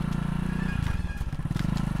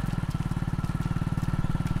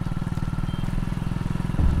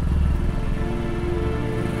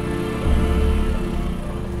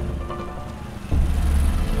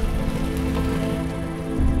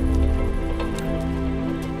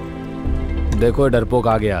 देखो डरपोक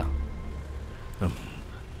आ गया।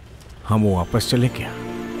 हम वापस चले क्या?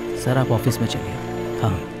 सर आप ऑफिस में चलिए।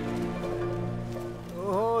 हाँ।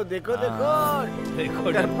 ओह देखो देखो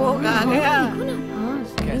देखो डरपोक आ गया।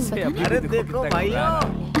 कैसे? अरे देखो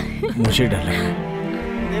भाइयों, मुझे डर लगा।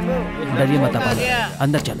 देखो डरिए मत आप,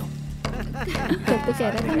 अंदर चलो। कब तो कह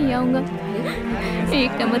रहा था नहीं आऊंगा,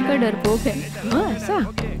 एक नंबर का डरपोक है। ऐसा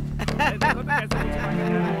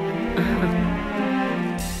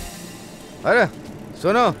अरे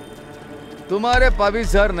सुनो, तुम्हारे पवी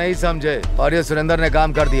सर नहीं समझे और ये सुरेंद्र ने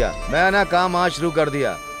काम कर दिया। मैंने काम आज शुरू कर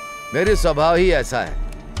दिया। मेरी स्वभाव ही ऐसा है,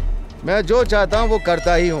 मैं जो चाहता हूँ वो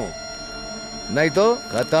करता ही हूँ, नहीं तो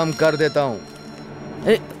खत्म कर देता हूँ।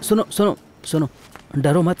 सुनो सुनो सुनो,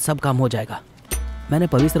 डरो मत, सब काम हो जाएगा। मैंने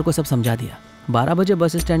पवी सर को सब समझा दिया। 12 बजे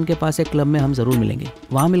बस स्टैंड के पास एक क्लब में हम जरूर मिलेंगे,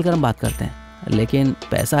 वहाँ मिलकर हम बात करते हैं, लेकिन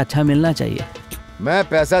पैसा अच्छा मिलना चाहिए। मैं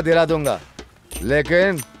पैसा दिला दूंगा,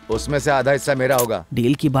 लेकिन उसमें से आधा हिस्सा मेरा होगा।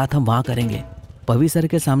 डील की बात हम वहाँ करेंगे। पवी सर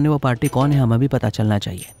के सामने वो पार्टी कौन है हमें भी पता चलना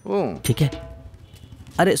चाहिए, ठीक है?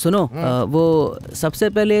 अरे सुनो, वो सबसे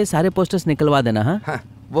पहले सारे पोस्टर्स निकलवा देना। हाँ,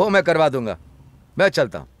 वो मैं करवा दूंगा। मैं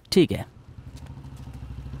चलता हूँ। ठीक है।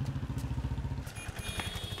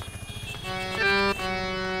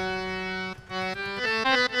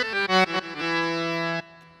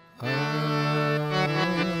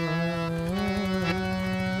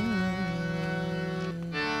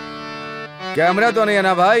 कैमरा तो नहीं है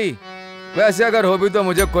ना भाई? वैसे अगर हो भी तो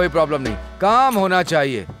मुझे कोई प्रॉब्लम नहीं, काम होना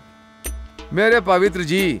चाहिए। मेरे पवित्र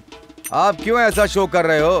जी, आप क्यों ऐसा शो कर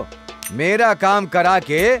रहे हो? मेरा काम करा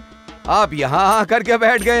के आप यहाँ आकर के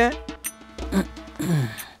बैठ गए हैं।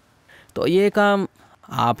 तो ये काम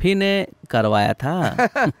आप ही ने करवाया था?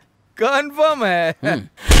 कंफर्म है।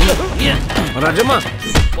 राजम्मा,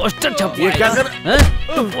 पोस्टर छपवाएगा? ये क्या कर?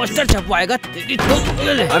 तो पोस्टर छपवाएगा तेरी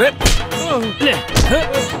तो ले। अरे ले।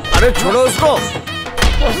 अरे छोड़ो उसको।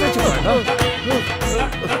 पोस्टर छपवाएगा?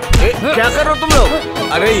 क्या कर रहे हो तुम लोग?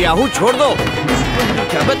 अरे याहू छोड़ दो।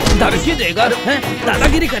 क्या बात, धमकी देगा?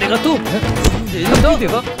 दादागिरी करेगा तू?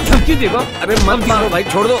 धमकी देगा? अरे मत मारो भाई,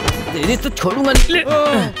 छोड़ दो। तेरी तो छोड़ूंगा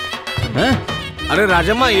नहीं। अरे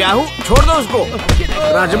राजम्मा याहू छोड़ दो उसको।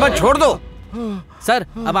 राजम्मा छोड़ दो। सर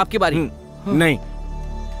अब आपकी बारी। नहीं,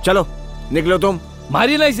 चलो निकलो तुम।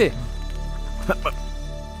 मारिए ना इसे।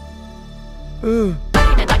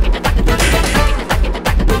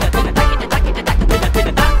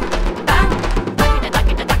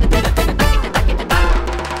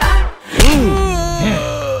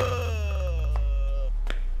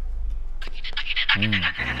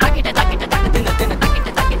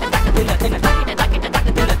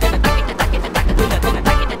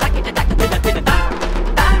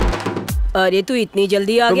 अरे तू इतनी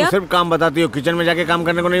जल्दी आ तुम गया? सिर्फ काम बताती हो, किचन में जाके काम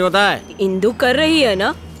करने को नहीं होता है। इंदु कर रही है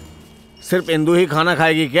ना? सिर्फ इंदु ही खाना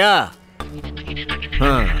खाएगी क्या?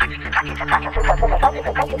 हाँ,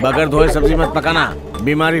 बगैर धोए सब्जी मत पकाना,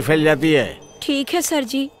 बीमारी फैल जाती है। ठीक है सर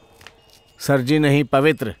जी। सर जी नहीं,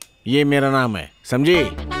 पवित्र, ये मेरा नाम है, समझी?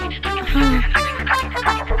 हाँ।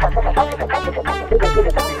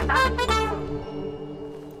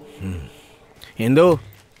 इंदु,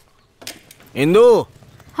 इंदु।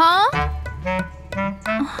 हाँ?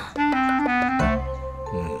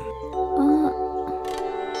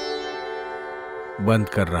 बंद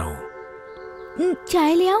कर रहा हूँ।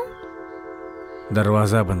 चाय ले आऊं?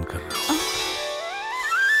 दरवाजा बंद कर रहा हूँ।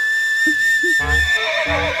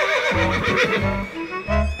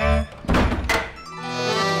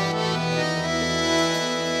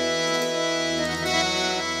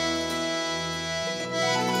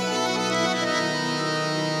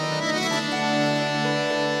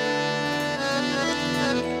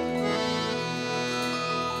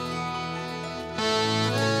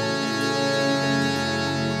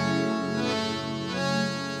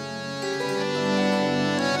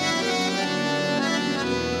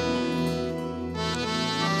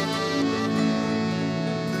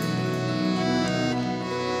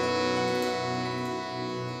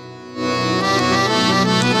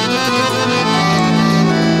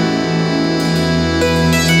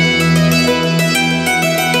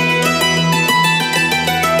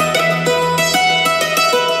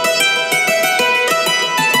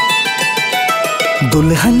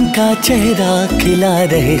 दुल्हन का चेहरा खिला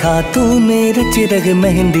रहे हाथों में रच रहे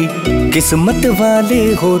मेहंदी। किस्मत वाले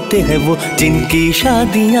होते हैं वो जिनकी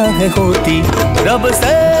शादियां है होती। रब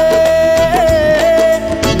से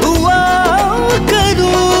दुआ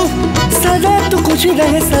करूं सदा तू खुश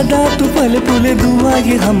रहे, सदा तू पल पल दुआ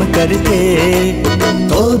ये हम करते।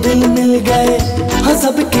 तो दिल मिल गए, हाँ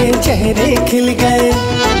सबके चेहरे खिल गए।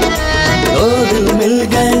 तो दिल मिल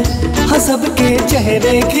गए, हाँ सबके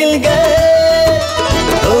चेहरे खिल गए।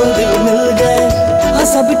 दो दिल मिल गए, हाँ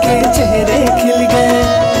सबके चेहरे खिल गए।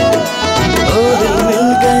 दो दिल मिल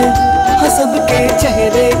गए, हाँ सबके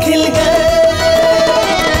चेहरे खिल गए।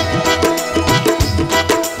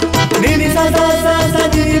 नीनी सा सा सा सा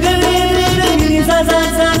नीनी रे रे रे, नीनी सा सा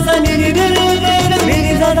सा सा नीनी रे रे रे,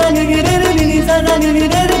 नीनी सा सा नीनी रे रे, नीनी सा सा नीनी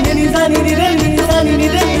रे रे, नीनी सा नीनी रे, नीनी सा नीनी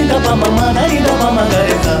रे, नी दा पा मा दा नी दा पा मा गा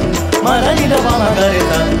रे सा, मा दा नी दा पा मा गा रे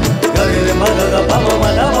सा, गा रे रे मा दा दा पा मा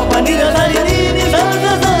दा पा नी दा सा नी नी सा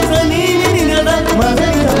सा सा नी नी दा दा मा दा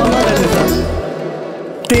नी दा पा मा गा रे सा।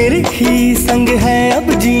 तेरे ही संग है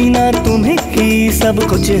अब जीना, तुम्हें ही सब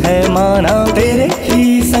कुछ है माना। तेरे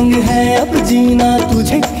ही संग है अब जीना,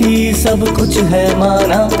 तुझे ही सब कुछ है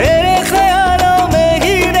माना। तेरे ख्यालों में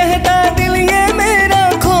ही रहता दिल ये मेरा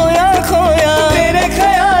खोया खोया। तेरे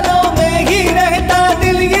ख्यालों में ही रहता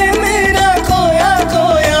दिल ये मेरा खोया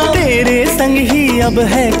खोया। तेरे संग ही अब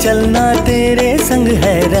है चलना, तेरे संग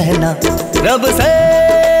है रहना। रब से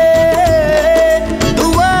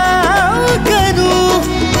दुआ करूं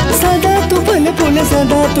सदा तू पल पल,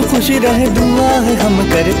 सदा तू खुश रहे, दुआ है हम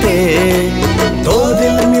करते। दो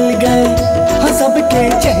दिल मिल गए, हाँ सबके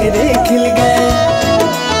चेहरे खिल गए।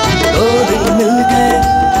 दो दिल मिल गए,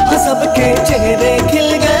 हाँ सबके चेहरे खिल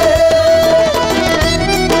गए।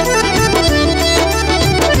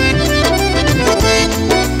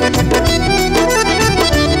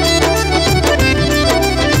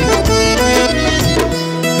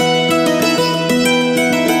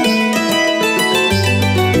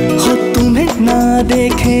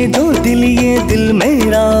 देखे जो दिल ये दिल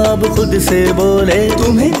मेरा अब खुद से बोले,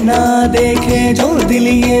 तुम्हें ना देखे जो दिल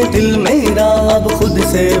ये दिल मेरा अब खुद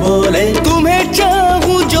से बोले, तुम्हें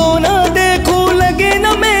चाहूं जो ना देखूं लगे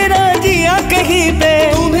ना मेरा जिया कहीं पे,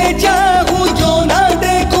 तुम्हें चाहूं जो ना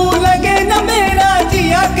देखूं लगे ना मेरा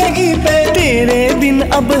जिया कहीं पे, तेरे बिन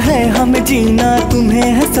अब है हमें जीना,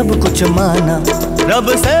 तुम्हें है सब कुछ माना,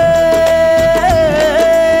 रब से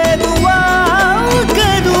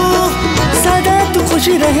खुश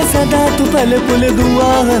रहे सदा तू, पल पुल दुआ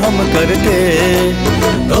हम करते,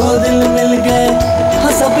 दो दिल मिल गए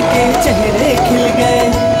हाँ सबके चेहरे खिल गए,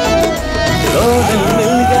 दो दिल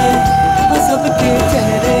मिल गए हाँ सबके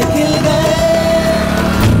चेहरे खिल गए।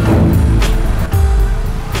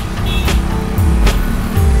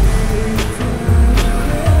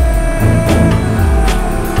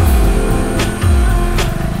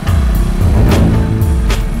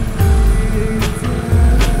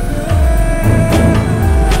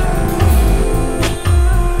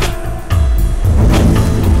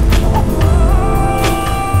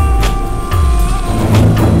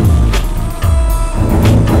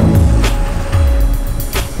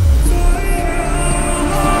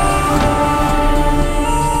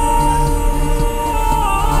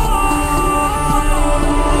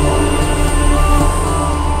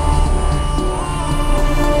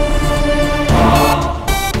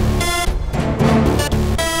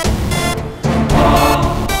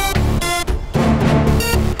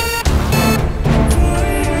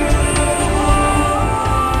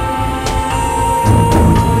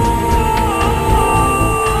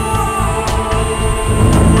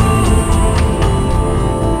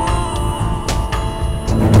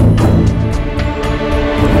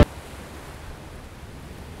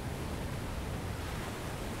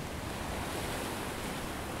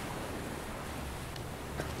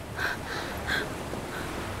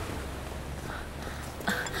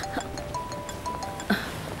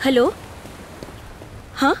 हेलो,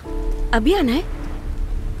 हाँ अभी आना है?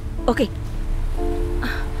 ओके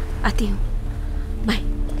आती हूँ, बाय।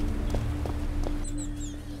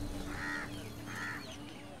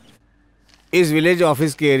 इस विलेज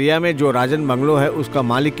ऑफिस के एरिया में जो राजन बंगलो है उसका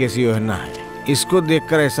मालिक केसी योहन्ना है। इसको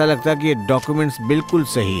देखकर ऐसा लगता है कि ये डॉक्यूमेंट्स बिल्कुल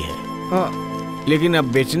सही है। हाँ। लेकिन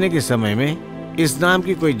अब बेचने के समय में इस नाम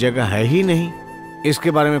की कोई जगह है ही नहीं।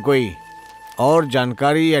 इसके बारे में कोई और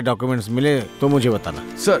जानकारी या डॉक्यूमेंट्स मिले तो मुझे बताना।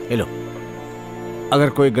 सर। हेलो, अगर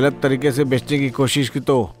कोई गलत तरीके से बेचने की कोशिश की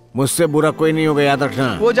तो मुझसे बुरा कोई नहीं होगा, याद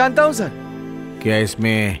रखना। वो जानता हूँ सर। क्या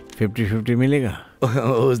इसमें 50-50 मिलेगा?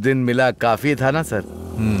 उस दिन मिला काफी था ना सर।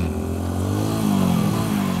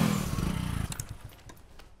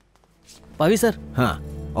 पावी सर। हाँ,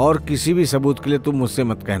 और किसी भी सबूत के लिए तुम मुझसे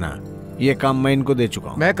मत कहना, ये काम मैं इनको दे चुका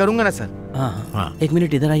हूँ। मैं करूंगा ना सर। हाँ हाँ, एक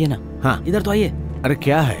मिनट इधर आइए ना। हाँ इधर तो आइए। अरे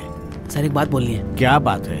क्या है सर, एक बात बोलनी है। क्या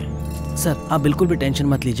बात है? सर आप बिल्कुल भी टेंशन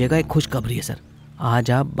मत लीजिएगा, एक खुशखबरी है सर, आज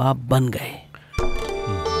आप बाप बन गए।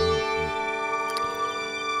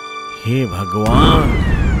 हे भगवान,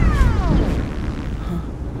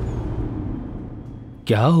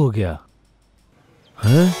 क्या हो गया?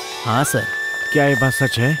 हाँ? हाँ सर। क्या ये बात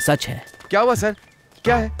सच है? सच है। क्या हुआ सर?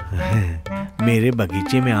 क्या है? मेरे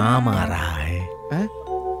बगीचे में आम आ रहा है।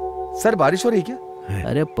 सर बारिश हो रही क्या?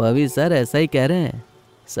 अरे पवी सर ऐसा ही कह रहे हैं,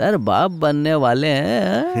 सर बाप बनने वाले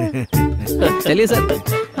हैं। चलिए सर।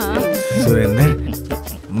 हाँ।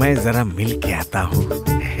 सुरेंद्र, मैं जरा मिल के आता हूँ।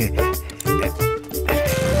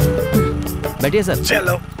 बैठिए सर।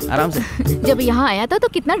 चलो आराम से। जब यहाँ आया था तो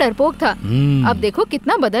कितना डरपोक था, अब देखो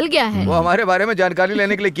कितना बदल गया है। वो हमारे बारे में जानकारी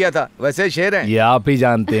लेने के लिए किया था, वैसे शेर हैं। ये आप ही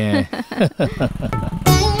जानते हैं।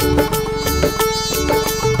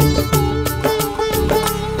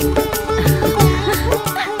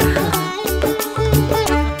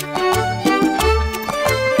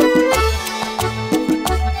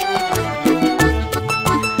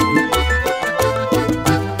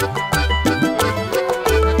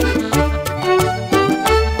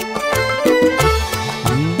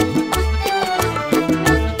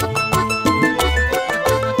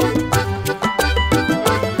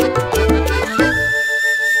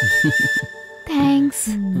 थैंक्स।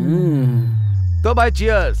 तो भाई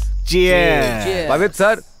चीयर्स। चीयर्स। पवित्र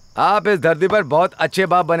सर, आप इस धरती पर बहुत अच्छे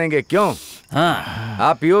बाप बनेंगे। क्यों? हाँ।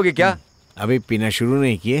 आप पियोगे क्या? अभी पीना शुरू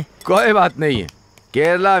नहीं किए। कोई बात नहीं है,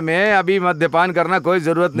 केरला में अभी मद्यपान करना कोई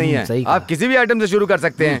जरूरत नहीं है। आप किसी भी आइटम से शुरू कर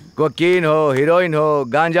सकते हैं। कोकीन हो, हीरोइन हो,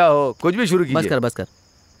 गांजा हो, कुछ भी शुरू कीजिए। बस कर।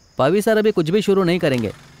 पवी सर अभी कुछ भी शुरू नहीं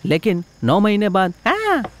करेंगे, लेकिन 9 महीने बाद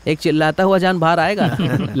एक चिल्लाता हुआ जान बाहर आएगा।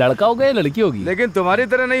 लड़का होगा या लड़की होगी? लेकिन तुम्हारी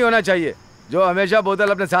तरह नहीं होना चाहिए, जो हमेशा बोतल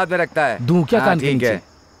अपने साथ में रखता है। दूं क्या? कान के ठीक है।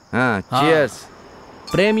 हाँ, चीयर्स।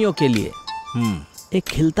 प्रेमियों के लिए। एक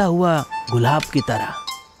खिलता हुआ गुलाब की तरह,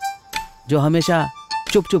 जो हमेशा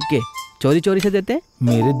चुप चुप के चोरी चोरी से देते हैं।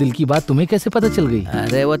 मेरे दिल की बात तुम्हें कैसे पता चल गई?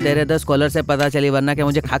 अरे वो तेरे 10 कॉलर से पता चली, वरना क्या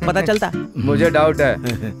मुझे खाक पता चलता? मुझे डाउट है।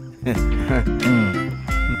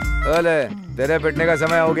 ओले, तेरे पिटने का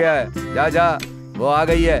समय हो गया है, जा जा, वो आ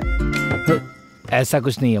गई है। ऐसा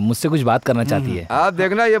कुछ नहीं है, मुझसे कुछ बात करना चाहती है। आप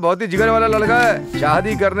देखना, ये बहुत ही जिगर वाला लड़का है।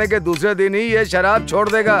 शादी करने के दूसरे दिन ही ये शराब छोड़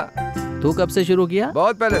देगा। तू कब से शुरू किया?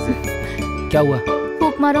 बहुत पहले से। क्या हुआ?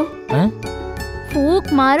 फूक मारो। हैं?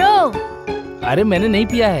 फूक मारो। अरे मैंने नहीं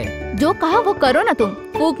पिया है। जो कहा वो करो ना तुम।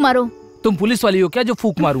 फूक मारो। तुम पुलिस वाली हो क्या जो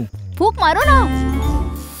फूक मारूं? फूक मारो ना।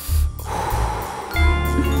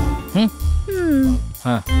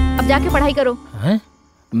 हाँ। अब जाके पढ़ाई करो। हैं?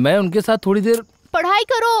 मैं उनके साथ थोड़ी देर पढ़ाई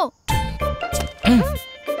करो।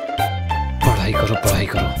 पढ़ाई करो, पढ़ाई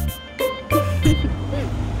करो।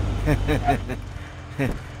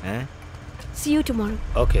 See you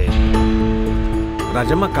tomorrow. Okay.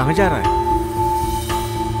 Rajamma कहाँ जा रहा है?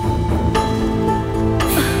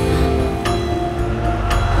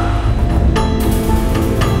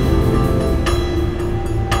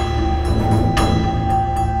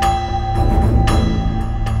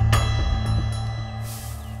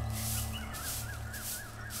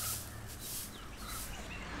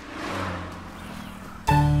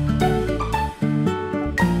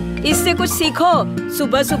 इससे कुछ सीखो।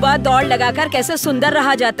 सुबह सुबह दौड़ लगाकर कैसे सुंदर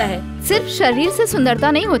रहा जाता है। सिर्फ शरीर से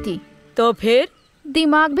सुंदरता नहीं होती, तो फिर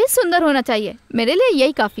दिमाग भी सुंदर होना चाहिए। मेरे लिए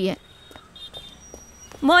यही काफी है।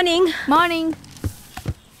 मॉर्निंग। मॉर्निंग।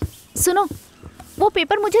 सुनो, वो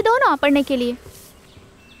पेपर मुझे दो ना पढ़ने के लिए।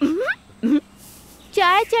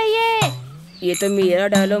 चाय चाहिए। ये तो मेरा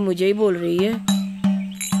डायलॉग मुझे ही बोल रही है।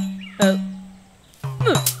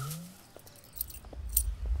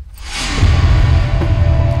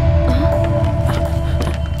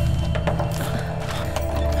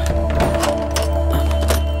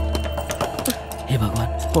 हे भगवान,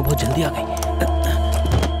 वो बहुत जल्दी आ गई।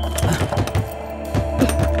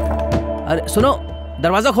 अरे सुनो,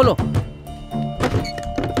 दरवाजा खोलो।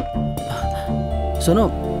 सुनो,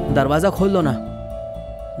 दरवाजा खोल दो ना।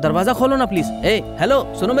 दरवाजा खोलो ना प्लीज। ए हेलो,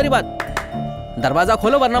 सुनो मेरी बात। दरवाजा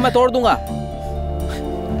खोलो वरना मैं तोड़ दूंगा।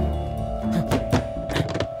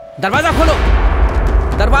 दरवाजा खोलो,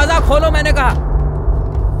 दरवाजा खोलो मैंने कहा।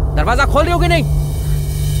 दरवाजा खोल रही हो कि नहीं?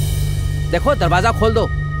 देखो, दरवाजा खोल दो।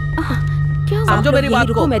 समझो मेरी बात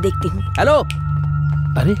को। मैं देखती हूँ। हेलो।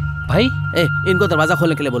 अरे भाई, इनको दरवाजा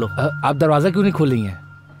खोलने के लिए बोलो। आप दरवाजा क्यों नहीं खोल रही हैं?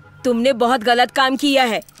 तुमने बहुत गलत काम किया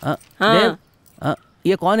है। हाँ।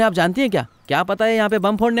 ये कौन है आप जानती हैं क्या? क्या पता है यहाँ पे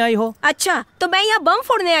बम फोड़ने आई हो? अच्छा, तो मैं यहाँ बम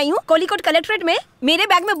फोड़ने आई हूँ? कोलिकोट कलेक्ट्रेट में मेरे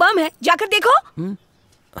बैग में बम है, जाकर देखो।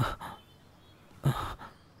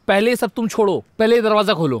 पहले ये सब तुम छोड़ो, पहले ये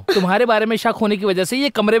दरवाजा खोलो। तुम्हारे बारे में शक होने की वजह से ये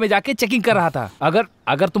कमरे में जाके चेकिंग कर रहा था।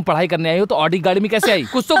 अगर तुम पढ़ाई करने आई हो तो ऑडी गाड़ी में कैसे आई?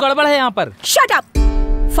 कुछ तो गड़बड़ है यहाँ पर। Shut up!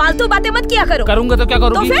 फालतू बातें मत किया करो। करूंगा तो क्या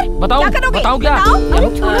करूंगी? तो फिर बताओ, क्या करोगे? बताओ क्या?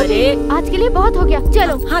 अरे छोड़ो जी, आज के लिए बहुत हो गया।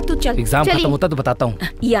 चलो। हाँ तू चल। एग्जाम खत्म होता तो बताता हूँ।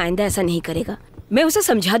 ये आइंदा ऐसा नहीं करेगा। मैं उसे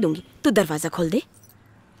समझा दूंगी। तू दरवाजा खोल दे।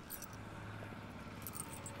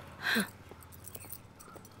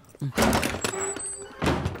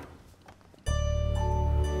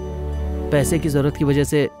 पैसे की जरूरत की वजह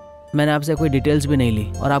से मैंने आपसे कोई डिटेल्स भी नहीं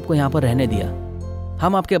ली और आपको यहाँ पर रहने दिया।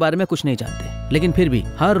 हम आपके बारे में कुछ नहीं जानते, लेकिन फिर भी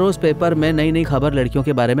हर रोज पेपर में नई नई खबर लड़कियों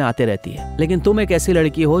के बारे में आते रहती है। लेकिन तुम एक ऐसी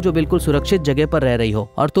लड़की हो जो बिल्कुल सुरक्षित जगह पर रह रही हो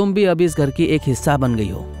और तुम भी अभी इस घर की एक हिस्सा बन गई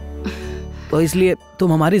हो। तो इसलिए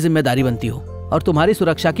तुम हमारी जिम्मेदारी बनती हो और तुम्हारी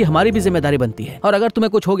सुरक्षा की हमारी भी जिम्मेदारी बनती है। और अगर तुम्हें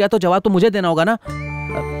कुछ हो गया तो जवाब तो मुझे देना होगा ना।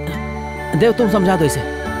 देव, तुम समझा दो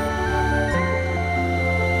इसे।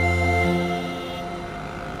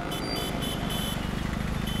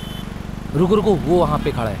 रुको रुको, वो वहाँ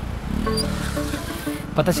पे खड़ा है।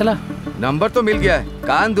 पता चला? नंबर तो मिल गया है।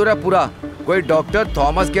 कानपुरा पूरा। कोई डॉक्टर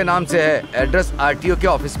थॉमस के नाम से है। एड्रेस आरटीओ के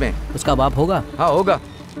ऑफिस में। उसका बाप होगा? हाँ होगा।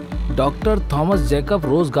 डॉक्टर थॉमस जैकब,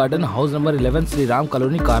 रोज garden, house number 11, Shri Ram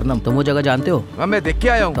colony, कारनम। तुम वो जगह जानते हो? हाँ, मैं देख के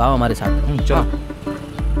आया हूँ। आओ हमारे साथ। चलो।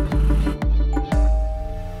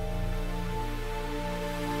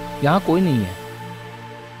 यहाँ कोई नहीं है।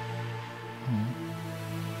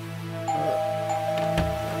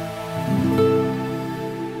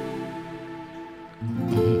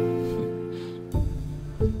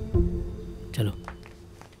 चलो।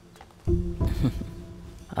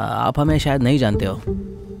 आप हमें शायद नहीं जानते हो।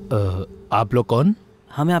 आप लोग कौन?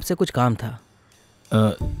 हमें आपसे कुछ काम था।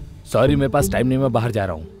 सॉरी, मेरे पास टाइम नहीं, मैं बाहर जा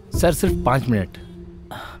रहा हूँ। सर सिर्फ 5 मिनट।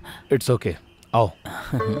 It's okay. आओ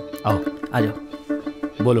आओ, आ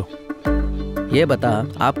जाओ। बोलो। ये बता,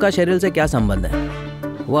 आपका शेरिल से क्या संबंध है?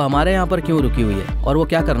 वो हमारे यहाँ पर क्यों रुकी हुई है और वो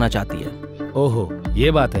क्या करना चाहती है? ओहो,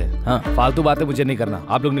 ये बात है। हाँ। फालतू बातें मुझे नहीं करना।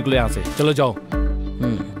 आप लोग निकलो यहाँ से। चलो जाओ।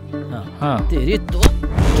 हाँ तेरी तो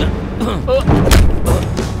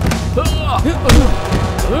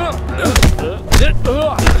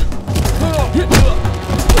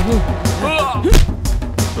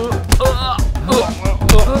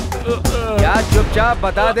क्या चुपचाप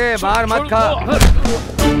बता दे, मार मत खा।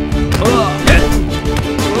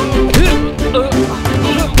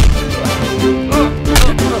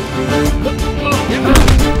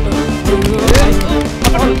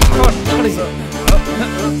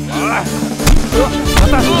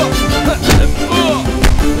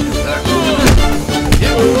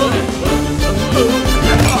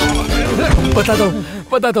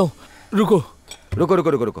 बता दो। रुको रुको रुको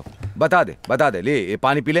रुको रुको, बता दे, ले ये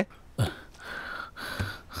पानी पी ले।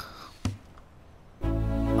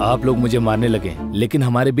 आप लोग मुझे मारने लगे, लेकिन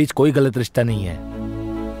हमारे बीच कोई गलत रिश्ता नहीं है।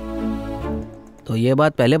 तो ये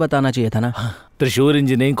बात पहले बताना चाहिए था ना। त्रिशूर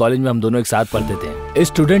इंजीनियरिंग कॉलेज में हम दोनों एक साथ पढ़ते थे।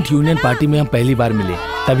 स्टूडेंट यूनियन पार्टी में हम पहली बार मिले,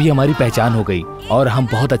 तभी हमारी पहचान हो गई और हम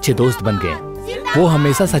बहुत अच्छे दोस्त बन गए। वो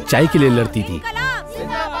हमेशा सच्चाई के लिए लड़ती थी।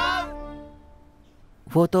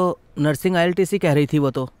 वो तो नर्सिंग ILTC कह रही थी। वो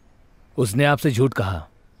तो उसने आपसे झूठ कहा।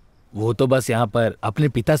 वो तो बस यहाँ पर अपने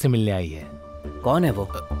पिता से मिलने आई है। कौन है वो?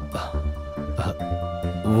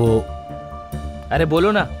 वो अरे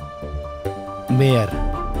बोलो ना। Mayor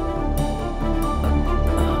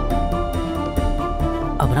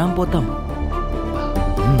Abraham Potom.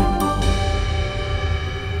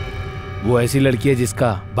 वो ऐसी लड़की है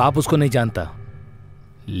जिसका बाप उसको नहीं जानता,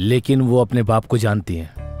 लेकिन वो अपने बाप को जानती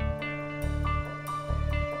है।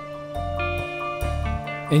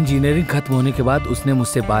 इंजीनियरिंग खत्म होने के बाद उसने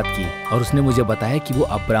मुझसे बात की और उसने मुझे बताया कि वो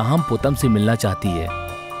अब्राहम पोतम से मिलना चाहती है।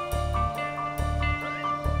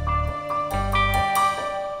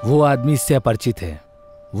 वो आदमी इससे अपरिचित है।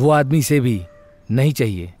 वो आदमी से भी नहीं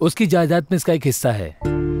चाहिए। उसकी जायदाद में इसका एक हिस्सा है।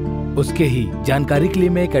 उसके ही जानकारी के लिए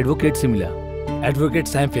मैं एक एडवोकेट से मिला। एडवोकेट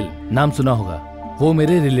सैमफिल, नाम सुना होगा। वो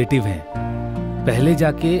मेरे रिलेटिव हैं। पहले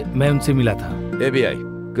जाके मैं उनसे मिला था। ABI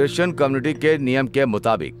क्रिश्चियन कम्युनिटी के नियम के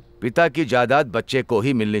मुताबिक पिता की जायदाद बच्चे को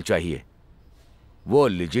ही मिलनी चाहिए, वो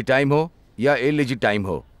लिजिटाइम हो या इलिजिटाइम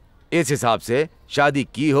हो। इस हिसाब से शादी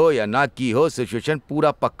की हो या ना की हो, सिचुएशन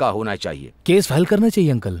पूरा पक्का होना चाहिए। केस फाइल करना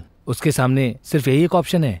चाहिए अंकल। उसके सामने सिर्फ यही एक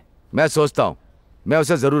ऑप्शन है। मैं सोचता हूँ मैं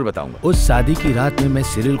उसे जरूर बताऊंगा। उस शादी की रात में मैं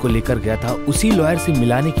सिरिल को लेकर गया था उसी लॉयर से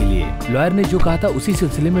मिलाने के लिए। लॉयर ने जो कहा था उसी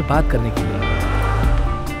सिलसिले में बात करने के लिए,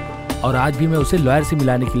 और आज भी मैं उसे लॉयर से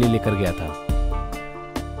मिलाने के लिए लेकर गया था।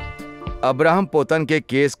 अब्राहम पोतन के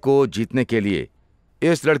केस को जीतने के लिए,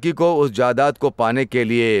 इस लड़की को उस जायदाद को पाने के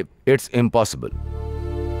लिए इट्स इम्पॉसिबल।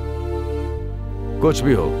 कुछ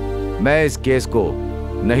भी हो, मैं इस केस को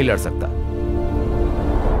नहीं लड़ सकता।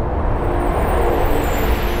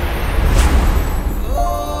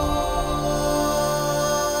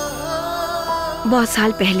 बहुत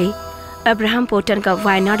साल पहले अब्राहम पोटन का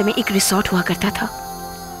वायनाड में एक रिसोर्ट हुआ करता था।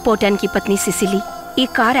 पोटन की पत्नी सिसिली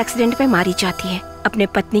एक कार एक्सीडेंट में मारी जाती है। अपने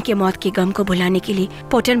पत्नी के मौत के गम को भुलाने के लिए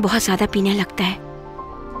पोटन बहुत ज्यादा पीने लगता है।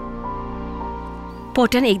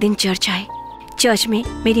 पोटन एक दिन चर्च आए। चर्च में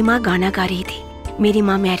मेरी माँ गाना गा रही थी। मेरी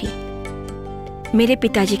माँ मैरी। मेरे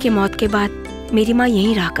पिताजी के मौत के बाद मेरी माँ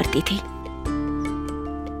यहीं रहा करती थी।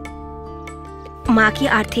 माँ की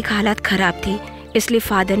आर्थिक हालत खराब थी, इसलिए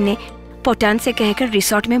फादर ने पोटन से कहकर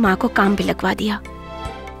रिसोर्ट में माँ को काम पे लगवा दिया,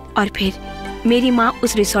 और फिर मेरी माँ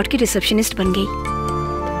उस रिसोर्ट की रिसेप्शनिस्ट बन गई।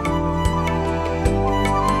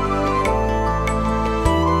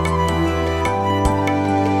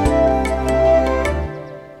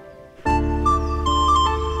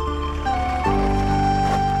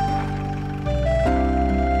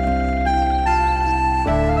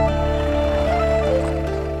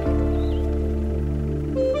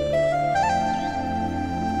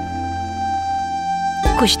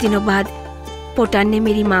 कुछ दिनों बाद पोटन ने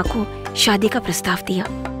मेरी माँ को शादी का प्रस्ताव दिया।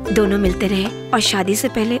 दोनों मिलते रहे और शादी से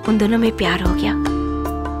पहले उन दोनों में प्यार हो गया।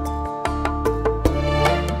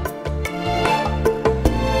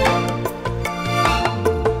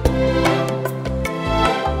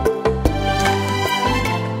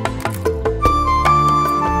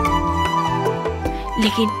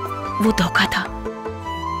 लेकिन वो धोखा था।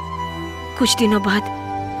 कुछ दिनों बाद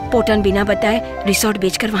पोटन बिना बताए रिसोर्ट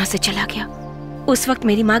बेचकर वहां से चला गया। उस वक्त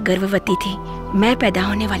मेरी माँ गर्भवती थी। मैं पैदा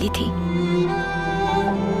होने वाली थी।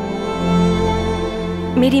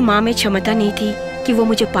 मेरी माँ में क्षमता नहीं थी कि वो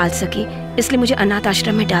मुझे पाल सके, इसलिए मुझे अनाथ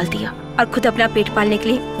आश्रम में डाल दिया और खुद अपना पेट पालने के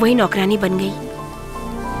लिए वही नौकरानी बन गई।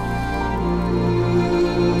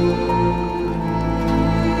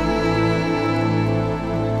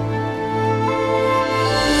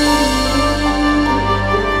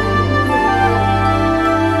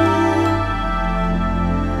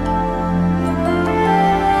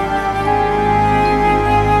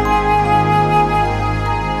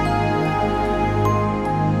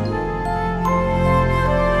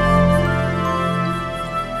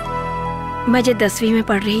 मैं जब 10वीं में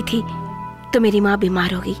पढ़ रही थी तो मेरी माँ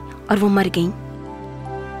बीमार हो गई और वो मर गई।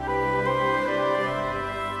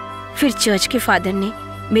 फिर चर्च के फादर ने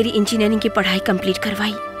मेरी इंजीनियरिंग की पढ़ाई कंप्लीट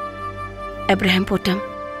करवाई। अब्राहम पोटम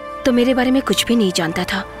तो मेरे बारे में कुछ भी नहीं जानता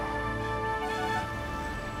था।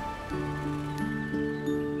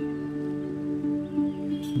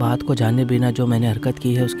 बात को जाने बिना जो मैंने हरकत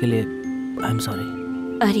की है उसके लिए आई एम सॉरी।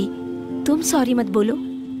 अरे तुम सॉरी मत बोलो,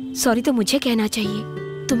 सॉरी तो मुझे कहना चाहिए।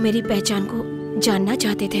 तुम मेरी पहचान को जानना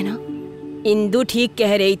चाहते थे ना। इंदु ठीक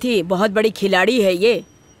कह रही थी, बहुत बड़ी खिलाड़ी है ये।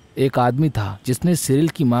 एक आदमी था जिसने सिरिल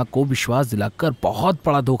की माँ को विश्वास दिलाकर बहुत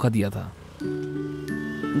बड़ा धोखा दिया था।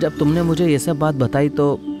 जब तुमने मुझे ये सब बात बताई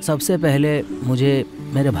तो सबसे पहले मुझे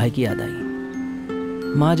मेरे भाई की याद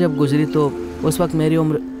आई। माँ जब गुजरी तो उस वक्त मेरी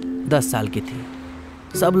उम्र 10 साल की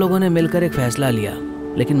थी। सब लोगों ने मिलकर एक फैसला लिया,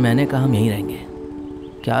 लेकिन मैंने कहा हम यहीं रहेंगे।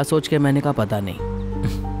 क्या सोच के मैंने कहा पता नहीं।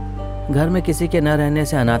 घर में किसी के न रहने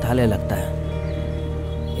से अनाथालय लगता है,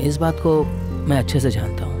 इस बात को मैं अच्छे से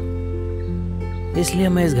जानता हूँ। इसलिए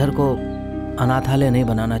मैं इस घर को अनाथालय नहीं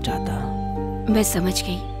बनाना चाहता। मैं समझ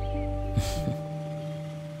गई।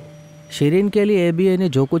 शिरीन के लिए एबीआई ने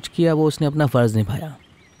जो कुछ किया वो उसने अपना फर्ज निभाया।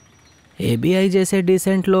 एबीआई जैसे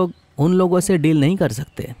डिसेंट लोग उन लोगों से डील नहीं कर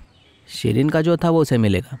सकते। शिरीन का जो था वो उसे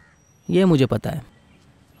मिलेगा, ये मुझे पता है।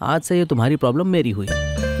 आज से ये तुम्हारी प्रॉब्लम मेरी हुई।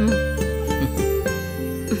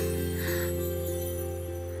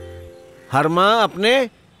 हर माँ अपने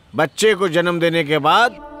बच्चे को जन्म देने के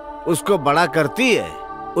बाद उसको बड़ा करती है,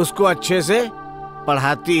 उसको अच्छे से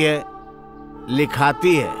पढ़ाती है,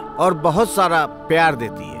 लिखाती है और बहुत सारा प्यार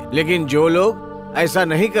देती है। लेकिन जो लोग ऐसा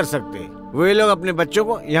नहीं कर सकते वे लोग अपने बच्चों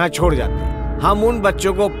को यहाँ छोड़ जाते हैं। हम उन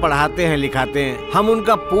बच्चों को पढ़ाते हैं, लिखाते हैं, हम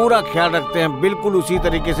उनका पूरा ख्याल रखते हैं, बिल्कुल उसी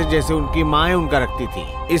तरीके से जैसे उनकी माँ उनका रखती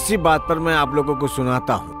थी। इसी बात पर मैं आप लोगों को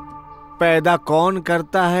सुनाता हूँ। पैदा कौन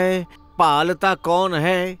करता है, पालता कौन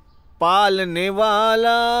है, पालने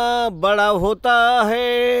वाला बड़ा होता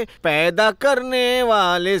है, पैदा करने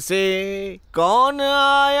वाले से कौन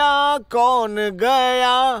आया कौन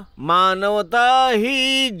गया, मानवता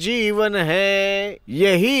ही जीवन है,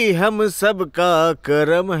 यही हम सब का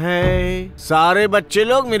कर्म है। सारे बच्चे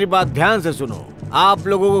लोग मेरी बात ध्यान से सुनो। आप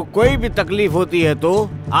लोगों को कोई भी तकलीफ होती है तो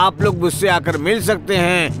आप लोग मुझसे आकर मिल सकते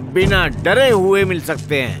हैं, बिना डरे हुए मिल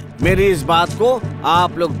सकते हैं। मेरी इस बात को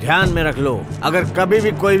आप लोग ध्यान में रख लो। अगर कभी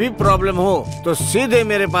भी कोई भी प्रॉब्लम हो तो सीधे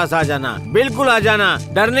मेरे पास आ जाना, बिल्कुल आ जाना,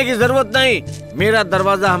 डरने की जरूरत नहीं। मेरा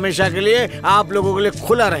दरवाजा हमेशा के लिए आप लोगों के लिए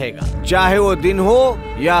खुला रहेगा, चाहे वो दिन हो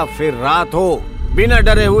या फिर रात हो। बिना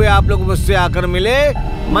डरे हुए आप लोग मुझसे आकर मिले,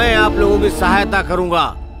 मैं आप लोगों की सहायता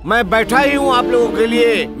करूँगा। मैं बैठा ही हूँ आप लोगों के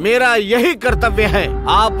लिए, मेरा यही कर्तव्य है।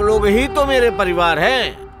 आप लोग ही तो मेरे परिवार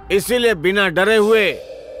हैं, इसीलिए बिना डरे हुए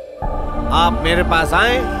आप मेरे पास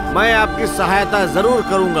आए, मैं आपकी सहायता जरूर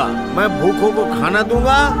करूंगा। मैं भूखों को खाना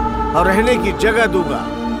दूंगा और रहने की जगह दूंगा,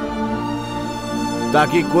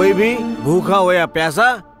 ताकि कोई भी भूखा हो या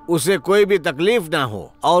प्यासा उसे कोई भी तकलीफ ना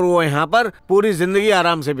हो और वो यहाँ पर पूरी जिंदगी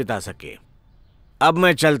आराम से बिता सके। अब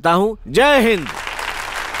मैं चलता हूँ। जय हिंद।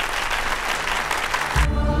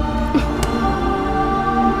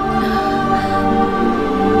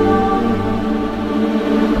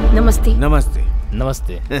 नमस्ते। नमस्ते।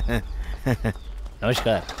 नमस्ते।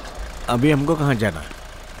 नमस्कार। अभी हमको कहाँ जाना है?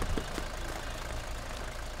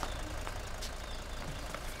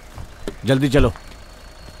 जल्दी चलो।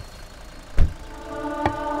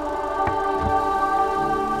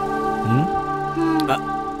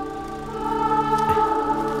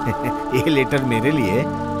 ये लेटर मेरे लिए।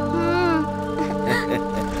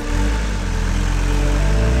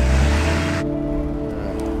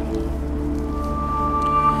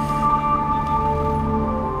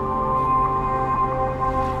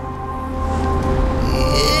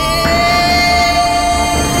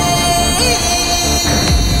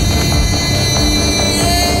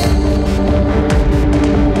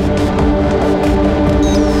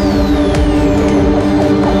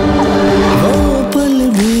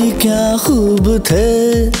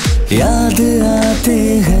 थे याद आते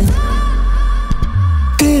हैं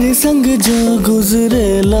तेरे संग जो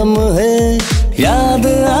गुजरे लम्हे याद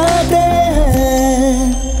आते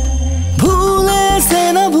हैं, भूले से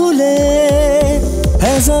न भूले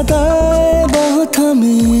ऐसा था बहुत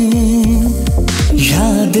हमें।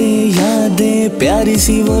 यादें यादें प्यारी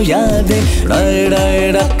सी वो यादें,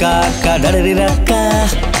 रे रक्का का डरे रक्का,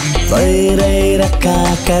 रे रक्का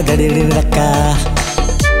का डरे रक्का।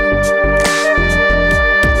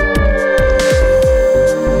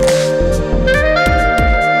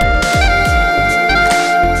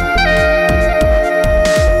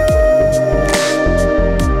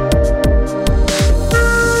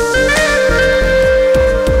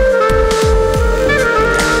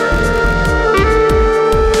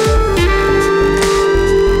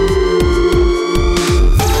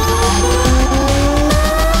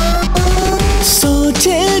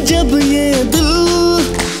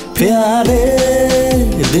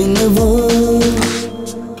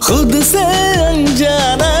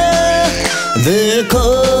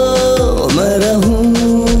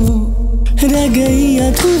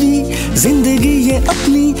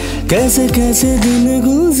 कैसे कैसे दिन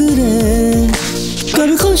गुजरे,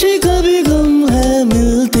 कभी खुशी कभी गम है,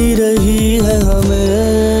 मिलती रही है हमें।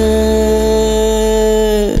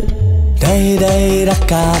 डै डै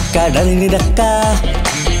रक्का का डरी रक्का,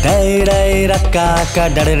 डै डै रक्का का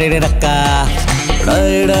डरी रक्का,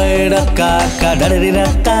 डै डै रक्का का डरी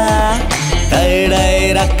रक्का, डै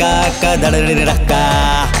डै रक्का का डरी रक्का।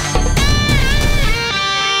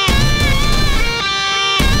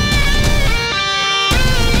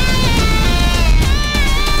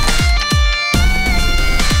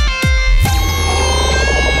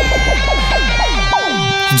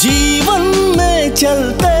 जीवन में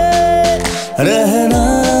चलते रहना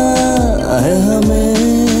है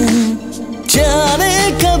हमें, जाने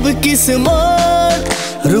कब किस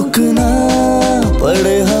मोड़ रुकना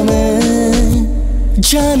पड़े हमें।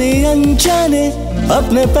 जाने अनजाने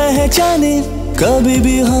अपने पहचाने कभी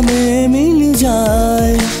भी हमें मिल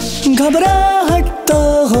जाए, घबराहट तो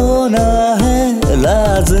होना है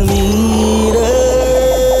लाज़मी रे।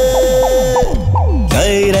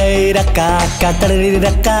 रै रक्का का डरी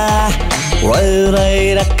रक्का,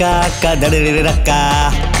 रै रक्का का डरी रक्का,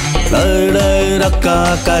 रै रक्का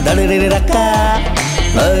का डरी रक्का,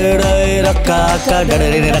 रै रक्का का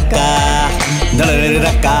डरी रक्का, डरी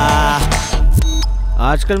रक्का।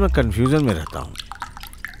 आजकल मैं कंफ्यूजन में रहता हूँ।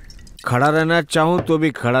 खड़ा रहना चाहूँ तो भी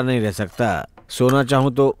खड़ा नहीं रह सकता, सोना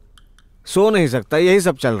चाहूँ तो सो नहीं सकता, यही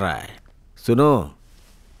सब चल रहा है। सुनो,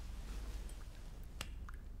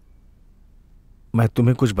 मैं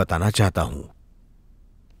तुम्हें कुछ बताना चाहता हूँ,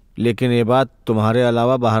 लेकिन ये बात तुम्हारे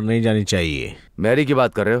अलावा बाहर नहीं जानी चाहिए। मैरी की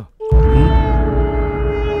बात कर रहे हो?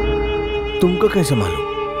 तुमको कैसे मालूम?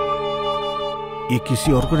 ये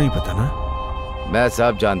किसी और को नहीं पता ना? मैं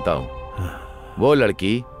सब जानता हूँ। वो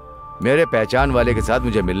लड़की मेरे पहचान वाले के साथ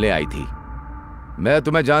मुझे मिलने आई थी। मैं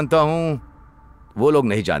तुम्हें जानता हूँ, वो लोग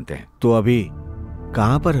नहीं जानते हैं। तो अभी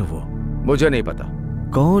कहाँ पर है वो? मुझे नहीं पता।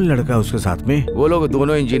 कौन लड़का उसके साथ में? वो लोग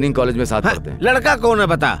दोनों इंजीनियरिंग कॉलेज में साथ पढ़ते हैं। लड़का कौन है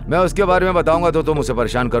बता? मैं उसके बारे में बताऊंगा तो तुम उसे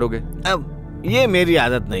परेशान करोगे। अब ये मेरी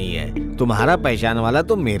आदत नहीं है। तुम्हारा पहचान वाला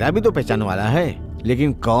तो मेरा भी तो पहचान वाला है,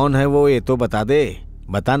 लेकिन कौन है वो ये तो बता दे।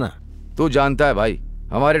 बताना। तू जानता है भाई,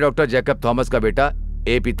 हमारे डॉक्टर जैकब थॉमस का बेटा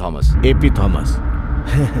एपी थॉमस। AP Thomas.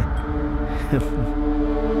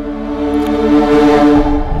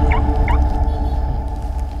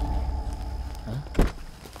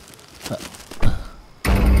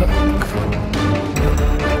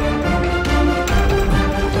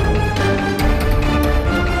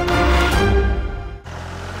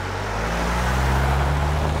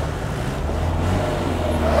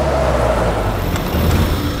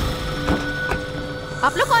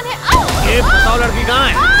 आप लोग कौन है? ये बताओ लड़की कहाँ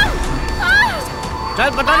है? चल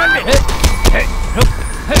बता लड़की।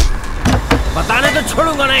 बताने तो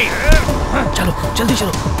छोड़ूंगा नहीं। चलो जल्दी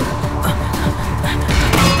चलो।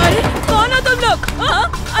 अरे कौन हो तुम लोग?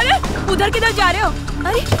 अरे उधर किधर जा रहे हो?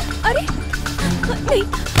 अरे अरे नहीं,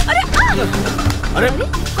 अरे अरे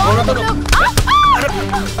कौन हो तुम लोग?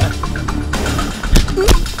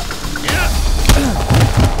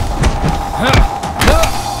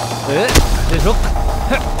 रुक।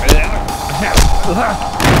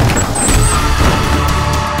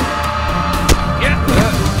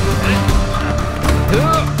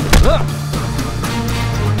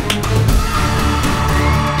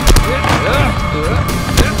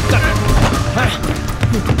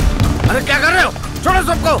 अरे क्या कर रहे हो? छोड़ो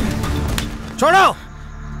सबको, छोड़ो।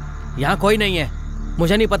 यहाँ कोई नहीं है।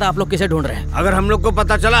 मुझे नहीं पता आप लोग किसे ढूंढ रहे हैं। अगर हम लोग को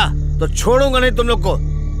पता चला तो छोड़ूंगा नहीं तुम लोग को।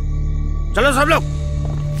 चलो सब लोग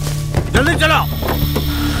जल्दी चलो।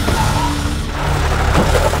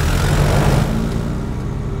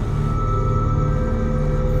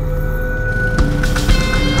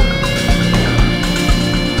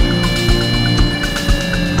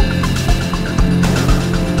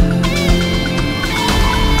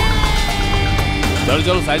 चलो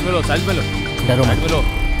चलो साइड में लो, साइड में लो। डरो साइड में लो।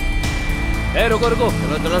 ए रुको रुको।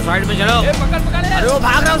 चलो चलो साइड में चलो। ए पकड़ पकड़। अरे वो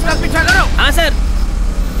भाग रहा है, उसका पीछा करो। हाँ सर।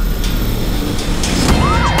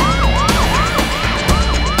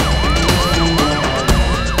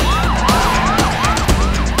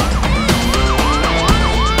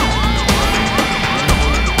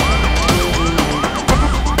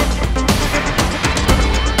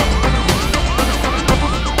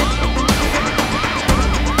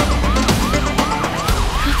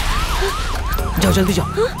 जाओ जल्दी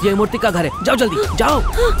जाओ, ये मूर्ति का घर है। जाओ जल्दी जाओ।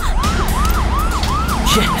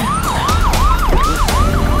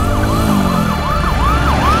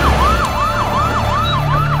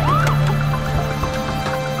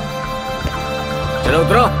 चलो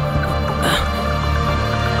उतरो,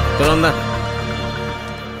 चलो अंदर,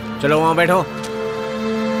 चलो वहां बैठो।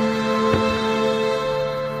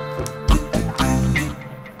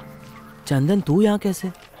 चंदन तू यहाँ कैसे?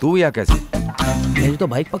 तू यहाँ कैसे? मेरी तो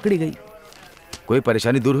बाइक पकड़ी गई। कोई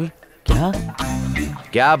परेशानी दूर हुई? क्या?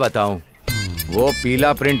 क्या बताऊं, वो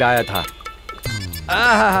पीला प्रिंट आया था।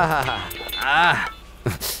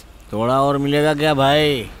 थोड़ा और मिलेगा क्या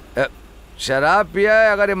भाई? शराब पिया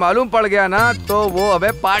है, अगर ये मालूम पड़ गया ना तो वो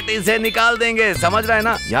अबे पार्टी से निकाल देंगे, समझ रहा है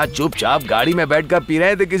ना। यहाँ चुपचाप गाड़ी में बैठकर पी रहे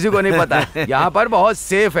हैं तो किसी को नहीं पता। यहाँ पर बहुत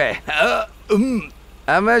सेफ है।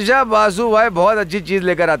 हमेशा बासु भाई बहुत अच्छी चीज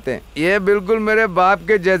लेकर आते हैं। ये बिल्कुल मेरे बाप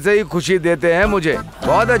के जैसे ही खुशी देते हैं मुझे।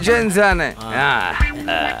 बहुत अच्छे इंसान है।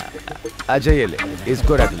 अच्छा ये ले,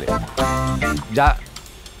 इसको रख ले, जा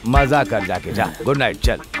मजा कर जाके जा। Good night.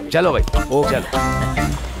 चलो भाई, ओ चलो।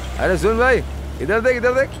 अरे सुन भाई, इधर देख,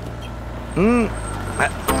 इधर देख।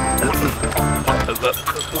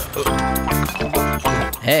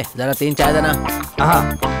 जरा 3 चाय देना।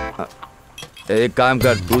 हाँ, एक काम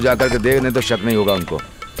कर, तू जाकर के देख, नहीं तो शक नहीं होगा उनको।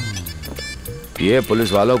 ये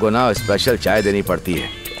पुलिस वालों को ना स्पेशल चाय देनी पड़ती है।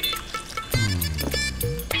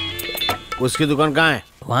 उसकी दुकान कहाँ है?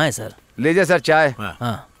 वहाँ है सर। ले जा सर चाय।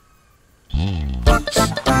 हाँ।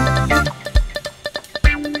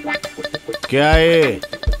 क्या है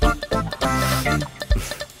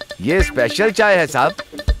ये स्पेशल चाय है साहब।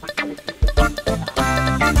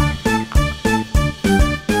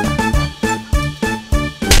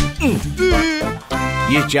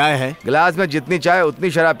 ये चाय है? गिलास में जितनी चाय उतनी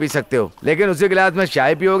शराब पी सकते हो, लेकिन उसी गिलास में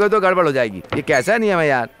चाय पियोगे तो गड़बड़ हो जाएगी। ये कैसा नियम है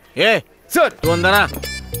यार? ए सर तू अंदर आ।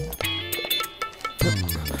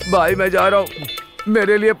 भाई मैं जा रहा हूँ,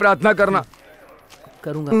 मेरे लिए प्रार्थना करना।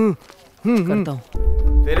 करूँगा, करता हूँ।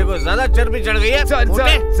 तेरे को ज्यादा चर्बी चढ़ गई है? सर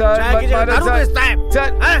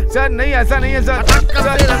नहीं, ऐसा नहीं है सर।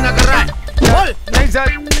 धंधा कर रहा है? बोल। नहीं सर,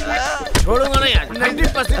 छोड़ूंगा नहीं आज।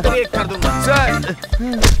 90% तेरी एक कर दूंगा। सर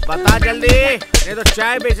बता जल्दी, नहीं तो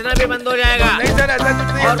चाय बेचना भी बंद हो जाएगा। नहीं सर, ऐसा कुछ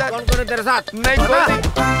नहीं है सर। कौन कौन है तेरे साथ? नहीं कोई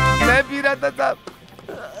नहीं, मैं पी रहा था साहब।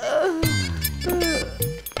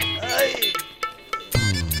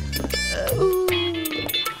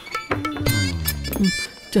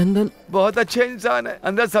 चंदन बहुत अच्छे इंसान है,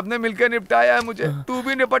 अंदर सबने मिलकर निपटाया है मुझे। तू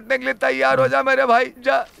भी निपटने के लिए तैयार हो जा मेरे भाई।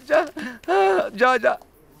 जा जा जा जा,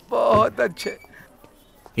 बहुत अच्छे।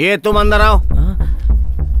 ये तुम अंदर आओ।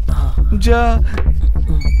 जा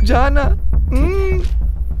जाना।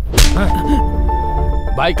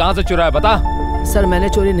 भाई कहाँ से चुराया बता? सर मैंने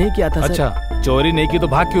चोरी नहीं किया था। अच्छा, चोरी नहीं की तो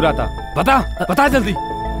भाग क्यों रहा था? बता जल्दी।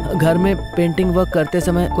 घर में पेंटिंग वर्क करते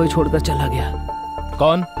समय कोई छोड़कर चला गया।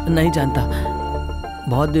 कौन? नहीं जानता।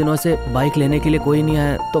 बहुत दिनों से बाइक लेने के लिए कोई नहीं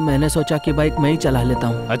आया तो मैंने सोचा कि बाइक मैं ही चला लेता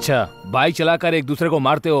हूँ। अच्छा, बाइक चलाकर एक दूसरे को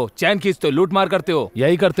मारते हो, चैन खींचते हो, लूट मार करते हो,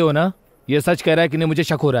 यही करते हो ना? ये सच कह रहा है कि नहीं? मुझे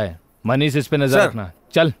शक हो रहा है। मनीष इस पे नजर रखना।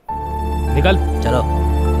 चल निकल। चलो।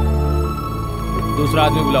 दूसरा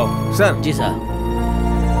आदमी बुलाओ। सर। जी साहब।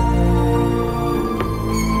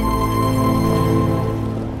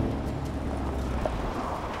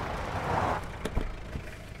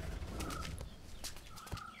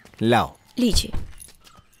 लाओ। लीजिए।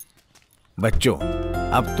 बच्चों,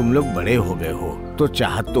 अब तुम लोग बड़े हो गए हो तो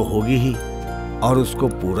चाहत तो होगी ही, और उसको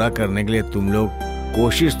पूरा करने के लिए तुम लोग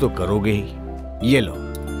कोशिश तो करोगे ही। ये लो,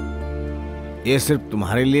 ये सिर्फ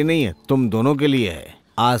तुम्हारे लिए नहीं है, तुम दोनों के लिए है।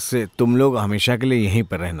 आज से तुम लोग हमेशा के लिए यहीं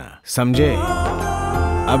पर रहना, समझे?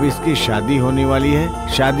 अब इसकी शादी होने वाली है,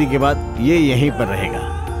 शादी के बाद ये यहीं पर रहेगा।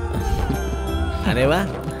 अरे वाह,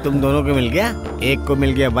 तुम दोनों को मिल गया, एक को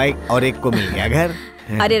मिल गया बाइक और एक को मिल गया घर।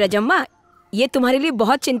 अरे रजम्मा, ये तुम्हारे लिए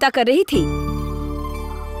बहुत चिंता कर रही थी।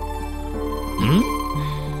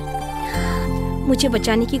 मुझे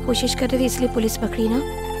बचाने की कोशिश कर रही थी, इसलिए पुलिस पकड़ी ना,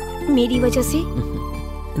 मेरी वजह से।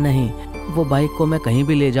 नहीं, वो बाइक को मैं कहीं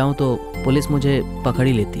भी ले जाऊं तो पुलिस मुझे पकड़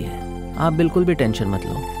ही लेती है। आप बिल्कुल भी टेंशन मत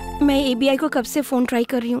लो। मैं एबीआई को कब से फोन ट्राई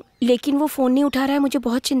कर रही हूँ, लेकिन वो फोन नहीं उठा रहा है। मुझे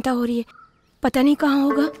बहुत चिंता हो रही है, पता नहीं कहाँ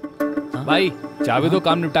होगा। भाई चाबी दो,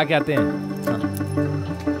 काम निपटा के आते हैं।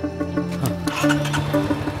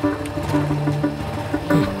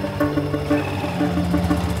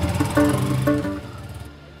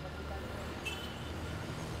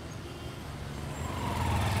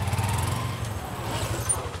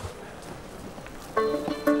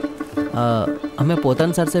 हमें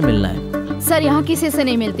पोतन सर से मिलना है। सर यहाँ किसी से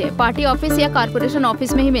नहीं मिलते, पार्टी ऑफिस या कॉर्पोरेशन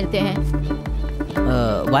ऑफिस में ही मिलते हैं।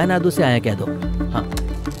 वायनाडू से आए कह दो। हाँ।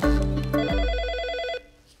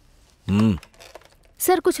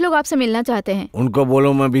 सर कुछ लोग आपसे मिलना चाहते हैं। उनको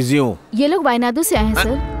बोलो मैं बिजी हूँ। ये लोग वायनाडू से आए हैं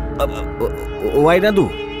सर। वायनाडू?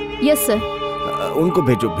 Yes sir. उनको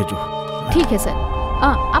भेजो भेजो। ठीक है सर,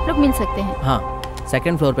 आप लोग मिल सकते हैं। हाँ,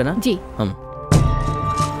 2nd फ्लोर पे ना? जी। हम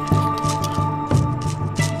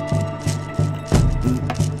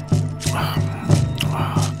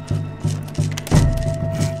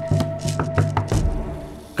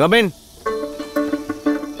कम इन।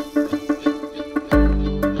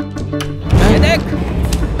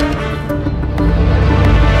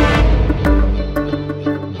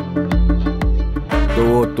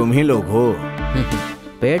 तुम ही लोग हो।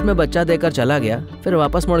 पेट में बच्चा देकर चला गया, फिर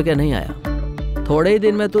वापस मुड़ के नहीं आया। थोड़े ही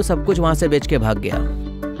दिन में तू सब कुछ वहाँ से बेच के भाग गया।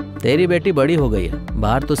 तेरी बेटी बड़ी हो गई है,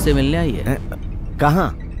 बाहर तुझसे मिलने आई है। कहाँ?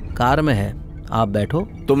 कार में है, आप बैठो।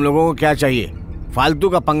 तुम लोगों को क्या चाहिए? फालतू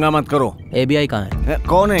का पंगा मत करो। एबीआई कहाँ है?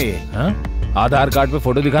 कौन है ये? आधार कार्ड पे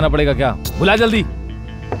फोटो दिखाना पड़ेगा क्या? बुला जल्दी।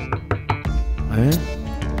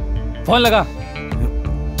 फोन लगा।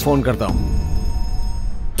 फोन करता हूँ।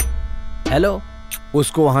 हेलो।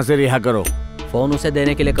 उसको वहां से रिहा करो। फोन उसे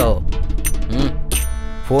देने के लिए कहो।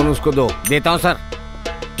 फोन उसको दो। देता हूँ सर।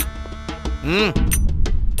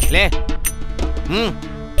 ले।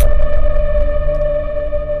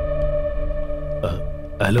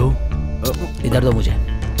 हेलो। इधर दो मुझे।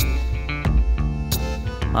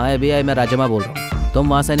 हाँ एबीआई, मैं राजम्मा बोल रहा हूँ। तुम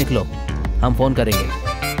वहां से निकलो, हम फोन करेंगे।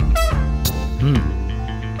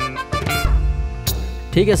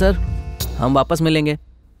 ठीक है सर, हम वापस मिलेंगे।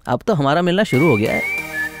 अब तो हमारा मिलना शुरू हो गया है।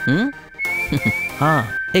 हाँ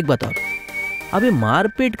एक बात और, अभी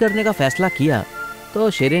मारपीट करने का फैसला किया तो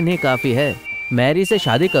शिरीन ही काफी है। मैरी से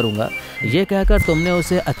शादी करूंगा ये कहकर तुमने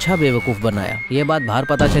उसे अच्छा बेवकूफ बनाया। ये बात बाहर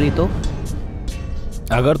पता चली तो?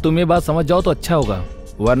 अगर तुम ये बात समझ जाओ तो अच्छा होगा,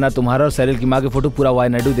 वरना तुम्हारा और सैरिल की माँ की फोटो पूरा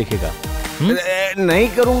वायनाडू देखेगा। नहीं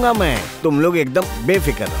करूंगा मैं, तुम लोग एकदम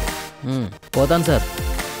बेफिक्र रहो। पोतन सर,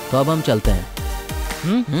 तो अब हम चलते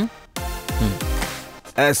हैं।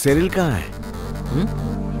 सैरिल कहाँ है?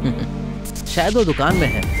 शायद वो दुकान में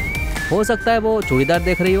है। हो सकता है वो चूड़ीदार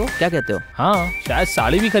देख रही हो, क्या कहते हो? हाँ शायद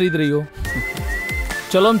साड़ी भी खरीद रही हो।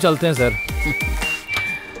 चलो हम चलते हैं सर।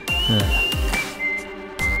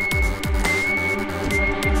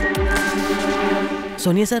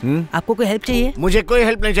 सुनिए सर, आपको कोई हेल्प चाहिए? मुझे कोई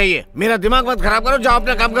हेल्प नहीं चाहिए। मेरा दिमाग मत खराब करो, जाओ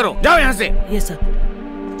अपना काम करो, जाओ यहाँ से। ये सर।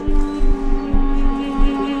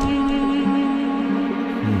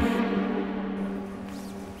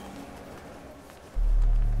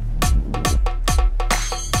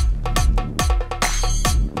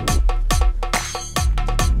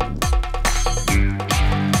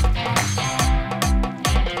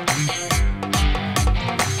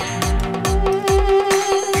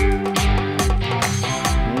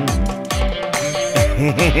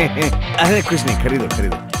 अरे कुछ नहीं, खरीदो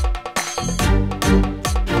खरीदो।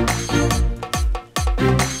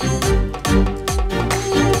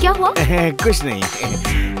 क्या हुआ? कुछ नहीं।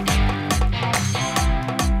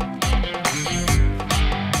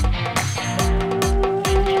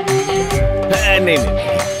 नहीं नहीं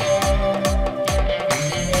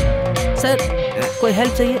सर, कोई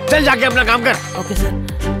हेल्प चाहिए? चल जाके अपना काम कर। Okay sir.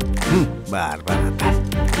 बार बार आता है।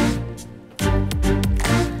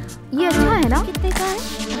 ये अच्छा है ना? कितने का है?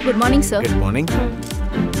 Good morning sir. Good morning.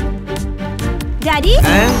 Daddy,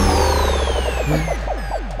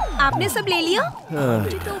 आपने सब ले लिया?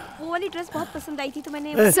 मुझे तो वो वाली ड्रेस बहुत पसंद आई थी तो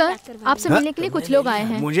मैंने सर, आपसे मिलने के लिए कुछ लोग आए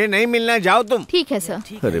हैं। मुझे नहीं मिलना, जाओ तुम। ठीक है सर।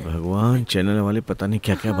 अरे भगवान, चैनल वाले पता नहीं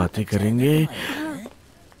क्या क्या बातें करेंगे।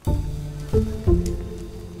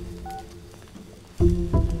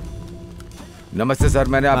 नमस्ते सर,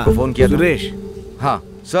 मैंने आपको फोन किया था। सुरेश। हाँ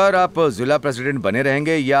सर, आप जिला प्रेसिडेंट बने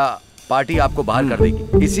रहेंगे या पार्टी आपको बाहर कर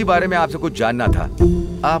देगी, इसी बारे में आपसे कुछ जानना था।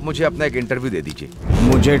 आप मुझे अपना एक इंटरव्यू दे दीजिए।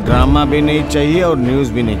 मुझे ड्रामा भी नहीं चाहिए और न्यूज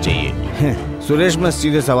भी नहीं चाहिए। सुरेश, मैं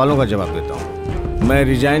सीधे सवालों का जवाब देता हूँ। मैं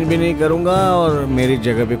रिजाइन भी नहीं करूँगा और मेरी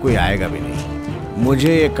जगह पे कोई आएगा भी नहीं।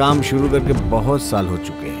 मुझे ये काम शुरू करके बहुत साल हो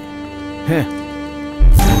चुके हैं।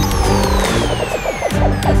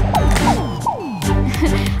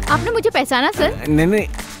 आपने मुझे पहचाना सर? नहीं नहीं,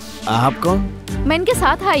 आप कौन? मैं इनके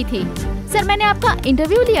साथ आई थी सर। मैंने आपका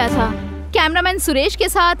इंटरव्यू लिया था कैमरामैन सुरेश के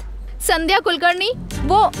साथ। संध्या कुलकर्णी,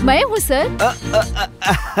 वो मैं हूँ सर।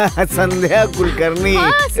 संध्या कुलकर्णी।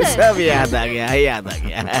 हाँ, सर। सब याद आ गया, याद आ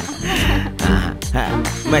गया।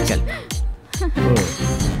 मैं चल।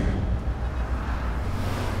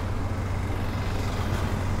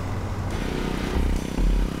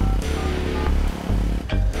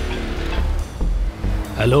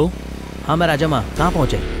 हेलो। हाँ मैं राजम्मा, कहाँ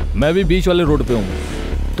पहुँचे? मैं भी बीच वाले रोड पे हूँ।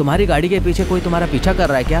 तुम्हारी गाड़ी के पीछे कोई तुम्हारा पीछा कर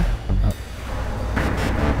रहा है क्या?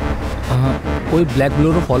 हाँ, कोई ब्लैक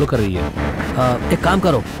बोलेरो फॉलो कर रही है। एक काम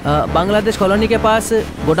करो, बांग्लादेश कॉलोनी के पास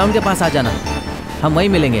गोडाउन के पास आ जाना, हम वहीं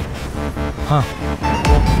मिलेंगे। हाँ।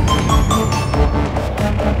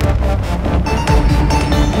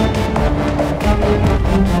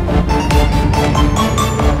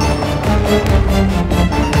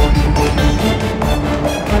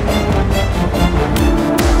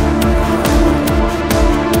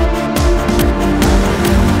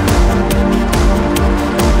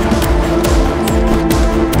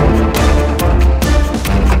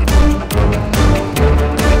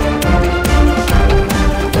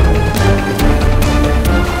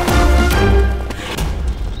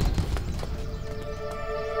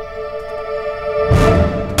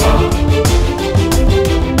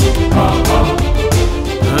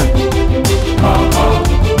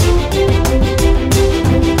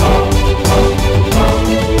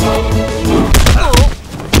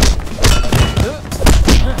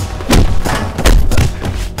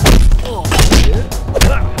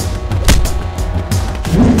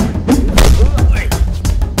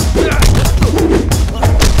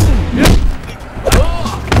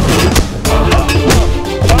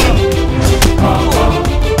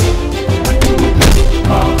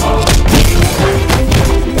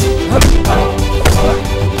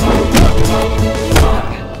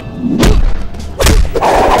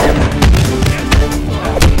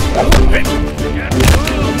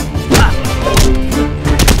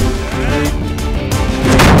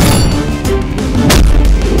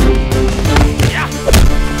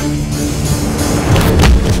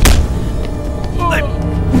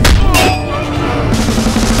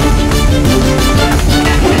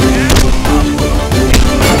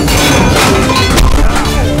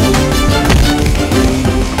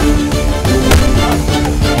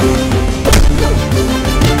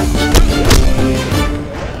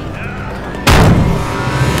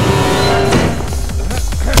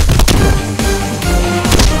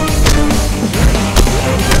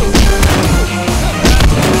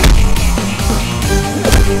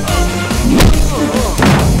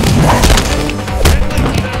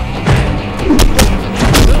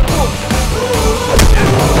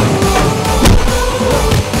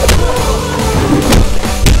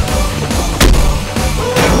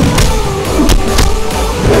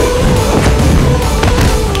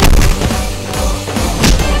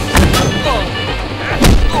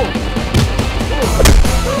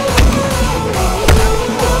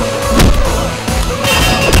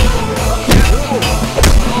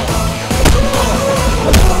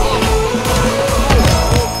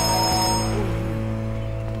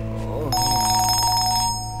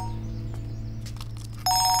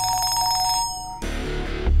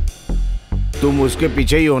 तुम उसके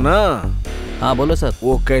पीछे ही हो ना? हाँ बोलो सर।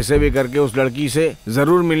 वो कैसे भी करके उस लड़की से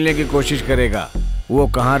जरूर मिलने की कोशिश करेगा। वो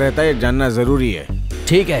कहाँ रहता है जानना जरूरी है।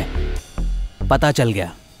 ठीक है, पता चल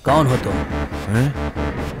गया। कौन हो तुम?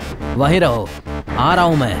 वहीं रहो, आ रहा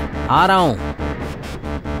हूँ मैं, आ रहा हूँ।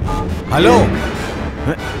 Hello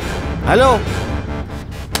hello.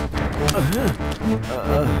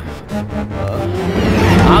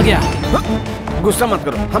 आ गया। गुस्सा मत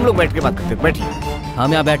करो, हम लोग बैठ के बात करते हैं। बैठिए।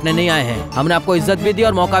 हम यहाँ बैठने नहीं आए हैं। हमने आपको इज्जत भी दी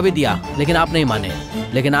और मौका भी दिया, लेकिन आप नहीं माने।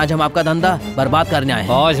 लेकिन आज हम आपका धंधा बर्बाद करने आए हैं।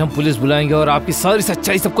 आज हम पुलिस बुलाएंगे और आपकी सारी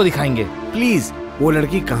सच्चाई सबको दिखाएंगे। प्लीज, वो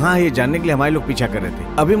लड़की कहाँ है ये जानने के लिए हमारे लोग पीछा कर रहे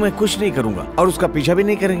थे। अभी मैं कुछ नहीं करूंगा और उसका पीछा भी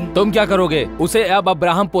नहीं करेंगे। तुम क्या करोगे? उसे अब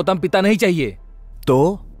अब्राहम पोतम पिता नहीं चाहिए।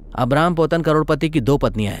 तो अब्राहम पोतन करोड़पति की 2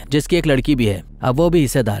 पत्नियां हैं, जिसकी एक लड़की भी है। अब वो भी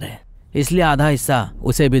हिस्सेदार है, इसलिए आधा हिस्सा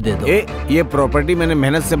उसे भी दे दो। ये प्रॉपर्टी मैंने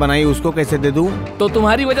मेहनत से बनाई, उसको कैसे दे दूं? तो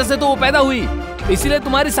तुम्हारी वजह से तो वो पैदा हुई, इसीलिए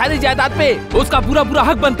तुम्हारी सारी जायदाद पे उसका पूरा पूरा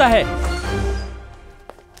हक बनता है।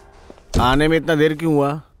 आने में इतना देर क्यों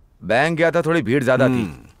हुआ? बैंक गया था, थोड़ी भीड़ ज्यादा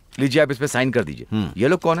थी। लीजिए, आप इस पे साइन कर दीजिए। ये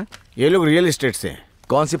लोग कौन है? ये लोग रियल एस्टेट से हैं।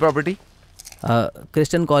 कौन सी प्रॉपर्टी?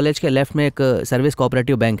 क्रिश्चियन कॉलेज के लेफ्ट में एक सर्विस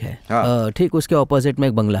कोऑपरेटिव बैंक है। ठीक उसके ऑपोजिट में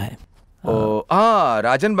एक बंगला है। हाँ,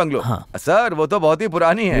 राजन बंगलो। हाँ। सर, वो तो बहुत ही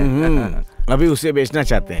पुरानी है। अभी उसे बेचना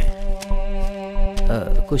चाहते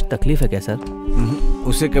हैं। कुछ तकलीफ है क्या सर?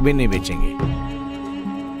 उसे कभी नहीं बेचेंगे।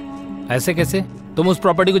 ऐसे कैसे? तुम उस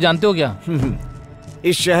प्रॉपर्टी को जानते हो क्या?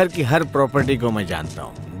 इस शहर की हर प्रॉपर्टी को मैं जानता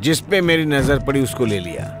हूँ। जिस पे मेरी नजर पड़ी उसको ले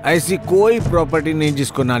लिया। ऐसी कोई प्रॉपर्टी नहीं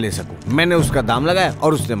जिसको ना ले सकूं। मैंने उसका दाम लगाया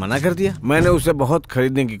और उसने मना कर दिया। मैंने उसे बहुत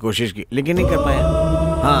खरीदने की कोशिश की, लेकिन नहीं कर पाया।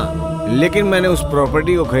 हाँ, लेकिन मैंने उस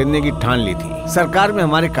प्रॉपर्टी को खरीदने की ठान ली थी। सरकार में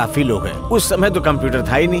हमारे काफी लोग हैं। उस समय तो कंप्यूटर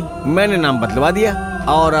था ही नहीं। मैंने नाम बदलवा दिया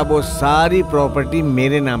और अब वो सारी प्रॉपर्टी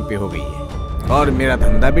मेरे नाम पे हो गई है और मेरा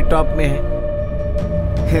धंधा भी टॉप में है।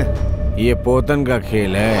 ये पोतन का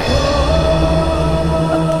खेल है।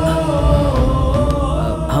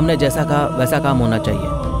 हमने जैसा कहा वैसा काम होना चाहिए।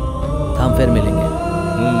 हम फिर मिलेंगे।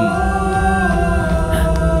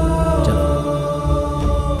 चलो।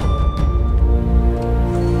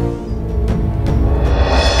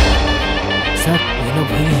 सर, ये लोग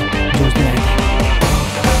वही हैं जो उस दिन आए थे।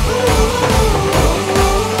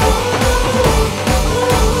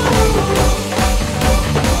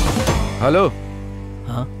 हेलो।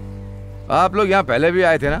 हाँ, आप लोग यहाँ पहले भी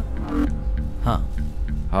आए थे ना? हाँ।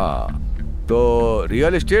 हाँ, तो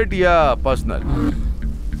रियल एस्टेट या पर्सनल?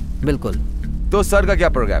 बिल्कुल। तो सर का क्या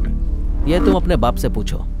प्रोग्राम है? ये तुम अपने बाप से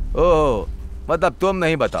पूछो। ओह, मतलब तुम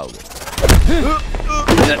नहीं बताओगे?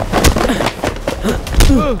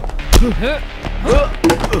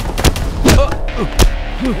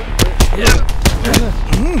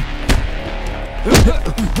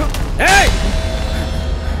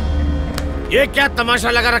 ये क्या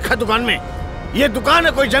तमाशा लगा रखा दुकान में? ये दुकान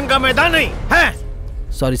है, कोई जंग का मैदान नहीं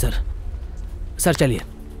है। Sorry sir. सर चलिए।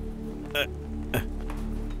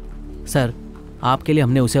 सर, आपके लिए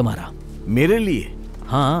हमने उसे मारा। मेरे लिए?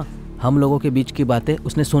 हाँ, हम लोगों के बीच की बातें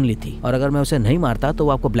उसने सुन ली थी और अगर मैं उसे नहीं मारता तो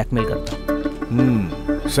वो आपको ब्लैकमेल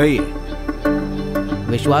करता। सही है।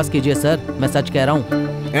 विश्वास कीजिए सर, मैं सच कह रहा हूँ।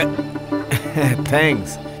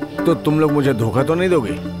 थैंक्स। तो तुम लोग मुझे धोखा तो नहीं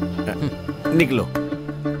दोगे? निकलो।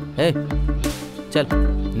 चल,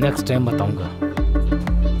 नेक्स्ट टाइम बताऊंगा।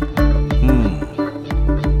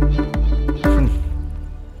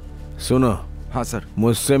 सुनो। हाँ सर।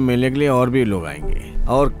 मुझसे मिलने के लिए और भी लोग आएंगे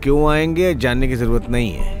और क्यों आएंगे जानने की जरूरत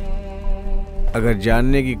नहीं है। अगर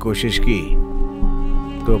जानने की कोशिश की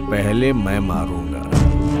तो पहले मैं मारूंगा।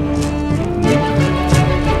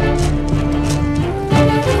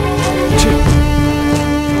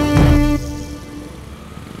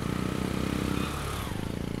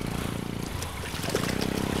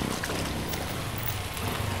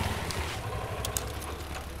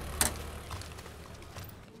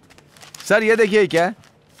 सर, ये देखिए क्या है?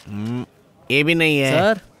 ये भी नहीं है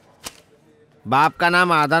सर। बाप का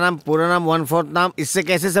नाम, आधा नाम, पूरा नाम, 1/4 नाम, इससे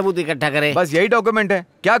कैसे सबूत इकट्ठा करें? बस यही डॉक्यूमेंट है,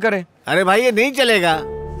 क्या करें? अरे भाई, ये नहीं चलेगा।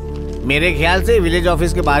 मेरे ख्याल से विलेज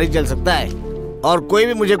ऑफिस के बाहर ही चल सकता है और कोई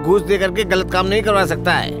भी मुझे घूस दे करके गलत काम नहीं करवा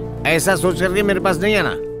सकता है। ऐसा सोच करके मेरे पास नहीं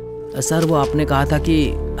आना। सर, वो आपने कहा था कि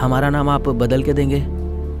हमारा नाम आप बदल के देंगे।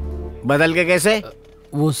 बदल के कैसे?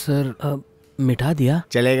 वो सर मिटा दिया।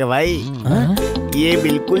 चलेगा भाई। ये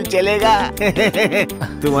बिल्कुल चलेगा।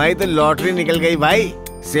 तुम्हारी तो लॉटरी निकल गई भाई।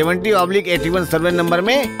 70/81 सर्वे नंबर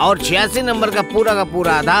में और 86 नंबर का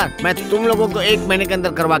पूरा आधार मैं तुम लोगों को 1 महीने के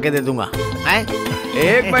अंदर करवा के दे दूंगा।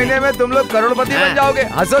 1 महीने में तुम लोग करोड़पति बन जाओगे।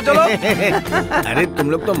 हंसो चलो। अरे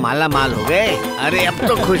तुम लोग तो माला माल हो गए। अरे अब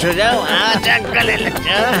तो खुश हो जाओ। गले लग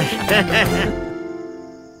जाओ।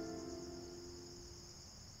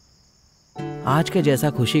 आज के जैसा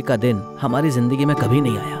खुशी का दिन हमारी जिंदगी में कभी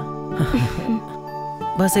नहीं आया।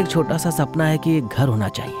 बस एक छोटा सा सपना है कि एक घर होना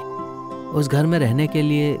चाहिए। उस घर में रहने के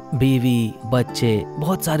लिए बीवी, बच्चे,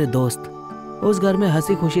 बहुत सारे दोस्त। उस घर में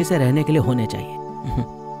हंसी खुशी से रहने के लिए होने चाहिए।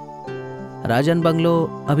 राजन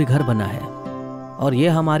बंगलो अभी घर बना है और ये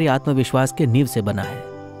हमारी आत्मविश्वास के नींव से बना है।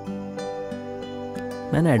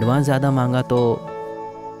 मैंने एडवांस ज्यादा मांगा तो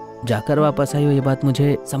जाकर वापस आई हो, ये बात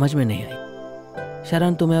मुझे समझ में नहीं आई।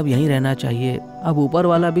 शरण, तुम्हें अब यहीं रहना चाहिए। अब ऊपर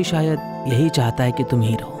वाला भी शायद यही चाहता है कि तुम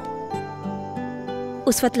ही रहो।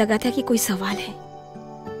 उस वक्त लगा था कि कोई सवाल है,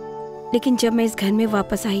 लेकिन जब मैं इस घर में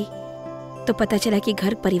वापस आई तो पता चला कि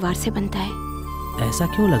घर परिवार से बनता है। ऐसा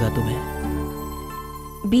क्यों लगा तुम्हें?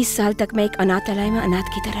 20 साल तक मैं एक अनाथालय में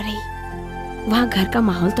अनाथ की तरह रही। वहां घर का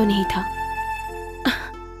माहौल तो नहीं था।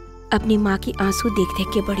 अपनी माँ की आंसू देख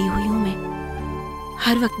देख के बड़ी हुई हूं मैं।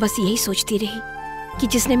 हर वक्त बस यही सोचती रही कि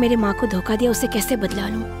जिसने मेरे माँ को धोखा दिया उसे कैसे बदला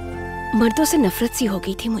लूं। मर्दों से नफरत सी हो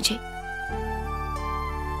गई थी मुझे,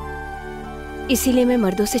 इसीलिए मैं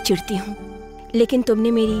मर्दों से चिढ़ती हूँ। लेकिन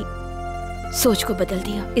तुमने मेरी सोच को बदल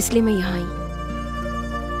दिया, इसलिए मैं यहाँ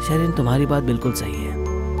आई। शरीन, तुम्हारी बात बिल्कुल सही है।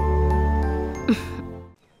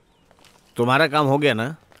 तुम्हारा काम हो गया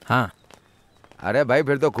ना? हाँ। अरे भाई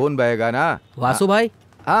फिर तो खून बहेगा ना। वासु भाई।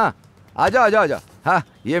 हाँ, आजा आजा आजा। हाँ,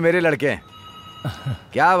 ये मेरे लड़के हैं।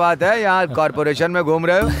 क्या बात है, यहाँ कॉर्पोरेशन में घूम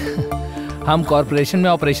रहे हो? हम कॉर्पोरेशन में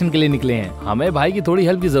ऑपरेशन के लिए निकले हैं। हमें भाई की थोड़ी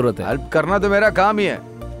हेल्प की जरूरत है। हेल्प करना तो मेरा काम ही है।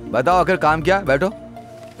 बताओ आखिर काम क्या? बैठो।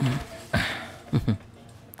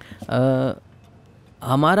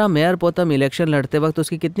 हमारा मेयर पोतम इलेक्शन लड़ते वक्त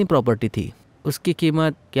उसकी कितनी प्रॉपर्टी थी, उसकी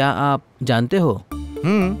कीमत क्या आप जानते हो?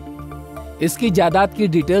 इसकी जायदाद की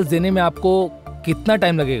डिटेल्स देने में आपको कितना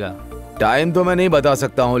टाइम लगेगा? टाइम तो मैं नहीं बता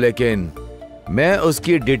सकता हूँ, लेकिन मैं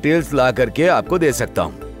उसकी डिटेल्स ला करके आपको दे सकता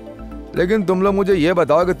हूँ। लेकिन तुम लोग मुझे ये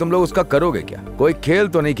बताओ कि तुम लोग उसका करोगे क्या? कोई खेल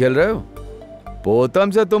तो नहीं खेल रहे हो?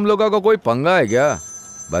 पोतम से तुम लोगों का कोई पंगा है क्या?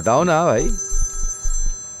 बताओ ना भाई।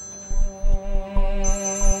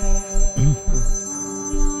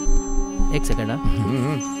 एक सेकंड।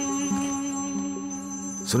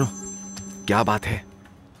 सुनो, क्या बात है?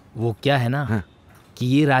 वो क्या है ना कि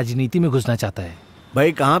ये राजनीति में घुसना चाहता है।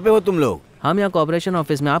 भाई कहाँ पे हो तुम लोग? हम यहाँ कॉर्पोरेशन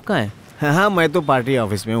ऑफिस में। आप कहाँ हैं? हाँ, मैं तो पार्टी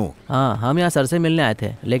ऑफिस में हूँ। हाँ, हम यहाँ सर से मिलने आए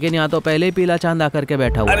थे, लेकिन यहाँ तो पहले ही पीला चांद आकर के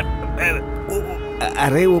बैठा हुआ।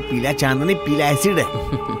 अरे वो पीला चांद नहीं, पीला एसिड है।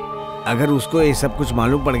 अगर उसको ये सब कुछ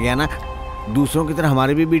मालूम पड़ गया ना, दूसरों की तरह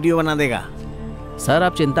हमारी भी वीडियो बना देगा। सर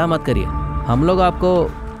आप चिंता मत करिए, हम लोग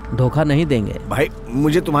आपको धोखा नहीं देंगे। भाई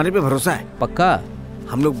मुझे तुम्हारे पे भरोसा है। पक्का?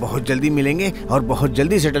 हम लोग बहुत जल्दी मिलेंगे और बहुत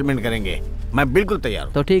जल्दी सेटलमेंट करेंगे। मैं बिल्कुल तैयार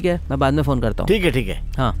हूँ। तो ठीक है, मैं बाद में फोन करता हूँ। ठीक है ठीक है।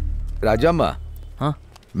 हाँ राजम्मा। हाँ,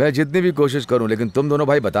 मैं जितनी भी कोशिश करूं, लेकिन तुम दोनों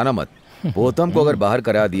भाई बताना मत। पोतम को अगर बाहर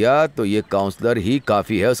करा दिया तो ये काउंसलर ही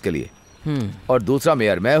काफी है उसके लिए। और दूसरा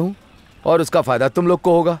मेयर मैं हूँ, और उसका फायदा तुम लोग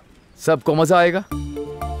को होगा। सबको मजा आएगा।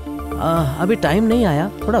 अभी टाइम नहीं आया,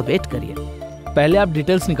 थोड़ा वेट करिए। पहले आप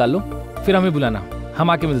डिटेल्स निकाल लो, फिर हमें बुलाना, हम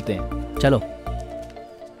आके मिलते हैं। चलो।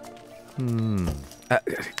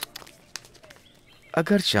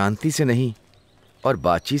 अगर शांति से नहीं और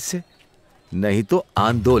बातचीत से, नहीं तो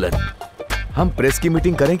आंदोलन। हम प्रेस की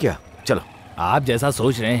मीटिंग करें क्या? चलो। आप जैसा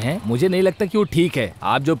सोच रहे हैं मुझे नहीं लगता कि वो ठीक है।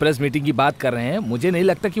 आप जो प्रेस मीटिंग की बात कर रहे हैं मुझे नहीं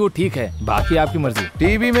लगता कि वो ठीक है। बाकी आपकी मर्जी।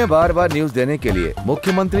 टीवी में बार बार न्यूज देने के लिए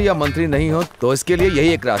मुख्यमंत्री या मंत्री नहीं हो तो इसके लिए यही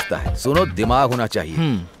एक रास्ता है। सुनो, दिमाग होना चाहिए।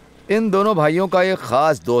 इन दोनों भाइयों का एक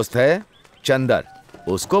खास दोस्त है चंदर,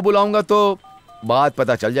 उसको बुलाऊंगा तो बात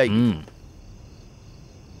पता चल जाएगी।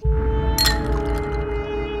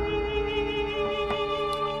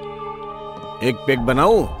 एक पैक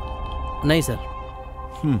बनाऊं? नहीं सर।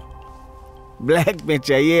 ब्लैक में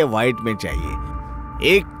चाहिए, व्हाइट में चाहिए।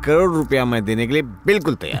 1 करोड़ रुपया मैं देने के लिए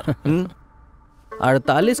बिल्कुल तैयार हूँ।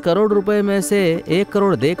 48 करोड़ रुपए में से 1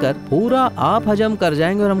 करोड़ देकर पूरा आप हजम कर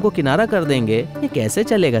जाएंगे और हमको किनारा कर देंगे, ये कैसे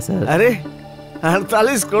चलेगा सर? अरे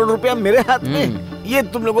 48 करोड़ रुपया मेरे हाथ में, ये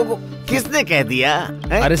तुम लोगों को किसने कह दिया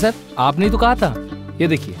है? अरे सर, आपने तो कहा था। ये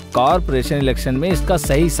देखिए, कॉर्पोरेशन इलेक्शन में इसका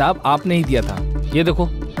सही हिसाब आपने ही दिया था। ये देखो।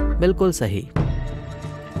 बिल्कुल सही।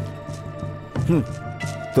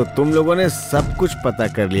 तो तुम लोगों ने सब कुछ पता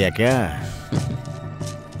कर लिया क्या?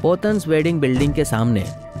 पोतन्स वेडिंग बिल्डिंग के सामने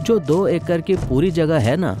जो 2 एकड़ की पूरी जगह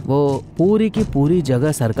है ना, वो पूरी की पूरी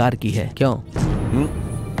जगह सरकार की है। क्यों?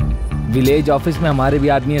 विलेज ऑफिस में हमारे भी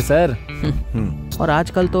आदमी है सर। और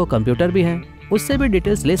आजकल तो कंप्यूटर भी है, उससे भी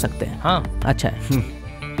डिटेल्स ले सकते हैं। हाँ अच्छा है।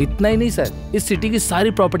 इतना ही नहीं सर, इस सिटी की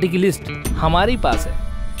सारी प्रॉपर्टी की लिस्ट हमारे पास है।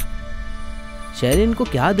 शेरिन को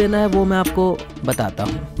क्या देना है वो मैं आपको बताता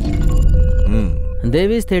हूँ।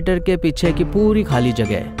 देवीज थिएटर के पीछे की पूरी खाली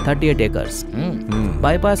जगह 38 एकर्स,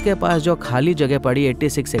 बाईपास के पास जो खाली जगह पड़ी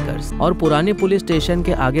 86 एकर्स और पुरानी पुलिस स्टेशन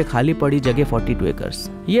के आगे खाली पड़ी जगह 42 एकर्स।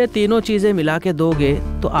 ये तीनों चीजें मिला के दोगे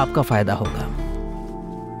तो आपका फायदा होगा।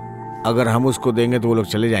 अगर हम उसको देंगे तो वो लोग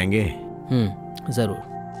चले जाएंगे। जरूर।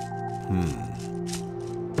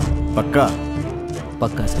 पक्का?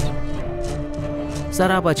 पक्का सर।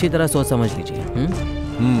 सर आप अच्छी तरह सोच समझ लीजिए।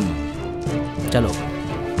 चलो।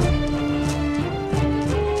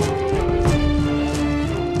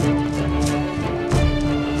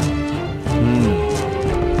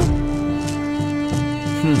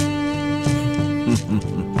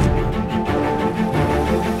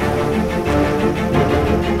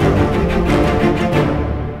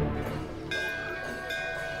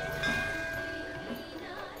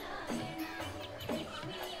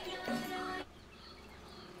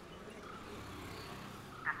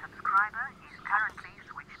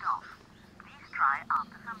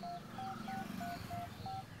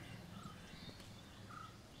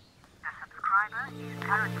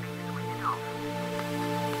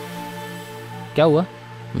 क्या हुआ?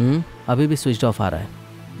 अभी भी स्विच ऑफ आ रहा है।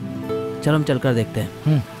 चलो हम चलकर देखते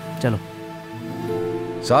हैं। चलो।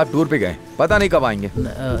 साहब टूर पे गए, पता नहीं कब आएंगे।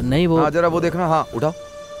 नहीं वो। हाँ जरा वो देखना। हाँ उठाओ।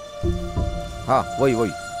 हाँ वही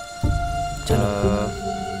वही। चलो।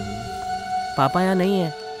 पापा यहाँ नहीं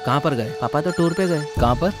है। कहाँ पर गए? पापा तो टूर पे गए।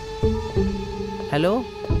 कहाँ पर? हेलो।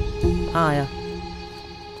 हाँ आया।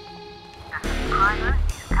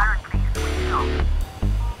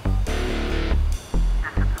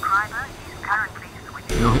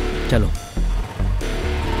 चलो।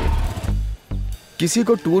 किसी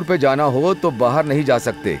को टूर पे जाना हो तो बाहर नहीं जा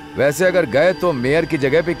सकते। वैसे अगर गए तो मेयर की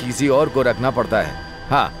जगह पे किसी और को रखना पड़ता है।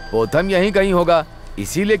 हाँ पोथम यहीं कहीं होगा,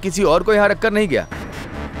 इसीलिए किसी और को यहाँ रखकर नहीं गया।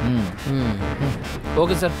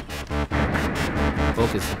 Okay sir.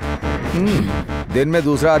 Okay sir. दिन में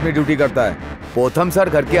दूसरा आदमी ड्यूटी करता है। पोथम सर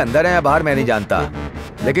घर के अंदर है या बाहर मैं नहीं जानता,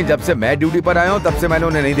 लेकिन जब से मैं ड्यूटी पर आया हूँ तब से मैंने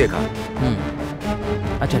उन्हें नहीं देखा।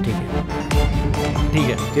 अच्छा ठीक है। ठीक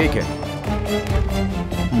है। ठीक है।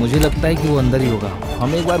 मुझे लगता है कि वो अंदर ही होगा।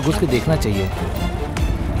 हमें एक बार घुस के देखना चाहिए।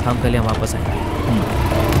 हम कल यहाँ वापस आएंगे।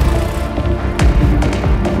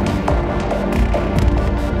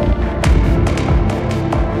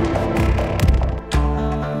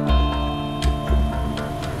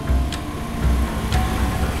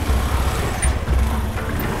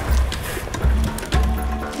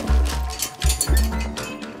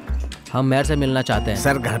 हम मेयर से मिलना चाहते हैं।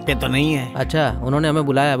 सर घर पे तो नहीं है। अच्छा उन्होंने हमें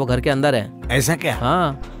बुलाया, वो घर के अंदर है। ऐसा क्या?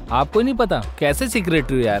 हाँ। आपको नहीं पता? कैसे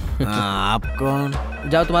सीक्रेट हो यार? आप कौन?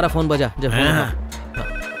 जाओ तुम्हारा फोन बजा। जब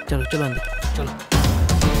फोन। चलो चलो अंदर चलो।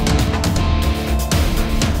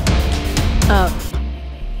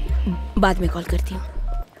 बाद में कॉल करती हूँ।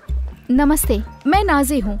 नमस्ते, मैं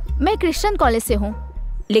नाजी हूँ। मैं क्रिश्चियन कॉलेज से हूँ।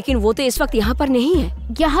 लेकिन वो तो इस वक्त यहाँ पर नहीं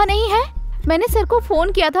है। यहाँ नहीं है? मैंने सर को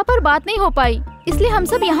फोन किया था पर बात नहीं हो पाई, इसलिए हम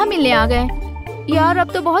सब यहाँ मिलने आ गए। यार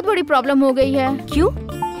अब तो बहुत बड़ी प्रॉब्लम हो गई है। क्यों?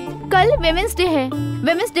 कल विमेंस डे है।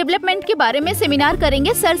 विमेंस डेवलपमेंट के बारे में सेमिनार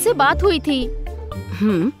करेंगे, सर से बात हुई थी।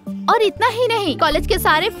 और इतना ही नहीं, कॉलेज के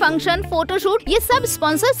सारे फंक्शन, फोटोशूट ये सब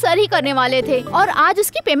स्पॉन्सर सर ही करने वाले थे और आज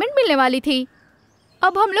उसकी पेमेंट मिलने वाली थी।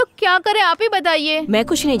 अब हम लोग क्या करें, आप ही बताइए। मैं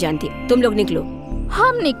कुछ नहीं जानती, तुम लोग निकलो।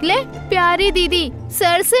 हम निकले? प्यारी दीदी,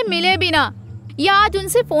 सर से मिले बिना या आज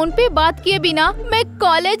उनसे फोन पे बात किए बिना मैं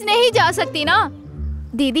कॉलेज नहीं जा सकती ना।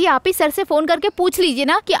 दीदी आप ही सर से फोन करके पूछ लीजिए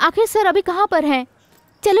ना कि आखिर सर अभी कहाँ पर हैं।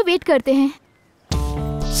 चलो वेट करते हैं।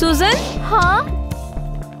 सुजन। हाँ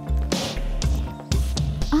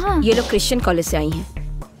हाँ। ये लोग क्रिश्चियन कॉलेज से आई हैं।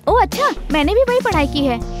 ओह अच्छा, मैंने भी वही पढ़ाई की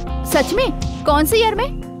है। सच में? कौन से ईयर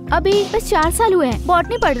में? अभी बस 4 साल हुए हैं।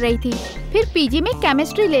 बॉटनी पढ़ रही थी, फिर पीजी में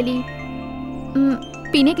केमिस्ट्री ले ली।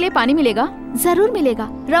 पीने के लिए पानी मिलेगा? जरूर मिलेगा।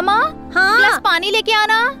 रमा, हाँ ग्लास पानी लेके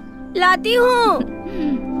आना। लाती हूँ।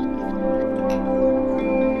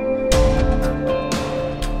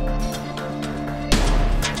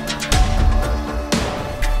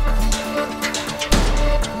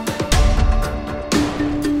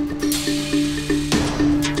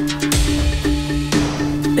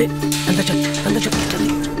 अंदर चल, अंदर चल जल्दी।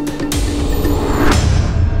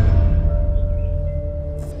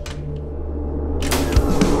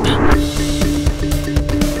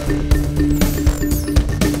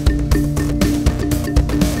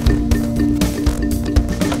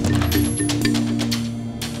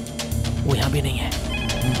 वो यहाँ भी नहीं है।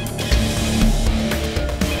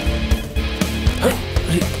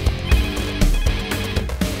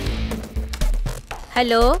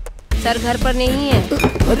 हेलो, सर घर पर नहीं है।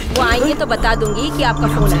 वो आएंगे तो बता दूंगी कि आपका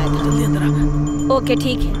फोन आया था। जल्दी अंदर आ। ओके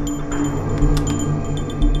ठीक है।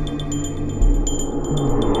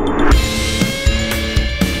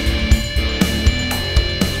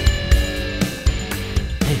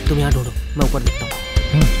 तुम यहाँ ढूंढो, मैं ऊपर देखता हूँ।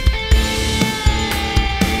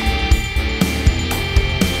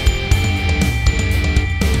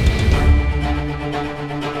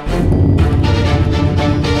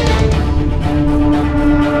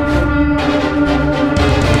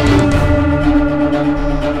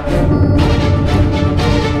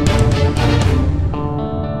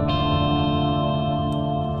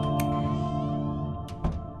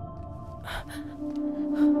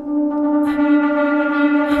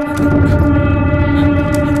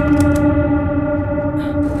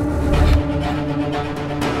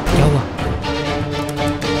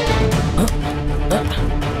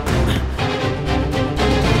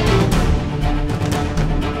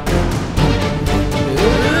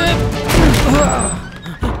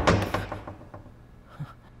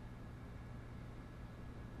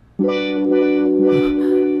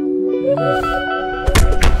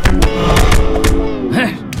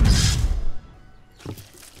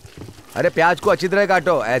 अरे प्याज को अच्छी तरह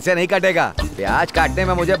काटो, ऐसे नहीं काटेगा। प्याज काटने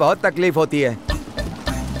में मुझे बहुत तकलीफ होती है।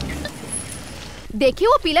 देखिए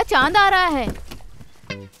वो पीला चांद आ रहा है।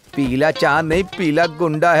 पीला चांद नहीं, पीला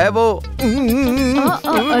गुंडा है वो।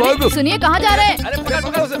 अरे सुनिए, कहाँ जा रहे हैं?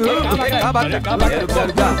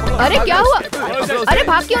 अरे क्या हुआ? अरे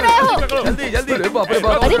भाग क्यों रहे हो? जल्दी जल्दी।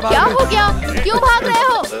 अरे क्या हो गया? क्यों भाग रहे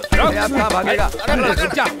हो? भागेगा?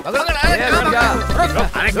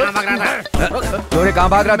 चोरी कहाँ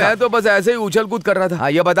भाग रहा था? मैं तो बस ऐसे ही उछल कूद कर रहा था।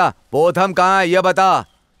 हाँ ये बता, पोथम कहाँ है ये बता।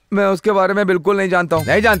 मैं उसके बारे में बिल्कुल नहीं जानता हूँ।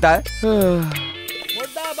 नहीं जानता है?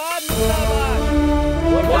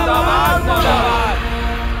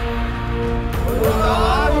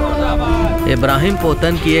 इब्राहिम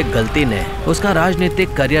पोतन की एक गलती ने उसका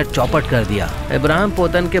राजनीतिक करियर चौपट कर दिया। इब्राहिम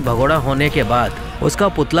पोतन के भगोड़ा होने के बाद उसका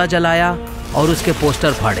पुतला जलाया और उसके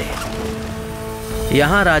पोस्टर फाड़े।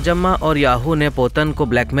 यहाँ राजम्मा और याहू ने पोतन को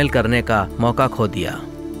ब्लैकमेल करने का मौका खो दिया।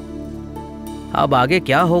 अब आगे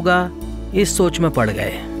क्या होगा इस सोच में पड़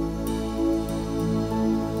गए।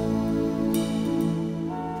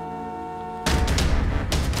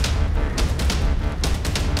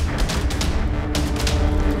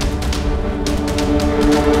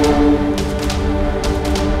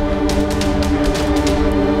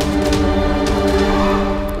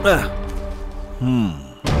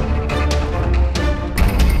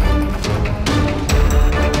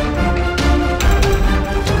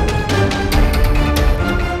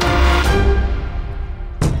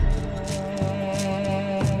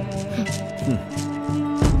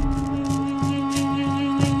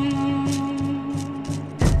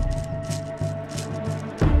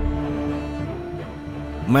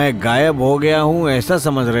 मैं गायब हो गया हूं ऐसा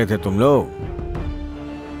समझ रहे थे तुम लोग?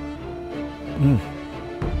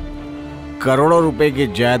 करोड़ों रुपए की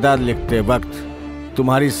जायदाद लिखते वक्त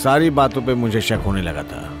तुम्हारी सारी बातों पे मुझे शक होने लगा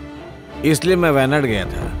था, इसलिए मैं वैनड गया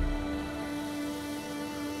था।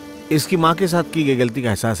 इसकी माँ के साथ की गई गलती का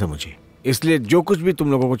एहसास है मुझे, इसलिए जो कुछ भी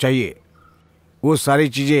तुम लोगों को चाहिए वो सारी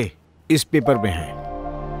चीजें इस पेपर में हैं।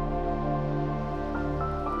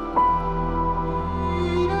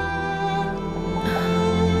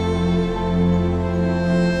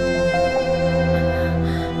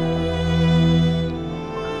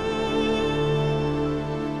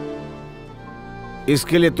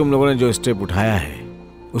 इसके लिए तुम लोगों ने जो स्टेप उठाया है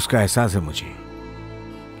उसका एहसास है मुझे,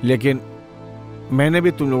 लेकिन मैंने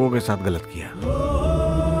भी तुम लोगों के साथ गलत किया,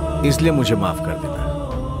 इसलिए मुझे माफ कर देना।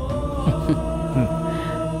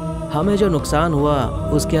 हमें जो नुकसान हुआ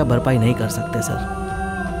उसकी आप भरपाई नहीं कर सकते सर।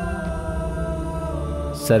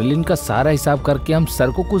 सरलिन का सारा हिसाब करके हम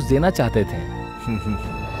सर को कुछ देना चाहते थे।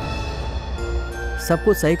 सब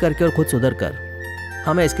कुछ सही करके और खुद सुधर कर,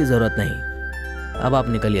 हमें इसकी जरूरत नहीं। अब आप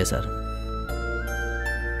निकलिए सर।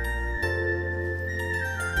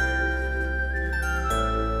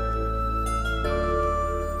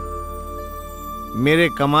 मेरे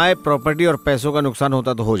कमाए प्रॉपर्टी और पैसों का नुकसान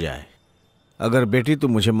होता तो हो जाए, अगर बेटी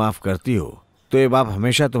तुम मुझे माफ करती हो तो ये बाप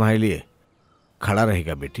हमेशा तुम्हारे लिए खड़ा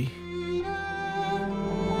रहेगा बेटी।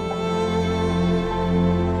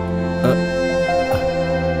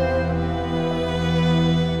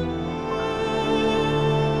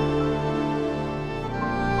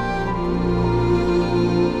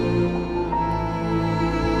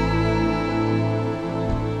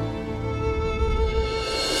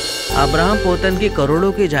 अब्राहम पोतन की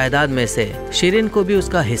करोड़ों की जायदाद में से शिरीन को भी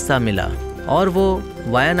उसका हिस्सा मिला और वो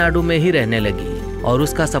वायनाडू में ही रहने लगी और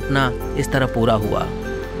उसका सपना इस तरह पूरा हुआ।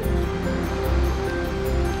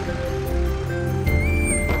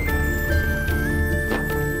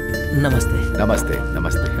 नमस्ते। नमस्ते।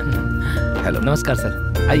 नमस्ते। हेलो। नमस्कार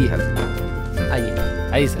सर। आइए आइए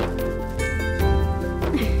आइए सर।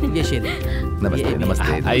 ये शिरीन। नमस्ते।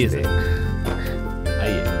 नमस्ते। आइए सर,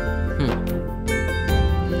 आइए।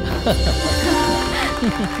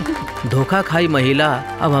 धोखा खाई महिला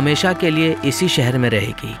अब हमेशा के लिए इसी शहर में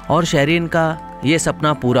रहेगी और शेरिन का ये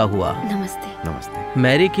सपना पूरा हुआ। नमस्ते। नमस्ते।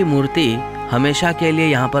 मैरी की मूर्ति हमेशा के लिए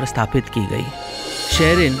यहाँ पर स्थापित की गई।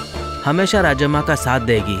 शेरिन हमेशा राजम्मा का साथ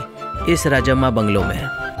देगी इस राजम्मा बंगलों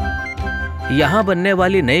में। यहाँ बनने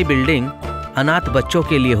वाली नई बिल्डिंग अनाथ बच्चों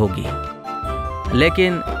के लिए होगी,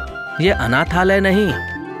 लेकिन ये अनाथालय नहीं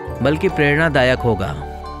बल्कि प्रेरणादायक होगा।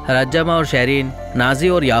 राजम्मा और शेरिन, नाजी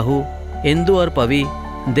और याहू, इंदु और पवी,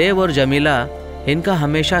 देव और जमीला इनका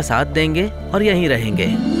हमेशा साथ देंगे और यहीं रहेंगे।